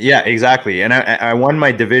 Yeah, exactly. And I won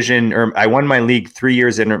my division, or I won my league 3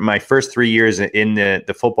 years in my first 3 years in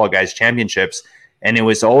the Football Guys Championships. And it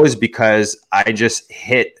was always because I just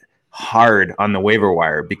hit hard on the waiver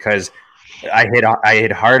wire, because I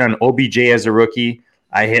hit hard on OBJ as a rookie.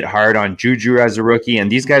 I hit hard on Juju as a rookie. And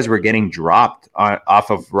these guys were getting dropped off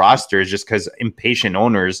of rosters just because impatient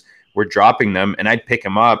owners were dropping them, and I'd pick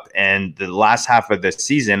them up. And the last half of the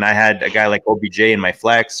season, I had a guy like OBJ in my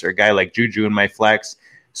flex, or a guy like Juju in my flex.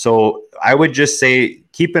 So I would just say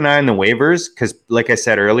keep an eye on the waivers, because like I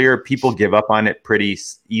said earlier, people give up on it pretty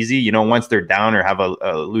easy. Once they're down or have a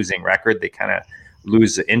losing record, they kind of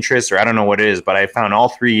lose interest, or I don't know what it is. But I found all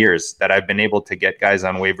 3 years that I've been able to get guys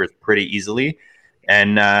on waivers pretty easily,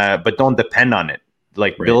 and but don't depend on it.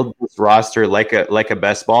 Like, right. Build this roster like a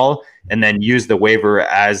best ball, and then use the waiver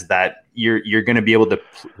as that you're going to be able to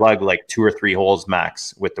plug like 2 or 3 holes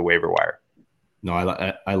max with the waiver wire. No,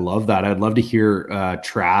 I love that. I'd love to hear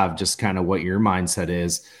Trav, just kind of what your mindset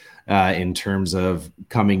is in terms of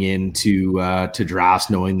coming into to drafts,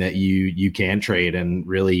 knowing that you can trade, and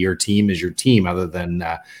really your team is your team, other than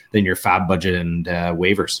your fab budget and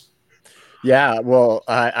waivers. Yeah, well,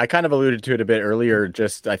 I kind of alluded to it a bit earlier.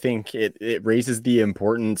 Just I think it raises the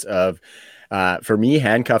importance of, for me,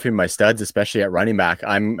 handcuffing my studs, especially at running back.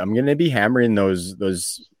 I'm going to be hammering those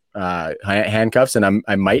handcuffs, and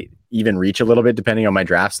I might even reach a little bit depending on my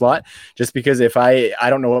draft slot, just because if I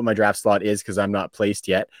don't know what my draft slot is because I'm not placed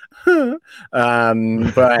yet. But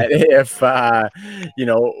if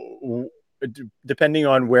depending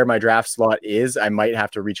on where my draft slot is, I might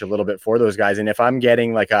have to reach a little bit for those guys. And if I'm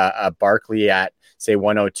getting like a Barkley at, say,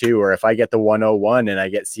 102, or if I get the 101 and I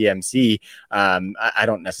get CMC, I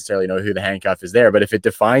don't necessarily know who the handcuff is there, but if it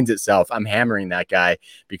defines itself, I'm hammering that guy,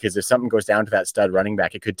 because if something goes down to that stud running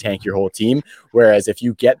back, it could tank your whole team. Whereas if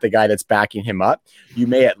you get the guy that's backing him up, you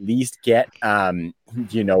may at least get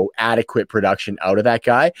adequate production out of that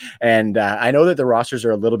guy. And I know that the rosters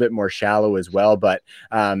are a little bit more shallow as well, but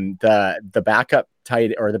the backup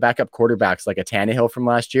tight, or the backup quarterbacks like a Tannehill from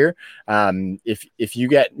last year, if you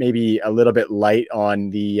get maybe a little bit light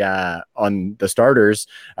on the starters,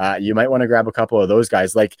 you might want to grab a couple of those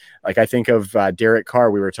guys. Like I think of Derek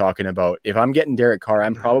Carr, we were talking about. If I'm getting Derek Carr,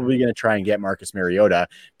 I'm probably going to try and get Marcus Mariota,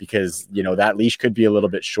 because that leash could be a little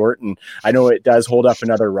bit short, and I know it does hold up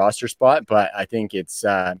another roster spot, but I think it's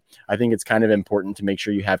kind of important to make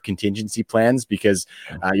sure you have contingency plans, because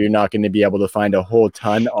you're not going to be able to find a whole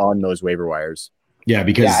ton on those waiver wires. Yeah,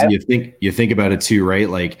 because you think about it too, right?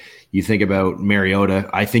 Like, you think about Mariota.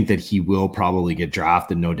 I think that he will probably get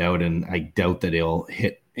drafted, no doubt, and I doubt that he'll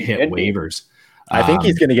hit hit waivers. I think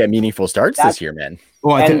he's going to get meaningful starts this year, man.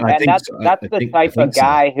 Well, I think that's the type of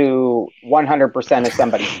guy who 100% of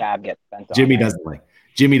somebody's tab gets spent on. Jimmy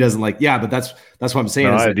doesn't like. Yeah, but that's what I'm saying.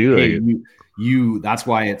 No, I do like it. That's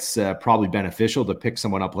why it's probably beneficial to pick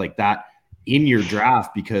someone up like that in your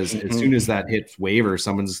draft, because as soon as that hits waiver,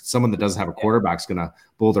 someone that doesn't have a quarterback is going to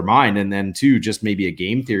blow their mind. And then too, just maybe a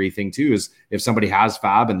game theory thing too, is if somebody has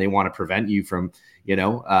fab and they want to prevent you from,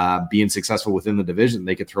 being successful within the division,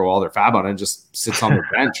 they could throw all their fab on and just sits on the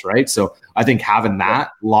bench. Right. So I think having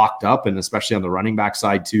that locked up, and especially on the running back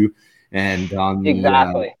side too, and on the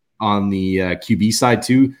QB side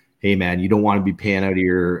too, hey man, you don't want to be paying out of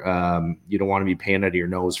your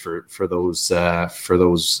nose for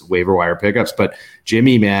those waiver wire pickups. But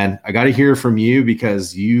Jimmy, man, I got to hear from you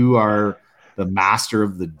because you are the master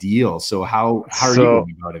of the deal. So how are you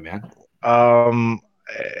going about it, man?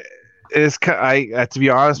 It's to be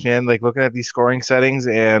honest, man, like looking at these scoring settings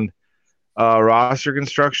and roster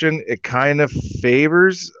construction, it kind of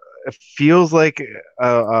favors. It feels like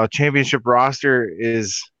a championship roster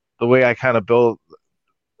is the way I kind of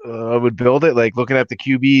would build it. Like looking at the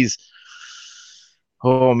QBs,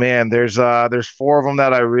 oh man, there's 4 of them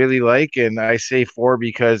that I really like, and I say 4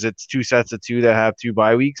 because it's 2 sets of 2 that have 2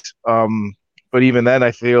 bye weeks. But even then,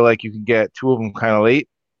 I feel like you can get 2 of them kind of late.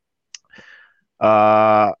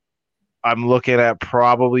 I'm looking at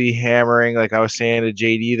probably hammering, like I was saying to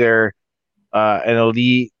JD there, an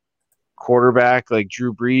elite quarterback like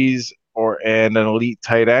Drew Brees and an elite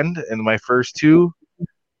tight end in my first 2.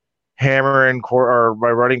 Hammering or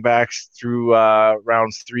my running backs through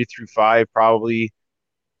rounds 3 through 5 probably,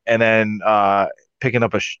 and then picking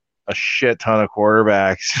up a shit ton of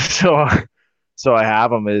quarterbacks. so I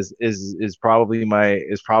have them is probably my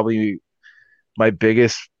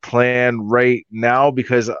biggest plan right now,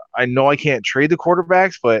 because I know I can't trade the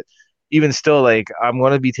quarterbacks, but even still, like I'm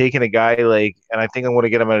going to be taking a guy and I think I'm going to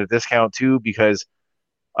get him at a discount too, because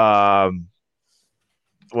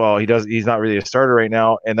he's not really a starter right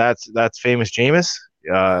now, and that's famous Jameis.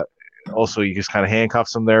 Also, you just kind of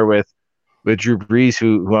handcuffs him there with Drew Brees,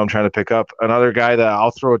 who I'm trying to pick up. Another guy that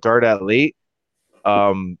I'll throw a dart at late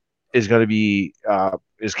is going to be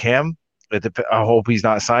is Cam. I hope he's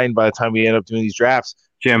not signed by the time we end up doing these drafts.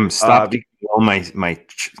 Jim, stop giving me all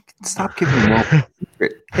stop giving me all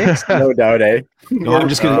picks. No doubt, eh? No, I'm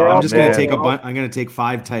just gonna take I'm gonna take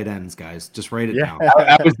 5 tight ends, guys. Just write it down.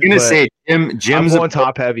 I was gonna say Jim's going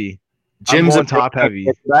top heavy. Jim's top heavy.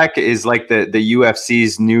 Back is like the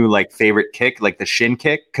UFC's new favorite kick, like the shin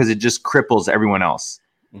kick, because it just cripples everyone else.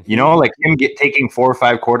 Like him taking 4 or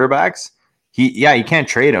 5 quarterbacks. He can't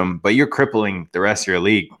trade him, but you're crippling the rest of your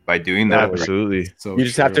league by doing that. Absolutely. So you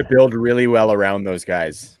just have to build really well around those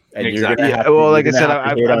guys. And exactly. Like I said,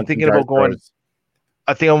 I'm thinking about going.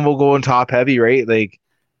 I think I'm going top heavy, right? Like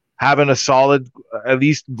having at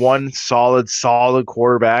least one solid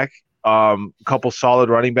quarterback, a couple solid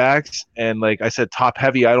running backs, and like I said, top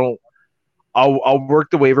heavy. I'll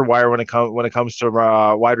work the waiver wire when it comes to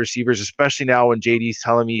wide receivers, especially now when JD's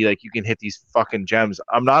telling me like you can hit these fucking gems.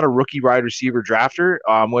 I'm not a rookie wide receiver drafter.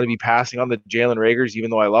 I'm going to be passing on the Jalen Reagors, even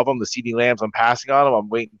though I love them. The CeeDee Lambs, I'm passing on them. I'm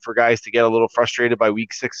waiting for guys to get a little frustrated by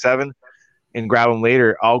week 6, 7 and grab them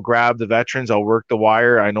later. I'll grab the veterans. I'll work the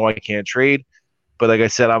wire. I know I can't trade, but like I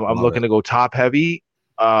said, I'm looking to go top heavy.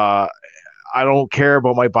 I don't care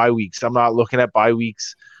about my bye weeks. I'm not looking at bye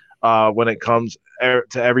weeks when it comes to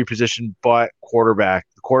every position but quarterback.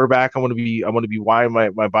 The quarterback I'm going to be wide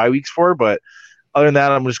my bye weeks for, but other than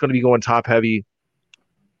that, I'm just going to be going top heavy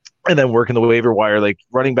and then working the waiver wire. Like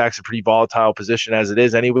running back's a pretty volatile position as it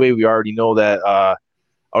is anyway. We already know that out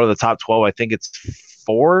of the top 12, I think it's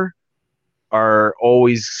 4 are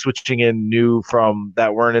always switching in new from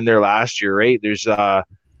that weren't in there last year, right? There's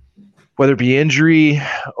whether it be injury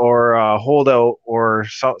or holdout or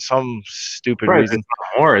some stupid reason.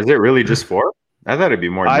 More, is it really just 4? I thought it'd be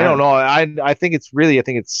more. I don't know. I think it's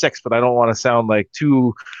 6, but I don't want to sound like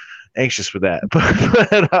too anxious with that.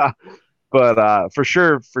 but for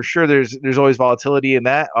sure, there's always volatility in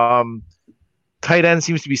that. Tight end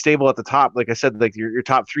seems to be stable at the top. Like I said, like your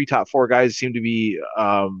top 3, top 4 guys seem to be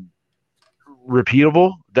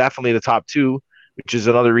repeatable. Definitely the top 2, which is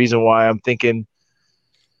another reason why I'm thinking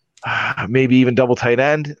maybe even double tight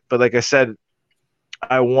end. But like I said,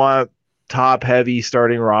 I want top heavy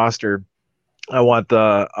starting roster. I want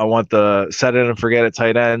the set it and forget it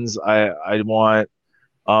tight ends. I want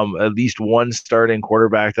at least one starting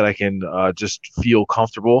quarterback that I can just feel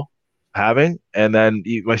comfortable having. And then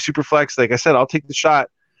my super flex, like I said, I'll take the shot.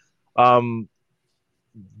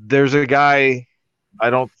 There's a guy,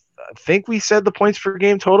 I don't think we said the points per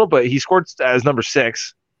game total, but he scored as number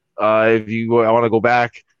 6. If you I want to go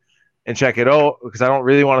back and check it out, because I don't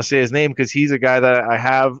really want to say his name, because he's a guy that I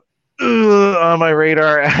have on my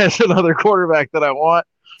radar as another quarterback that I want.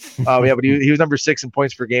 But he was number 6 in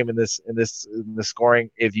points per game in the scoring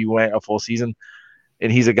if you went a full season,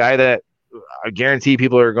 and he's a guy that I guarantee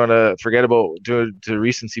people are going to forget about due to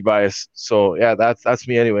recency bias. So yeah, that's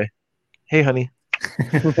me anyway. Hey, honey.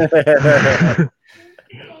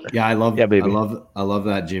 Yeah, I love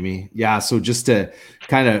that, Jimmy. Yeah, so just to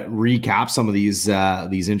kind of recap some of these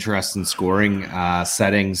interesting scoring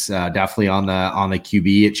settings, definitely on the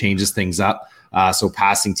QB, it changes things up. So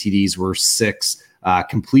passing TDs were 6,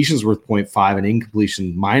 completions were 0.5, and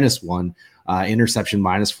incompletion -1, interception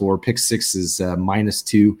 -4, pick 6 is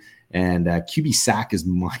 -2, and QB sack is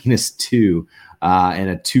 -2, and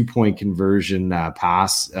a 2-point conversion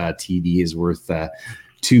pass TD is worth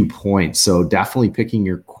 2 points. So definitely picking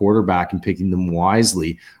your quarterback and picking them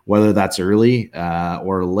wisely, whether that's early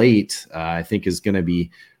or late, I think is going to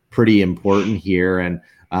be pretty important here. And,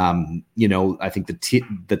 I think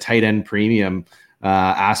the tight end premium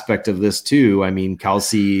aspect of this too. I mean,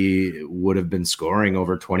 Kelce would have been scoring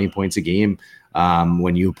over 20 points a game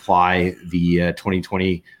when you apply the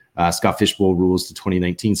 2020 Scott Fish Bowl rules to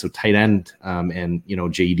 2019. So tight end and,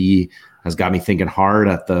 JD has got me thinking hard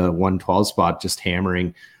at the 112 spot, just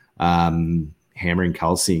hammering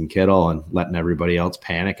Kelce and Kittle and letting everybody else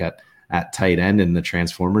panic at tight end in the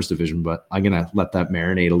Transformers division. But I'm going to let that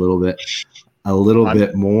marinate a little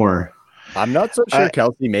bit more. I'm not so sure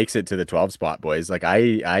Kelce makes it to the 12 spot, boys. Like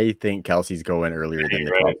I think Kelce's going earlier than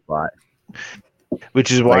the 12 spot.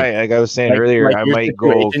 Which is why, like I was saying earlier, I might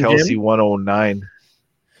go Kelce 109.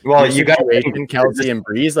 Well, you got Kelce and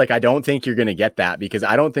Breeze. Like, I don't think you're going to get that, because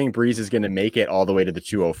I don't think Breeze is going to make it all the way to the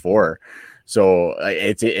 204. So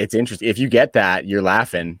it's interesting. If you get that, you're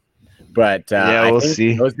laughing. But we'll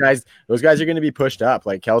see. Those guys are going to be pushed up.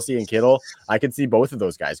 Like Kelce and Kittle, I can see both of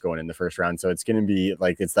those guys going in the first round. So it's going to be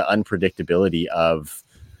like, it's the unpredictability of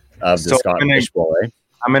the Scott Fish Bowl.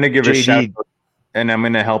 I'm going to give a shout out, and I'm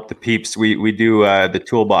going to help the peeps. We do the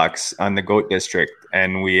toolbox on the GOAT District,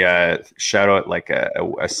 and we shout out like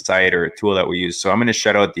a site or a tool that we use. So I'm going to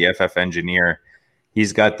shout out the FF Engineer.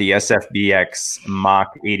 He's got the SFBX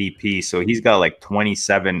mock ADP. So he's got like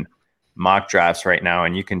 27 mock drafts right now,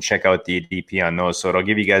 and you can check out the ADP on those. So it'll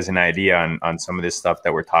give you guys an idea on some of this stuff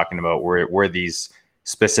that we're talking about, where these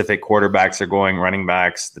specific quarterbacks are going, running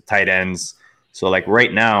backs, the tight ends. So like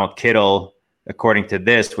right now, Kittle, according to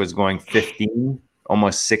this, was going 15,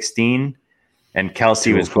 almost 16, and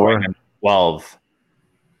Kelce was going at 12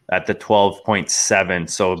 at the 12.7.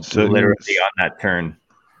 So literally on that turn.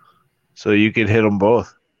 So you could hit them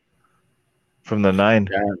both from the 9.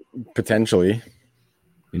 Yeah, potentially.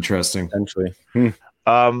 Interesting. Potentially.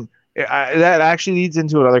 That actually leads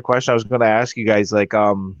into another question I was going to ask you guys. Like,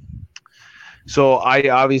 so I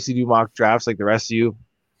obviously do mock drafts like the rest of you.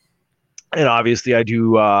 And obviously I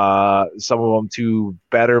do some of them to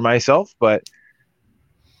better myself, but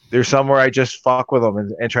there's some where I just fuck with them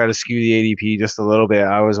and try to skew the ADP just a little bit.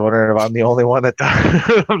 I was wondering if I'm the only one that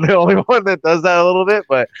does that a little bit,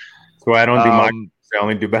 but so I don't do mock. I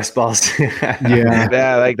only do best balls.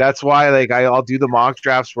 yeah, like that's why like I'll do the mock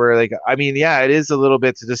drafts where like I mean, yeah, it is a little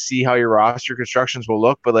bit to just see how your roster constructions will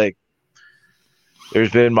look, but like there's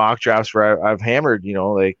been mock drafts where I've hammered,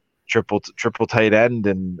 like triple tight end,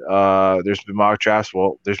 and there's been mock drafts.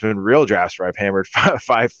 Well, there's been real drafts where I've hammered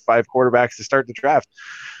five quarterbacks to start the draft,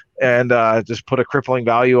 and just put a crippling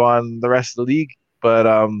value on the rest of the league. But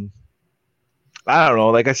I don't know.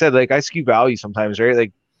 Like I said, like I skew value sometimes, right?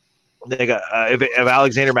 Like if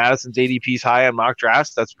Alexander Madison's ADP is high on mock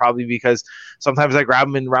drafts, that's probably because sometimes I grab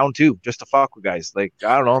him in round 2 just to fuck with guys. Like,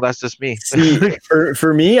 I don't know. That's just me. See,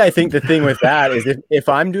 for me, I think the thing with that is if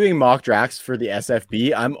I'm doing mock drafts for the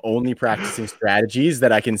SFB, I'm only practicing strategies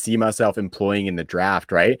that I can see myself employing in the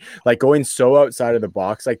draft, right? Like going so outside of the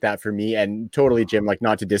box like that for me, and totally, Jim, like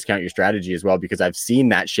not to discount your strategy as well, because I've seen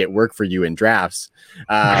that shit work for you in drafts.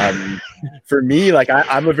 For me, like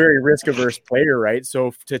I'm a very risk averse player, right?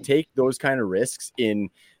 So to take those kind of risks in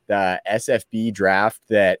the SFB draft,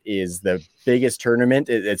 that is the biggest tournament,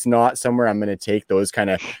 it's not somewhere I'm going to take those kind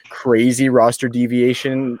of crazy roster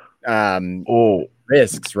deviation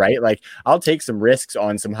risks, right? Like I'll take some risks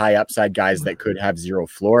on some high upside guys that could have zero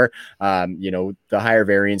floor, the higher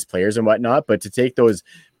variance players and whatnot, but to take those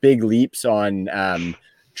big leaps on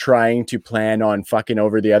trying to plan on fucking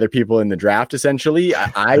over the other people in the draft. Essentially,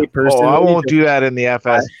 I personally, I won't do that in the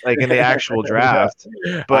FS, like in the actual draft,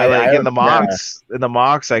 but in the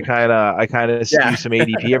mocks, I kind of skew some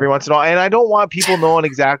ADP every once in a while, and I don't want people knowing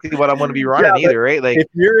exactly what I'm going to be running either, right? Like if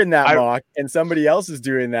you're in that mock and somebody else is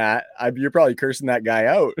doing that, you're probably cursing that guy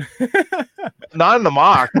out. Not in the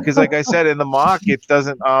mock, because like I said, in the mock, it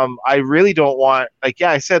doesn't. I really don't want.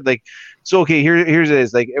 I said, so okay. Here's it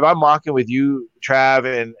is. Like if I'm mocking with you,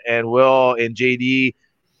 Trav and Will and JD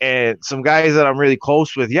and some guys that I'm really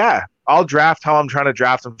close with, yeah, I'll draft how I'm trying to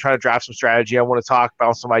draft. I'm trying to draft some strategy. I want to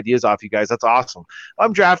bounce some ideas off you guys. That's awesome.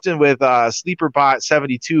 I'm drafting with SleeperBot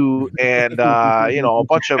 72 and a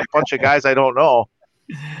bunch of guys I don't know.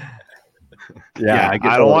 Yeah,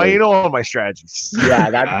 I don't want you to know my strategies. Yeah,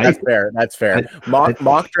 that's fair. That's fair.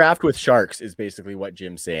 Mock draft with sharks is basically what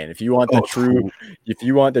Jim's saying. If you want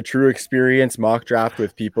the true experience, mock draft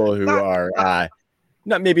with people who are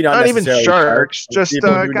not even sharks, just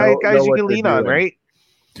guys you can lean on, right?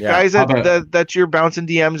 Yeah. Guys that you're bouncing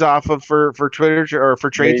DMs off of for Twitter or for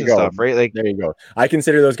trades and stuff, right? Like there you go. I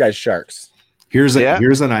consider those guys sharks. Here's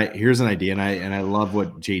an idea, and I love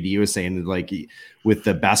what JD was saying. Like with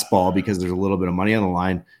the best ball, because there's a little bit of money on the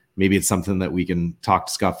line. Maybe it's something that we can talk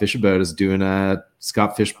to Scott Fish about, is doing a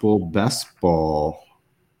Scott Fish Bowl best ball.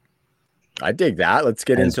 I dig that. Let's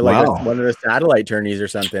get into one of the satellite tourneys or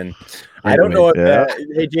something. I don't know if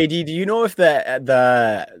hey JD, do you know if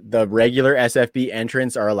the regular SFB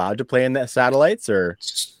entrants are allowed to play in the satellites, or?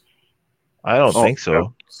 I don't think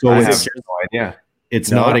so. So I have no idea. It's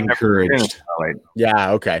not encouraged.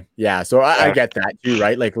 Yeah. Okay. Yeah. So I get that too,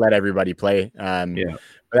 right? Like let everybody play. But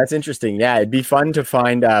that's interesting. Yeah. It'd be fun to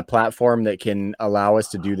find a platform that can allow us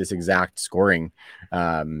to do this exact scoring.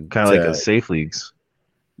 Kind of like the safe leagues.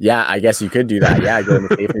 Yeah, I guess you could do that. Yeah, go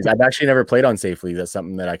into safe leagues. I've actually never played on safe leagues. That's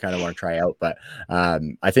something that I kind of want to try out. But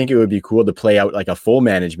I think it would be cool to play out like a full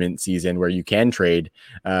management season where you can trade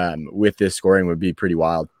with this scoring. Would be pretty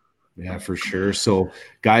wild. Yeah, for sure. So,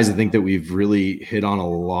 guys, I think that we've really hit on a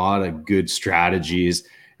lot of good strategies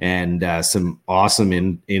and some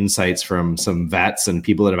awesome insights from some vets and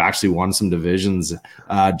people that have actually won some divisions.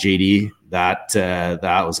 JD, that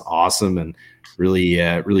was awesome and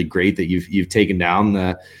really great that you've taken down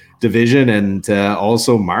the division, and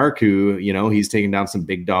also Mark, who he's taken down some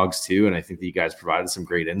big dogs too. And I think that you guys provided some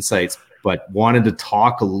great insights. But wanted to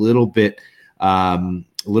talk a little bit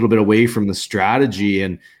away from the strategy.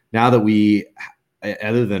 And now that we,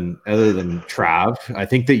 other than Trav, I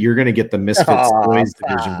think that you're going to get the Misfits Boys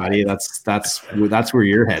division, buddy. That's where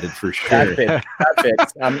you're headed for sure. That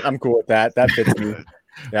fits. I'm cool with that. That fits me.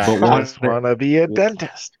 Yeah. But want to be a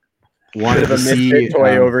dentist. Wanted to see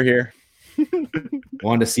toy over here.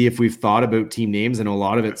 Wanted to see if we've thought about team names. I know a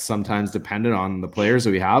lot of it's sometimes dependent on the players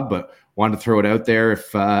that we have, but wanted to throw it out there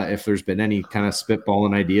if there's been any kind of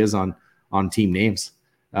spitballing ideas on team names.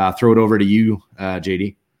 Throw it over to you,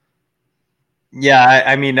 JD. Yeah,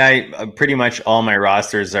 I mean, I pretty much all my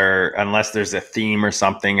rosters are, unless there's a theme or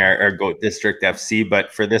something, are Goat District FC.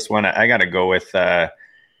 But for this one, I got to go with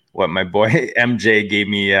what my boy MJ gave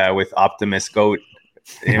me with Optimus Goat.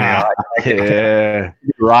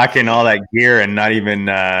 Rocking all that gear and not even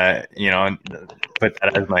put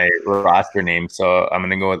that as my roster name. So I'm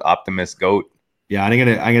gonna go with Optimus Goat. Yeah, I'm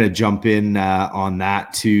gonna jump in on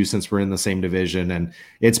that too, since we're in the same division, and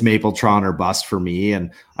it's Mapletron or bust for me. And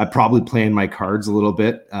I'm probably playing my cards a little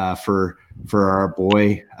bit for our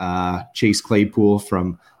boy Chase Claypool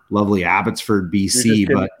from lovely Abbotsford, BC.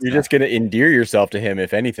 You're just gonna endear yourself to him,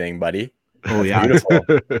 if anything, buddy. Oh yeah,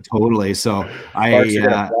 totally. So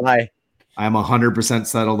I'm 100%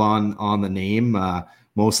 settled on the name,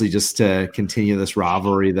 mostly just to continue this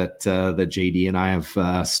rivalry that JD and I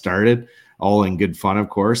have started. All in good fun, of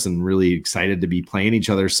course, and really excited to be playing each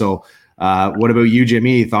other. So, what about you,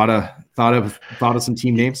 Jimmy? Thought of some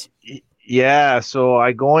team names? Yeah, so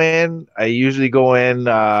I usually go in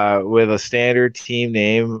with a standard team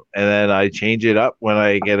name, and then I change it up when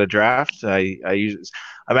I get a draft. I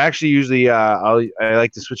like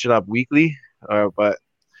to switch it up weekly, but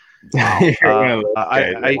I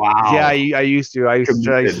used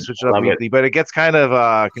to switch it up weekly, but it gets kind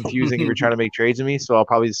of confusing if you're trying to make trades with me, so I'll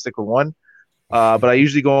probably just stick with one. But I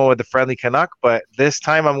usually go in with the friendly Canuck, but this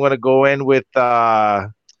time I'm going to go in with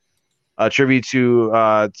a tribute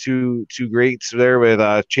to two greats there with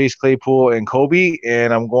Chase Claypool and Kobe,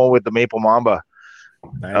 and I'm going with the Maple Mamba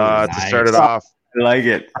to start it off. I like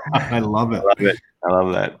it. I love it. I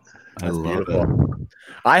love that. I love it.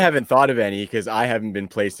 I haven't thought of any because I haven't been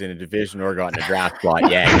placed in a division or gotten a draft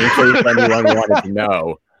spot yet. In case anyone wanted to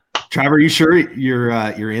know. Trevor, you sure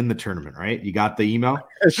you're in the tournament, right? You got the email?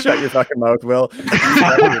 Shut your fucking mouth, Will.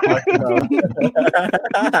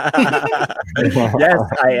 Yes,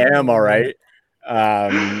 I am. All right.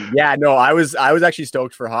 Yeah, no, I was actually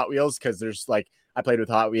stoked for Hot Wheels because there's like, I played with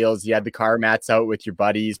Hot Wheels. You had the car mats out with your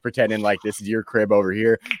buddies, pretending like this is your crib over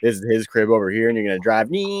here, this is his crib over here, and you're gonna drive.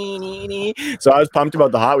 So I was pumped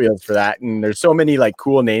about the Hot Wheels for that. And there's so many like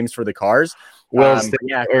cool names for the cars. Ty's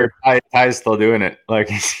still doing it. Like,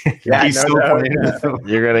 yeah, he's still playing.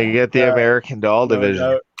 You're gonna get the American Doll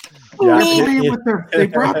division. Yeah, they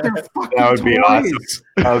brought their fucking that would be awesome.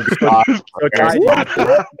 That would be awesome. So, Ty,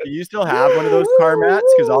 do you still have one of those car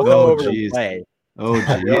mats? Because I'll come over and play. Oh,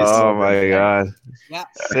 geez. Oh my God. Yeah.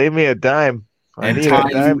 Save me a dime. I And need a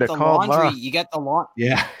Ty, dime to the call laundry, Ma. you get the laundry.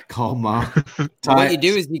 Yeah, call Mom. What you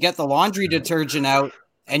do is you get the laundry detergent out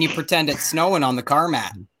and you pretend it's snowing on the car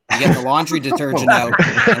mat. You get the laundry detergent out,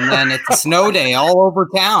 and then it's a snow day all over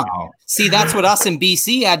town. See, that's what us in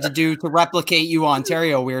BC had to do to replicate you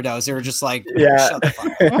Ontario weirdos. They were just like, Yeah. shut the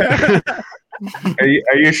fuck up.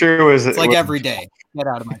 Are you sure it was? It's like every day. Get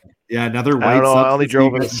out of my face. Yeah, another white. I don't know. I only substance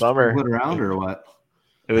drove you in the guys summer. split around or what?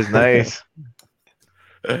 It was nice.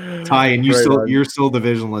 Ty, and you're still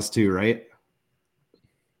divisionless too, right?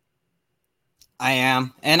 I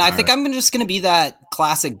am. And I think I'm just going to be that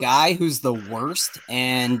classic guy who's the worst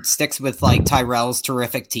and sticks with like Tyrell's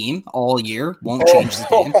terrific team all year. Won't change the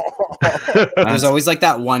game. There's always like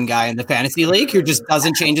that one guy in the fantasy league who just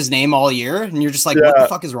doesn't change his name all year. And you're just like, what the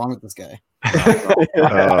fuck is wrong with this guy? Oh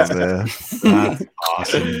man, That's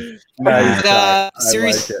awesome. Nice.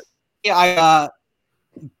 Seriously,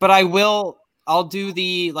 but I'll do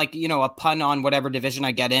the, like, you know, a pun on whatever division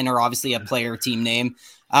I get in, or obviously a player team name.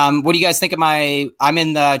 What do you guys think of I'm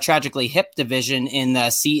in the Tragically Hip division in the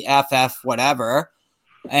CFF whatever.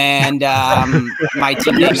 And my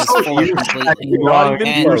team name is fully completely.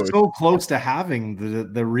 And you're so close to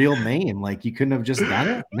having the real name. Like, you couldn't have just done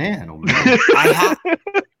it? Man, oh man.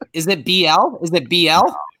 Is it BL? Is it BL?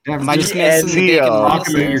 Am I just missing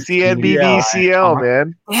CNBBCL,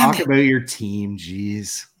 man? Talk about your team,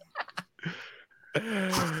 jeez.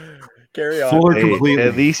 Carry on. Hey,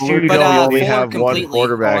 at least you only have one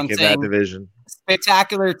quarterback in that division.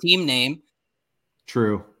 Spectacular team name.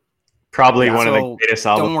 True. Probably one of the greatest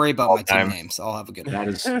albums. Don't worry about my team names. I'll have a good one. That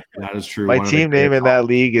is true. My team name in that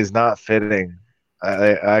league is not fitting.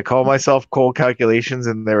 I call myself Cold Calculations,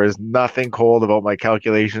 and there is nothing cold about my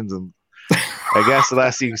calculations. And I guess the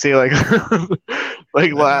last thing you can say, like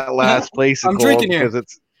last place is cold because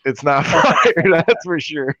it's not fire. That's for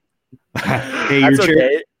sure.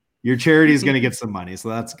 Hey, your charity is going to get some money, so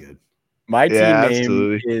that's good. My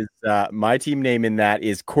team name in that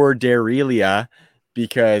is Corderelia,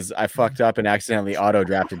 because I fucked up and accidentally auto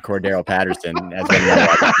drafted Cordero Patterson as one of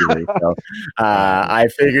my receivers. So I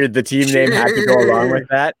figured the team name had to go along with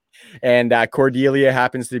that. And Cordelia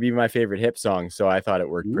happens to be my favorite hip song, so I thought it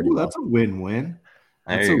worked pretty well. That's a win-win.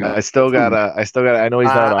 I still got. I know he's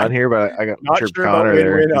not on here, but I got not Trip sure Connor about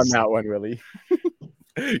there. win on that one, Willie.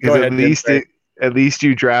 Go ahead, at least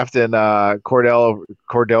you drafted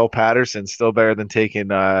Cordell Patterson, still better than taking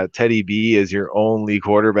Teddy B as your only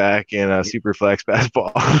quarterback in a Superflex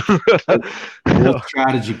basketball. Bold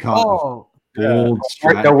strategy call.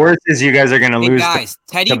 The worst is you guys are going to lose. Guys,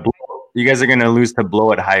 Teddy. You guys are going to lose to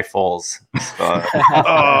Blow at High Falls. So.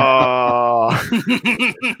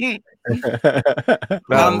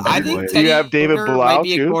 I think Teddy you have David Blau might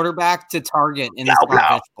be a quarterback to target in this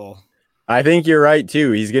Fish Bowl. I think you're right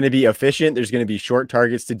too. He's going to be efficient. There's going to be short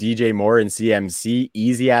targets to DJ Moore and CMC,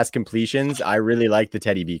 easy ass completions. I really like the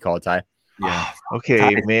Teddy B call, Ty. Yeah.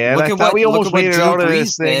 Okay, man. I thought we almost made it out of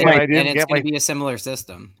this thing. I didn't get going to be a similar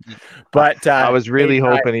system. But I was really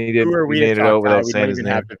hoping he didn't made it out without saying his name.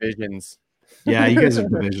 Have divisions. Yeah, you guys are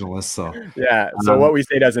divisionalists, so yeah. So what we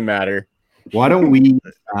say doesn't matter. Why don't we?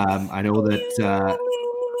 I know that.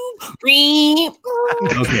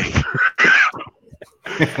 Okay.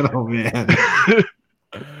 Oh man,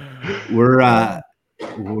 we're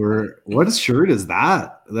what shirt is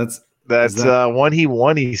that? That's one he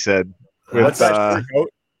won. He said with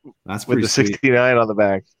that's with the 69 on the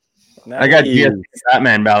back. I got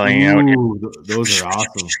Batman battling out. Those are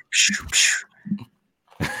awesome.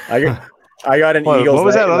 I got an Eagles. What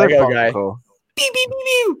was that other Lego Funko?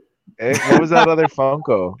 Hey, what was that other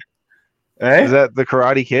Funko? Hey? Is that the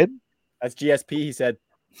Karate Kid? That's GSP. He said.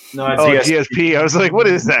 No, it's GSP. I was like, what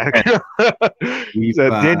is that? Is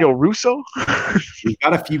that Daniel Russo? We've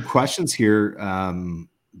got a few questions here,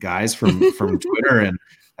 guys, from Twitter, and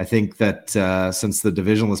I think that since the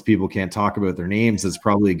divisionless people can't talk about their names, it's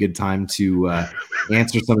probably a good time to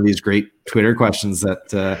answer some of these great Twitter questions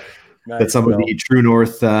that that some of the True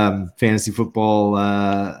North fantasy football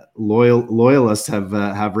loyalists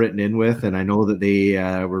have written in with, and I know that they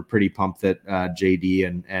were pretty pumped that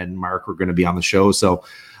JD and Mark were going to be on the show. So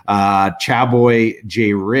Chaboy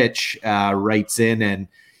J. Rich writes in, and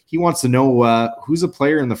he wants to know who's a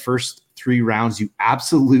player in the first 3 rounds you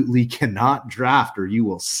absolutely cannot draft or you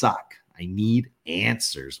will suck. I need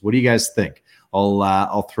answers. What do you guys think?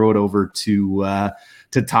 I'll throw it over to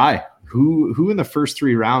Ty. Who in the first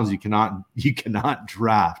 3 rounds you cannot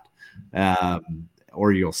draft,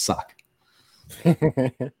 or you'll suck.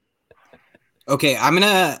 Okay, I'm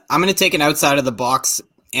gonna take an outside of the box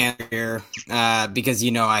answer here because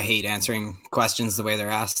I hate answering questions the way they're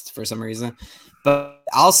asked for some reason. But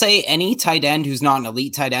I'll say any tight end who's not an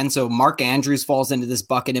elite tight end. So Mark Andrews falls into this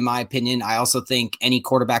bucket, in my opinion. I also think any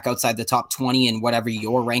quarterback outside the top 20 in whatever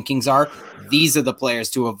your rankings are, these are the players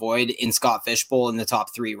to avoid in Scott Fish Bowl in the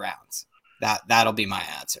top 3 rounds. That'll be my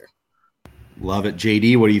answer. Love it.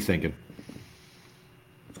 JD, what are you thinking?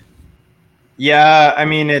 Yeah, I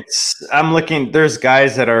mean, I'm looking, there's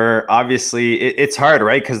guys that are obviously, it's hard,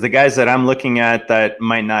 right? Because the guys that I'm looking at that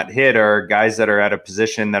might not hit are guys that are at a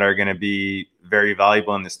position that are going to be very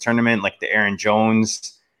valuable in this tournament, like the Aaron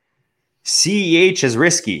Jones. CEH is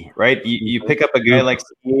risky, right? You pick up a guy like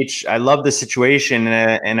CEH. I love the situation,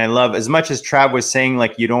 and I love, as much as Trav was saying,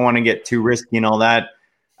 like, you don't want to get too risky and all that.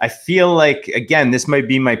 I feel like, again, this might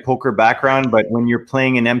be my poker background, but when you're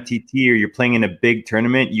playing an MTT or you're playing in a big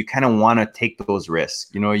tournament, you kind of want to take those risks.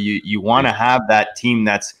 You want to have that team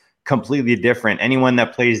that's completely different. Anyone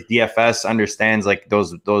that plays DFS understands, like,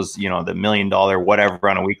 those the $1 million whatever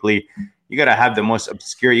on a weekly. You got to have the most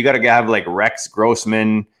obscure. You got to have like Rex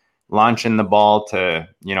Grossman launching the ball to,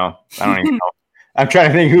 I don't even know. I'm trying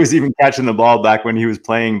to think who was even catching the ball back when he was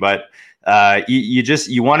playing, but you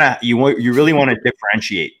really want to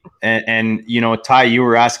differentiate. And Ty, you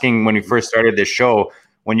were asking when we first started this show,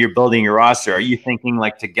 when you're building your roster, are you thinking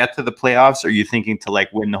like to get to the playoffs? Or are you thinking to like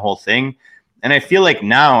win the whole thing? And I feel like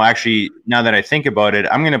now that I think about it,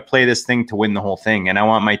 I'm going to play this thing to win the whole thing. And I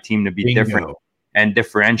want my team to be different and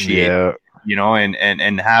differentiate,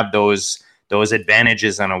 and have those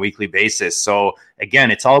advantages on a weekly basis. So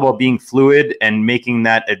again, it's all about being fluid and making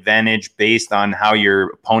that advantage based on how your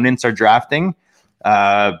opponents are drafting.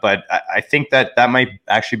 But I think that might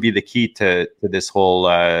actually be the key to this whole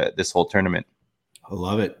tournament. I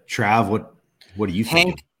love it. Trav, what do you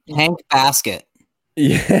think? Hank Basket.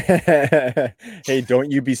 Yeah. Hey,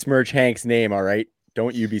 don't you besmirch Hank's name, all right?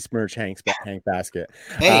 Don't you besmirch Hank Basket.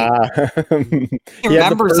 Hey, he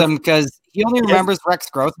remembers him because he only remembers Rex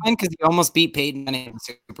Grossman because he almost beat Peyton Manning in the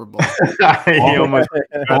Super Bowl.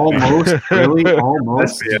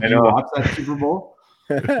 almost. Did you watch that Super Bowl?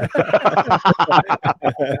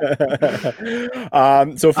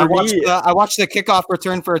 So for I watched the kickoff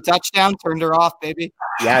return for a touchdown, turned her off, baby.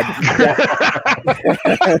 Yeah.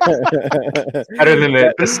 Better than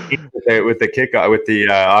with the kickoff, with the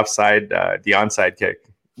offside, the onside kick.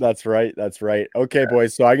 That's right. Okay,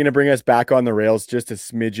 boys. So I'm going to bring us back on the rails just a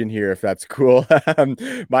smidgen here, if that's cool.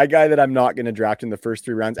 My guy that I'm not going to draft in the first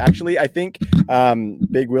 3 rounds. Actually, I think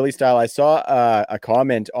Big Willie style, I saw a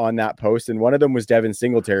comment on that post, and one of them was Devin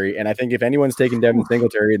Singletary. And I think if anyone's taken Devin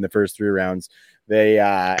Singletary in the first 3 rounds, they,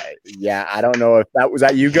 I don't know if that was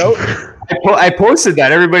at you, Goat. I posted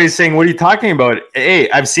that. Everybody's saying, what are you talking about? Hey,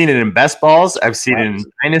 I've seen it in best balls. I've seen it in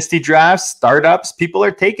dynasty drafts, startups. People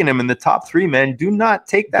are taking him in the top 3, man. Do not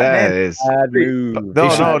take that man. Is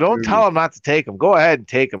no, don't tell him not to take him. Go ahead and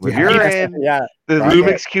take him. If you're in the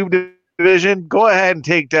Rubik's Cube division, go ahead and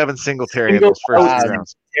take Devin Singletary in those first 3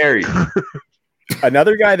 rounds.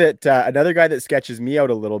 Another guy that sketches me out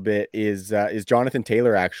a little bit is Jonathan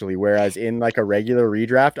Taylor, actually. Whereas in like a regular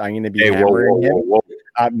redraft, I'm going to be hammering him.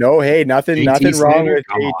 Nothing wrong with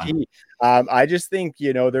JT. I just think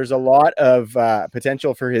there's a lot of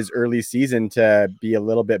potential for his early season to be a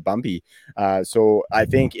little bit bumpy. So I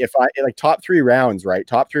think if I like top 3 rounds, right?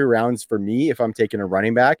 Top 3 rounds for me, if I'm taking a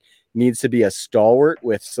running back, needs to be a stalwart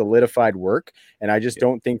with solidified work. And I just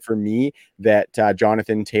don't think for me that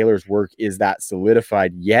Jonathan Taylor's work is that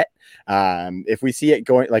solidified yet. If we see it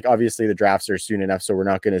going, like obviously the drafts are soon enough, so we're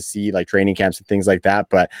not going to see like training camps and things like that.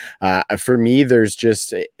 But for me, there's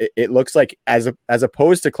just, it looks like as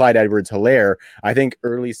opposed to Clyde Edwards-Helaire, I think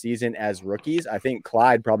early season as rookies, I think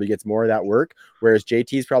Clyde probably gets more of that work, whereas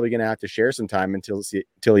JT is probably going to have to share some time until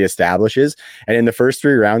he establishes. And in the first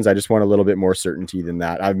 3 rounds, I just want a little bit more certainty than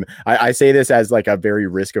that. I say this as like a very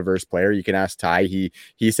risk averse player. You can ask Ty. He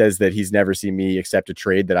says that he's never seen me accept a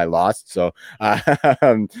trade that I lost. So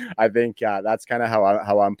I think that's kind of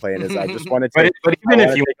how I'm playing. Is I just wanted to. But even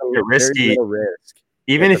if you want to get risky,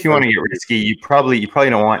 even if you want to get risky, you probably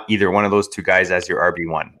don't want either one of those two guys as your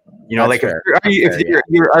RB1. You know, That's like fair. if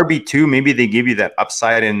you're RB2, maybe they give you that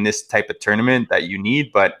upside in this type of tournament that you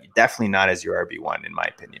need, but definitely not as your RB1, in my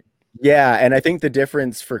opinion. Yeah, and I think the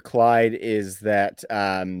difference for Clyde is that,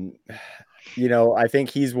 you know, I think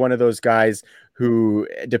he's one of those guys who,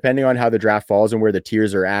 depending on how the draft falls and where the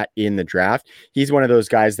tiers are at in the draft, he's one of those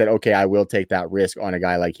guys that, okay, I will take that risk on a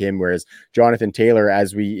guy like him. Whereas Jonathan Taylor,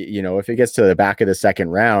 as we, you know, if it gets to the back of the second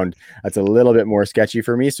round, that's a little bit more sketchy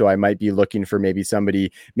for me. So I might be looking for maybe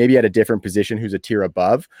somebody, maybe at a different position who's a tier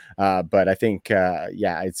above. But I think,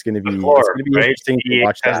 yeah, it's going to be interesting to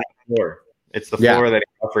watch that. It's the floor that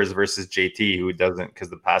he offers versus JT, who doesn't because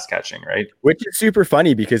the pass catching, right? Which is super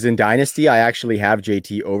funny because in Dynasty, I actually have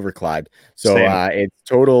JT over Clyde. So it's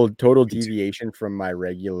total deviation from my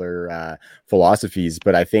regular philosophies.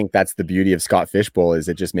 But I think that's the beauty of Scott Fishbowl is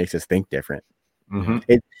it just makes us think different. Mm-hmm.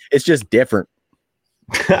 It's just different.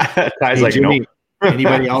 Hey, like, Jimmy,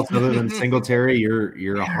 anybody else other than Singletary,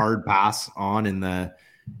 you're a hard pass on in the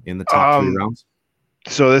top 3 rounds?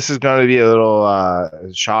 So this is going to be a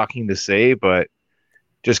little shocking to say, but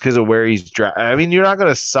just because of where he's I mean, you're not going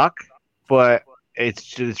to suck, but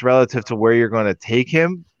it's relative to where you're going to take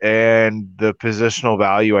him and the positional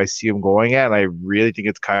value I see him going at. And I really think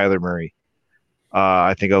it's Kyler Murray.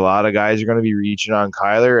 I think a lot of guys are going to be reaching on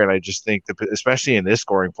Kyler, and I just think especially in this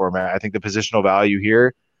scoring format, I think the positional value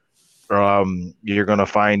here, you're going to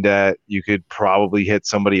find that you could probably hit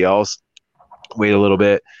somebody else, wait a little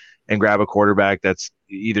bit, and grab a quarterback that's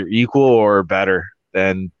either equal or better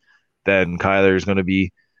than Kyler is going to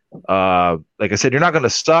be. Like I said, you're not going to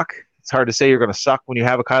suck. It's hard to say you're going to suck when you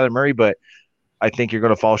have a Kyler Murray, but I think you're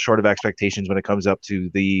going to fall short of expectations when it comes up to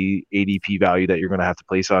the ADP value that you're going to have to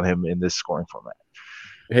place on him in this scoring format.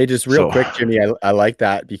 Hey, just real quick, Jimmy, I like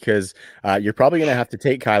that because you're probably going to have to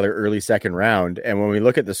take Kyler early second round. And when we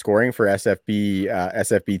look at the scoring for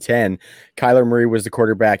SFB 10, Kyler Murray was the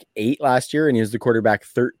quarterback 8 last year, and he was the quarterback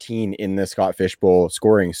 13 in the Scott Fishbowl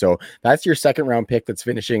scoring. So that's your second round pick that's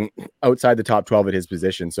finishing outside the top 12 at his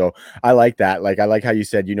position. So I like that. Like, I like how you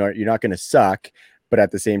said, you know, you're not going to suck, but at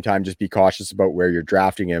the same time, just be cautious about where you're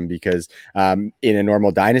drafting him because in a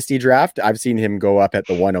normal dynasty draft, I've seen him go up at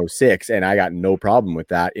the 106, and I got no problem with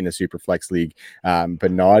that in a super flex league, but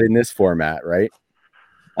not in this format, right?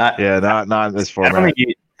 Yeah, not in this format.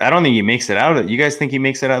 I don't think he makes it out of it. You guys think he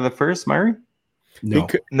makes it out of the first, Murray?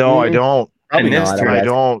 No, I don't. I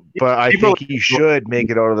don't, but I think he should make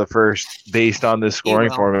it out of the first based on the scoring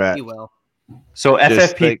format. He will. So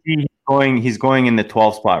FFPC, he's going in the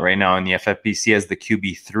 12th spot right now in the FFPC as the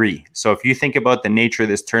QB3. So if you think about the nature of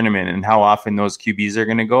this tournament and how often those QBs are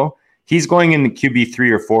going to go, he's going in the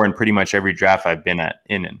QB3 or 4 in pretty much every draft I've been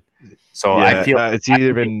in. So I feel it's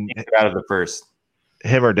either been out of the first.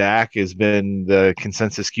 Him or Dak has been the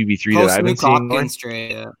consensus QB3 that I've been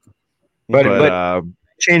seeing. But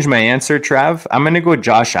change my answer, Trav. I'm going to go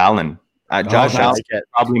Josh Allen. Josh Allen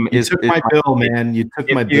probably you took my bill, man. You took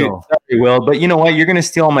my bill. You will, but you know what? You're going to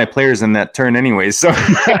steal all my players in that turn anyway. So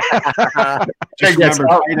I get some,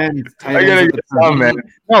 man.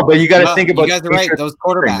 No, but you got to think about. You guys are right. Those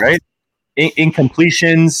quarterbacks, right?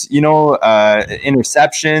 Incompletions, you know,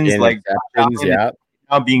 interceptions,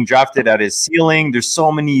 now being drafted at his ceiling. There's so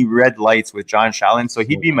many red lights with Josh Allen, so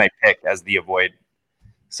he'd be my pick as the avoid.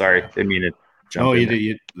 Sorry, didn't mean to.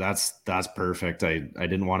 You that's perfect. I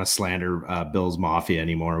didn't want to slander Bill's Mafia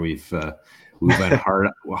anymore. We've been hard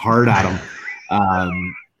at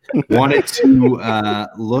him. Wanted to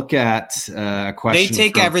look at a question. They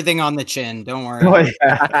take everything on the chin. Don't worry.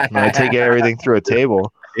 I take everything through a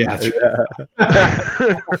table. Yeah.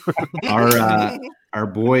 Our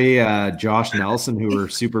boy Josh Nelson, who we're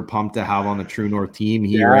super pumped to have on the True North team,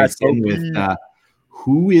 he writes in with.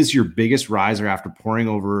 Who is your biggest riser after pouring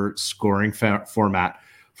over scoring format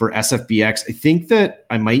for SFBX? I think that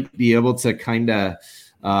I might be able to kind of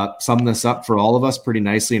sum this up for all of us pretty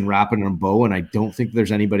nicely and wrap it in a bow. And I don't think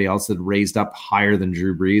there's anybody else that raised up higher than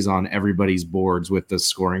Drew Brees on everybody's boards with the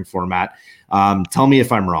scoring format. Tell me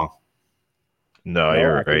if I'm wrong. No,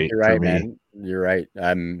 you're right. You're right, man. You're right.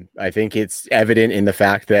 I think it's evident in the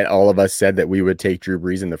fact that all of us said that we would take Drew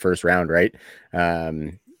Brees in the first round, right?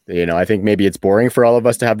 You know, I think maybe it's boring for all of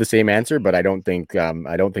us to have the same answer, but I don't think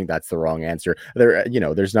that's the wrong answer.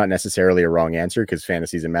 There's not necessarily a wrong answer because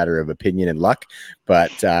fantasy is a matter of opinion and luck.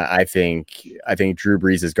 But I think Drew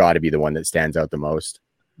Brees has got to be the one that stands out the most.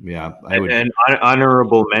 Yeah, I would. And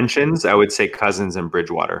honorable mentions, I would say Cousins and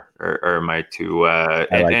Bridgewater are my two.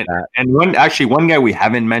 And one guy we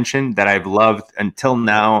haven't mentioned that I've loved until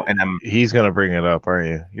now, and he's gonna bring it up, aren't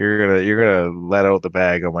you? You're gonna let out the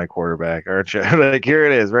bag on my quarterback, aren't you? Like, here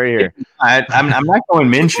it is, right here. I'm not going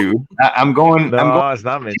Minshew. I'm going. It's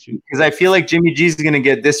not Minshew because I feel like Jimmy G is gonna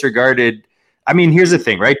get disregarded. I mean, here's the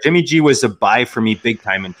thing, right? Jimmy G was a buy for me big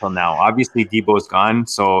time until now. Obviously, Debo's gone,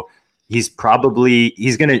 so. I'm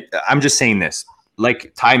just saying this,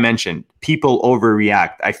 like Ty mentioned, people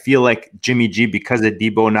overreact. I feel like Jimmy G, because of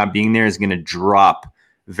Debo not being there, is going to drop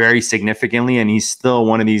very significantly. And he's still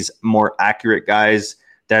one of these more accurate guys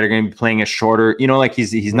that are going to be playing a shorter, like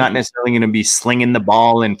he's not necessarily going to be slinging the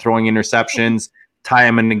ball and throwing interceptions. Ty,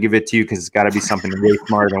 I'm going to give it to you because it's got to be something way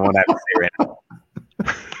smarter than what I have to say right now.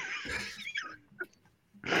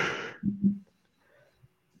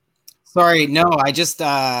 Sorry, no, I just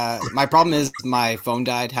my problem is my phone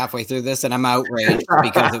died halfway through this and I'm outraged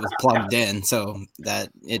because it was plugged in, so that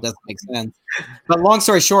it doesn't make sense. But long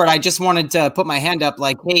story short, I just wanted to put my hand up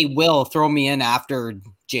like, hey, Will, throw me in after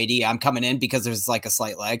JD. I'm coming in because there's like a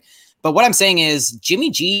slight lag. But what I'm saying is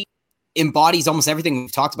Jimmy G embodies almost everything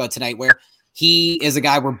we've talked about tonight, where he is a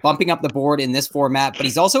guy we're bumping up the board in this format, but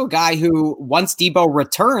he's also a guy who, once Debo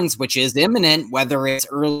returns, which is imminent, whether it's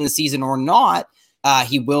early in the season or not,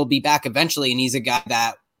 he will be back eventually, and he's a guy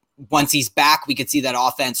that once he's back, we could see that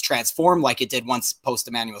offense transform like it did once post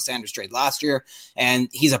Emmanuel Sanders trade last year, and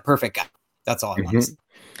he's a perfect guy. That's all I want to say.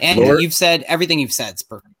 And you've said everything you've said is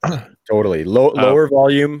perfect. Totally. Lower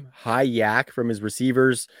volume, high yak from his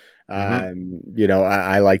receivers.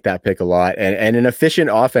 I like that pick a lot, and an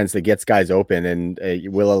efficient offense that gets guys open and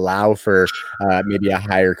will allow for maybe a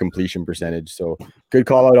higher completion percentage. So good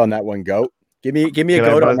call out on that one, Goat. Give me a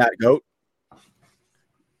goat on that, Goat.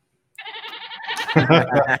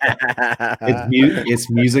 It's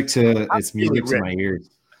music to my ears.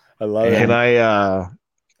 I love it. And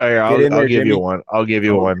I'll give you one. I'll give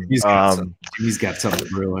you one. He's got something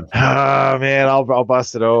brewing. Man, I'll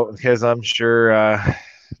bust it out because I'm sure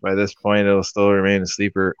by this point it'll still remain a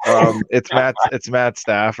sleeper. It's Matt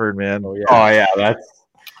Stafford, man.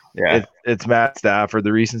 It's Matt Stafford.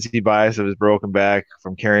 The recency bias of his broken back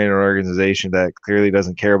from carrying an organization that clearly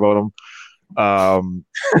doesn't care about him. And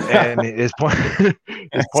his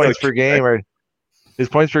points per game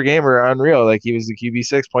are unreal. Like, he was the QB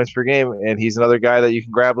 6 points per game, and he's another guy that you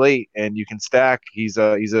can grab late and you can stack. He's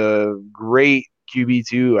a great QB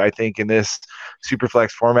 2, I think, in this super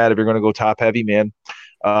flex format if you're going to go top heavy, man.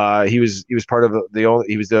 He was part of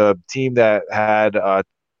the team that had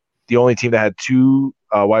the only team that had 2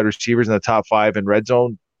 wide receivers in the top 5 in red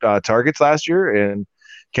zone targets last year, and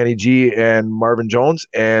Kenny G and Marvin Jones,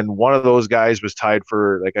 and one of those guys was tied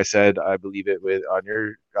for, like I said, I believe it with on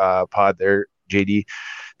your pod there, JD,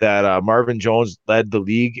 that Marvin Jones led the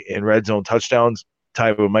league in red zone touchdowns,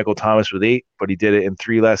 tied with Michael Thomas with 8, but he did it in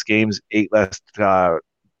 3 less games, 8 less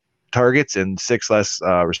targets, and 6 less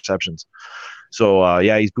receptions. So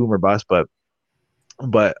he's boom or bust, but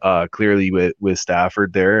clearly with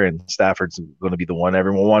Stafford there, and Stafford's going to be the one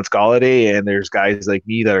everyone wants Golladay, and there's guys like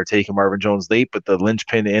me that are taking Marvin Jones late, but the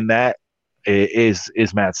linchpin in that is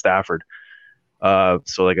Matt Stafford.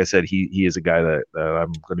 So like I said, he is a guy that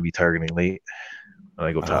I'm going to be targeting late when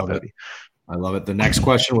I go top heavy. I love it. The next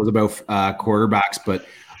question was about quarterbacks, but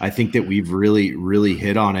I think that we've really, really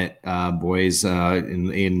hit on it, boys,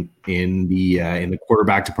 in the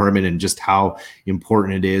quarterback department, and just how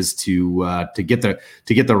important it is to get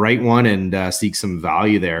the right one and seek some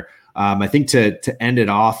value there. I think to end it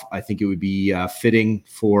off, I think it would be fitting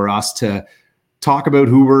for us to talk about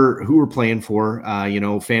who we're playing for.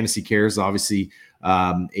 Fantasy Cares, obviously,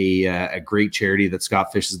 a great charity that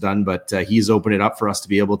Scott Fish has done, but he's opened it up for us to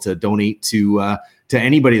be able to donate to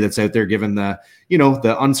anybody that's out there, given the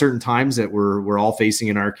uncertain times that we're all facing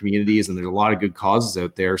in our communities, and there's a lot of good causes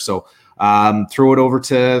out there. So throw it over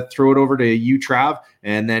to you, Trav,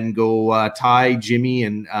 and then go Ty, Jimmy,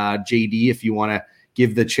 and JD if you want to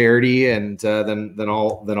give the charity, and then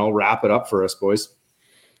I'll wrap it up for us, boys.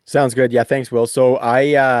 Sounds good. Yeah, thanks, Will. So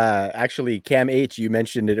I actually, Cam H, you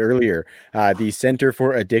mentioned it earlier, the Center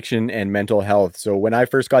for Addiction and Mental Health. So when I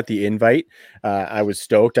first got the invite, I was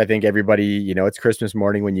stoked. I think everybody, it's Christmas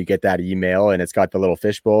morning when you get that email and it's got the little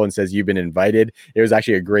fishbowl and says you've been invited. It was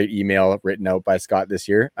actually a great email written out by Scott this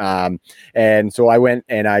year. And so I went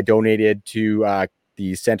and I donated to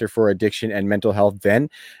the Center for Addiction and Mental Health then.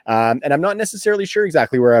 And I'm not necessarily sure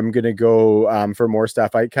exactly where I'm going to go for more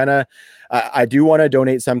stuff. I do want to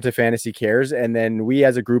donate some to Fantasy Cares. And then we,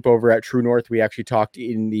 as a group over at True North, we actually talked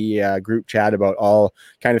in the group chat about all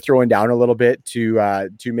kind of throwing down a little bit to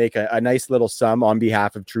make a nice little sum on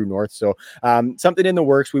behalf of True North. So something in the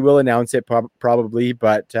works. We will announce it probably,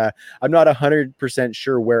 but I'm not 100%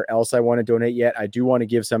 sure where else I want to donate yet. I do want to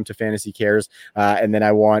give some to Fantasy Cares, and then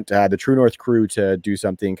I want the True North crew to do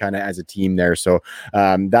something kind of as a team there. So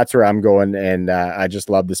that's where I'm going, and I just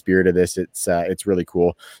love the spirit of this. It's really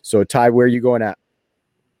cool. So Ty, where are you going at?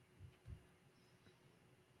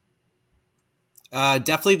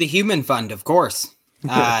 Definitely the Human Fund, of course.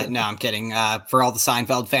 No, I'm kidding. For all the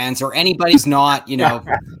Seinfeld fans or anybody who's not,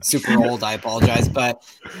 super old, I apologize, but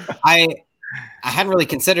I hadn't really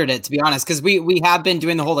considered it, to be honest, because we have been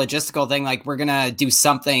doing the whole logistical thing. Like, we're gonna do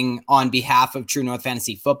something on behalf of True North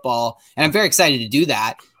Fantasy Football, and I'm very excited to do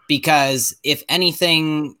that, because if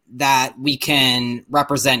anything that we can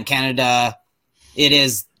represent Canada, it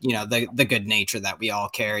is, the good nature that we all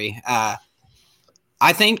carry.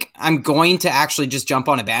 I think I'm going to actually just jump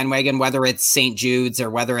on a bandwagon, whether it's St. Jude's or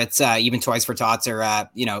whether it's even Toys for Tots or, I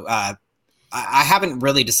haven't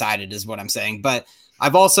really decided is what I'm saying. But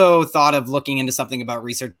I've also thought of looking into something about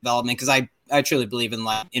research development, because I truly believe in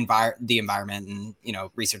the environment and,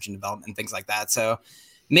 research and development and things like that. So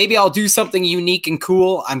maybe I'll do something unique and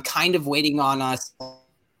cool. I'm kind of waiting on us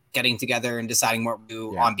getting together and deciding what we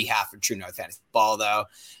do on behalf of True North Fantasy Football, though.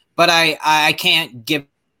 But I can't give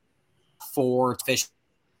for Fish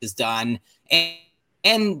is done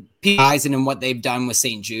and Eisen and what they've done with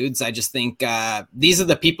St. Jude's. I just think these are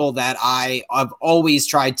the people that I have always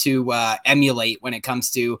tried to emulate when it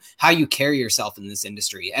comes to how you carry yourself in this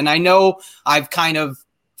industry. And I know I've kind of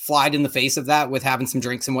flied in the face of that with having some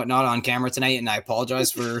drinks and whatnot on camera tonight, and I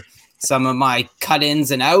apologize for some of my cut-ins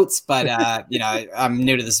and outs, but I'm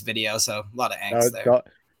new to this video, so a lot of angst there.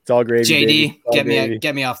 It's all great. JD,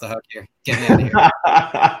 get me off the hook here. Get me out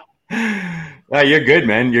of here. Yeah, you're good,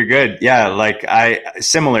 man. You're good. Yeah, like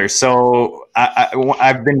similar. So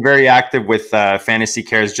I've been very active with Fantasy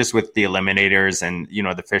Cares, just with the Eliminators and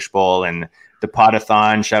the Fishbowl and the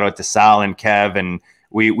Potathon. Shout out to Sal and Kev, and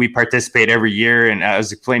we participate every year. And I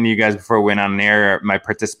was explaining to you guys before we went on air, my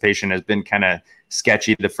participation has been kind of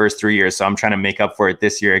sketchy the first 3 years, so I'm trying to make up for it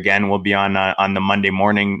this year. Again, we'll be on the Monday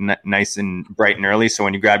morning, nice and bright and early. So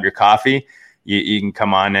when you grab your coffee, you can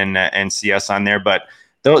come on and see us on there. But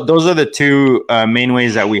those are the two main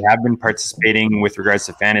ways that we have been participating with regards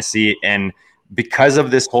to fantasy. And because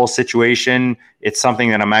of this whole situation, it's something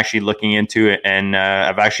that I'm actually looking into, and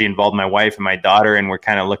I've actually involved my wife and my daughter, and we're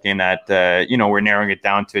kind of looking at, we're narrowing it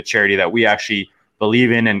down to a charity that we actually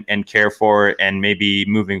believe in and care for, and maybe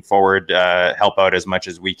moving forward, help out as much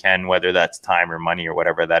as we can, whether that's time or money or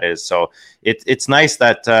whatever that is. So it's nice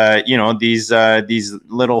that, these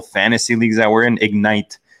little fantasy leagues that we're in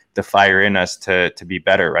ignite the fire in us to be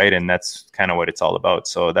better, right? And that's kind of what it's all about.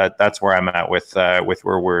 So that's where I'm at with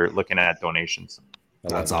where we're looking at donations.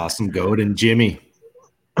 That's awesome, Goat and Jimmy.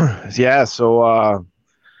 Yeah, so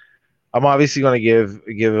I'm obviously going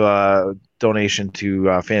to give a donation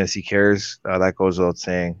to Fantasy Cares. That goes without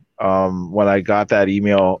saying. When I got that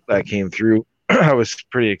email that came through, I was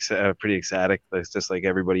pretty ecstatic. It's just like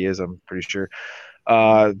everybody is, I'm pretty sure.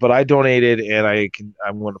 But I donated, and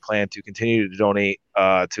I'm going to plan to continue to donate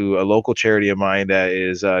to a local charity of mine that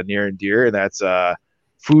is near and dear, and that's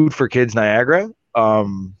Food for Kids Niagara.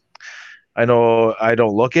 I know I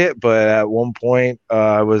don't look it, but at one point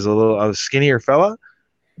I was a skinnier fella.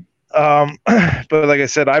 But like I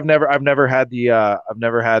said, I've never had the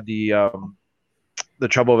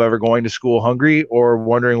trouble of ever going to school hungry or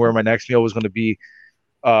wondering where my next meal was going to be.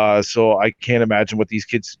 So I can't imagine what these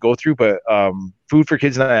kids go through, but Food for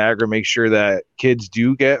Kids Niagara makes sure that kids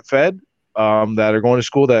do get fed, that are going to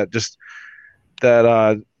school,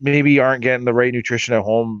 that maybe aren't getting the right nutrition at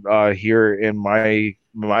home here in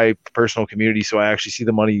my personal community. So I actually see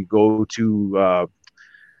the money go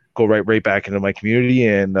right back into my community,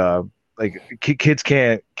 and kids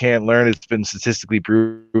can't learn. It's been statistically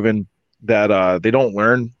proven that they don't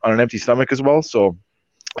learn on an empty stomach as well. So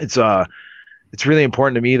it's really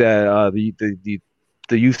important to me that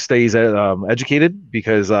the youth stays educated,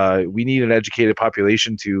 because we need an educated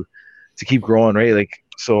population to keep growing, right? Like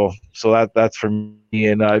so that's for me.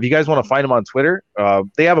 And if you guys want to find them on Twitter,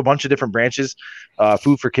 they have a bunch of different branches.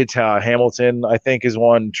 Food for Kids Hamilton, I think, is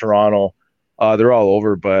one. Toronto, they're all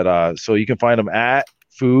over. But so you can find them at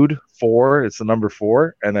Food for, it's the number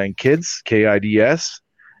 4, and then Kids, KIDS.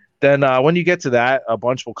 Then when you get to that, a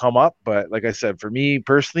bunch will come up. But like I said, for me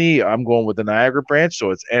personally, I'm going with the Niagara branch,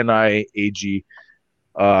 so it's NIAG.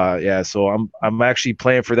 So I'm actually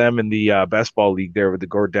playing for them in the best ball league there with the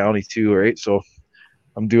Gord Downey too, right? So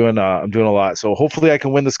I'm doing a lot. So hopefully I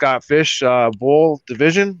can win the Scott Fish Bowl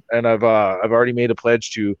division, and I've already made a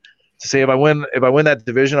pledge to say if I win that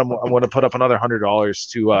division, I'm going to put up another $100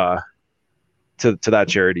 to that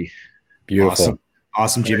charity. Beautiful.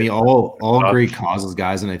 Awesome, Jimmy. All great causes,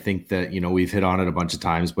 guys. And I think that, we've hit on it a bunch of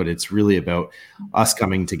times, but it's really about us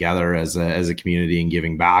coming together as a community and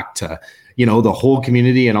giving back to, the whole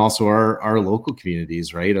community and also our local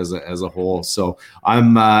communities, right, as a whole. So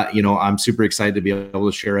I'm super excited to be able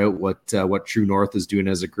to share out what True North is doing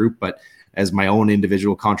as a group, but as my own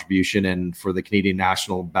individual contribution and for the Canadian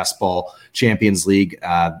National Best Ball Champions League,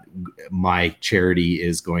 my charity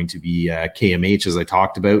is going to be KMH, as I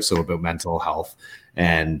talked about, so about mental health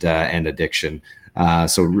and addiction.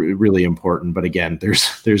 So really important. But again,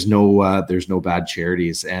 there's no bad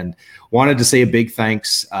charities. And wanted to say a big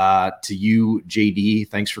thanks to you, JD.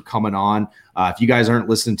 Thanks for coming on. If you guys aren't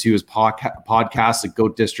listening to his podcast at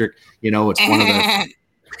Goat District, it's one of the.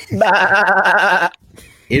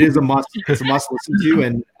 It is a must. It's a must listen to.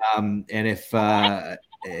 And if I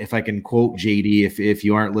can quote JD, if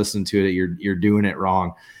you aren't listening to it, you're doing it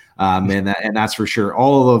wrong. And that's for sure.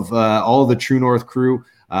 All of the True North crew.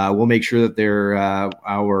 We'll make sure that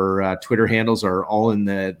our Twitter handles are all in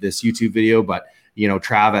this YouTube video. But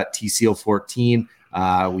Trav at TCL14.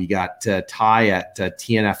 We got Ty at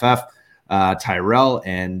TNFF. Tyrell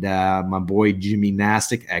and my boy Jimmy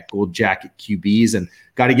Nastic at Gold Jacket QBs, and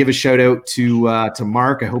got to give a shout out to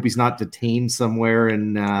Mark. I hope he's not detained somewhere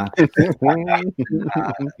in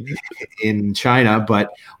China,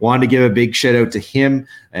 but wanted to give a big shout out to him.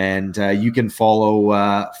 And you can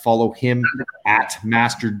follow him at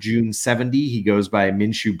Master June 70. He goes by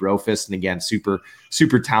Minshew Brofist, and again, super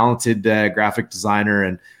talented graphic designer.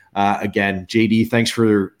 And again, JD, thanks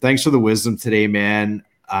for the wisdom today, man.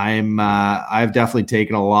 I've definitely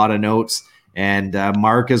taken a lot of notes, and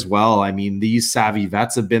Mark as well. I mean, these savvy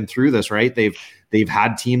vets have been through this, right? They've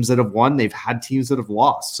had teams that have won, they've had teams that have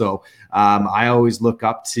lost. So I always look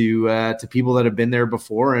up to people that have been there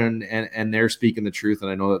before, and they're speaking the truth. And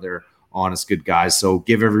I know that they're honest, good guys. So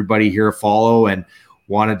give everybody here a follow, and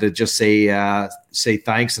wanted to just say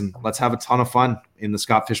thanks, and let's have a ton of fun in the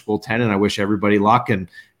Scott Fish Bowl 10. And I wish everybody luck. And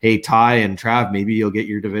hey, Ty and Trav, maybe you'll get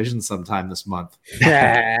your division sometime this month.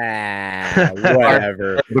 Whatever.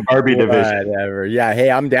 The Barbie division. Whatever. Yeah.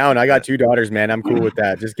 Hey, I'm down. I got 2 daughters, man. I'm cool with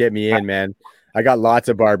that. Just get me in, man. I got lots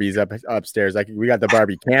of Barbies upstairs. We got the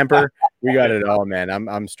Barbie camper. We got it all, man.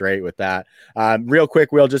 I'm straight with that. Real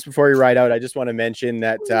quick, Will, just before you ride out, I just want to mention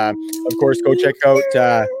that, of course, go check out.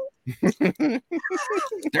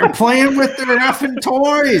 They're playing with their effing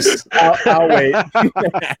toys. I'll wait.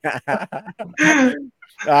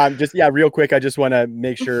 Real quick, I just want to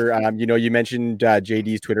make sure, you mentioned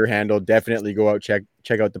JD's Twitter handle. Definitely go out, check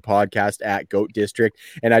out the podcast at Goat District.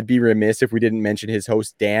 And I'd be remiss if we didn't mention his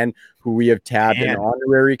host, Dan, who we have tabbed an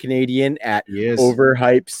honorary Canadian at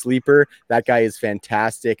Overhyped Sleeper. That guy is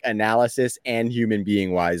fantastic analysis and human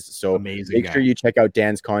being wise. So amazing. Make sure you check out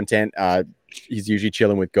Dan's content. He's usually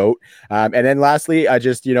chilling with Goat. And then lastly, I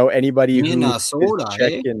just, anybody who soda,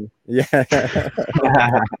 checking,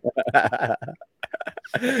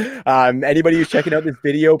 anybody who's checking out this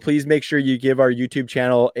video, please make sure you give our YouTube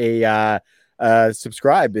channel a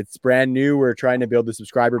subscribe. It's brand new. We're trying to build the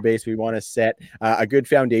subscriber base. We want to set a good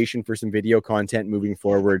foundation for some video content moving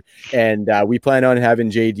forward. And we plan on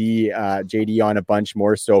having JD on a bunch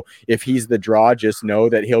more. So if he's the draw, just know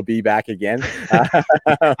that he'll be back again.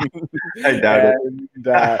 I doubt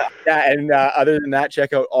it. Other than that,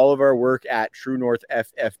 check out all of our work at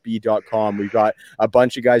TrueNorthFFB.com. We've got a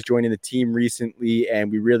bunch of guys joining the team recently,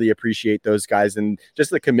 and we really appreciate those guys and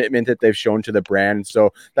just the commitment that they've shown to the brand.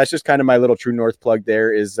 So that's just kind of my little True North plug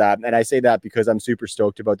there is, and I say that because I'm super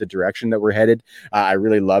stoked about the direction that we're headed. I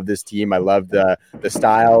really love this team. I love the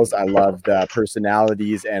styles. I love the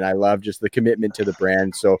personalities, and I love just the commitment to the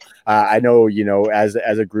brand. So I know, as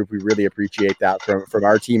a group, we really appreciate that from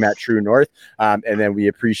our team at True North. And then we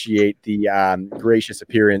appreciate the gracious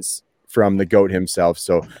appearance from the GOAT himself.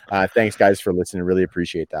 So thanks guys for listening. Really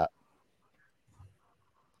appreciate that.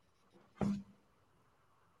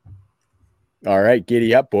 All right,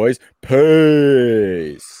 giddy up, boys.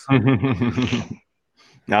 Peace. That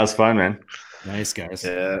was fun, man. Nice, guys.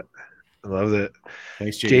 Yeah, I loved it.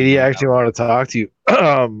 Thanks, JD. I actually want to talk to you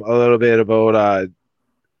a little bit about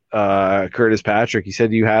Curtis Patrick. You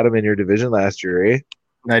said you had him in your division last year, eh?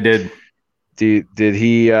 I did. Did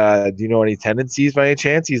he? Do you know any tendencies by any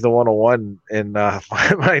chance? He's the 101 in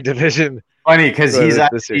my division. Funny because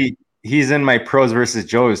he's in my Pros versus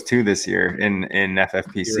Joes too this year in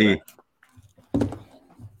FFPC.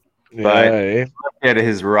 But look at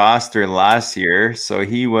his roster last year. So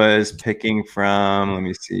he was picking from, let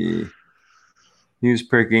me see. He was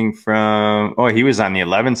picking from, he was on the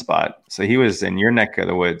 11 spot. So he was in your neck of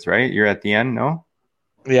the woods, right? You're at the end, no?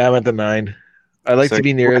 Yeah, I'm at the 9. I like to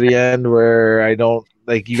be near the end where I don't,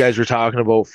 like you guys were talking about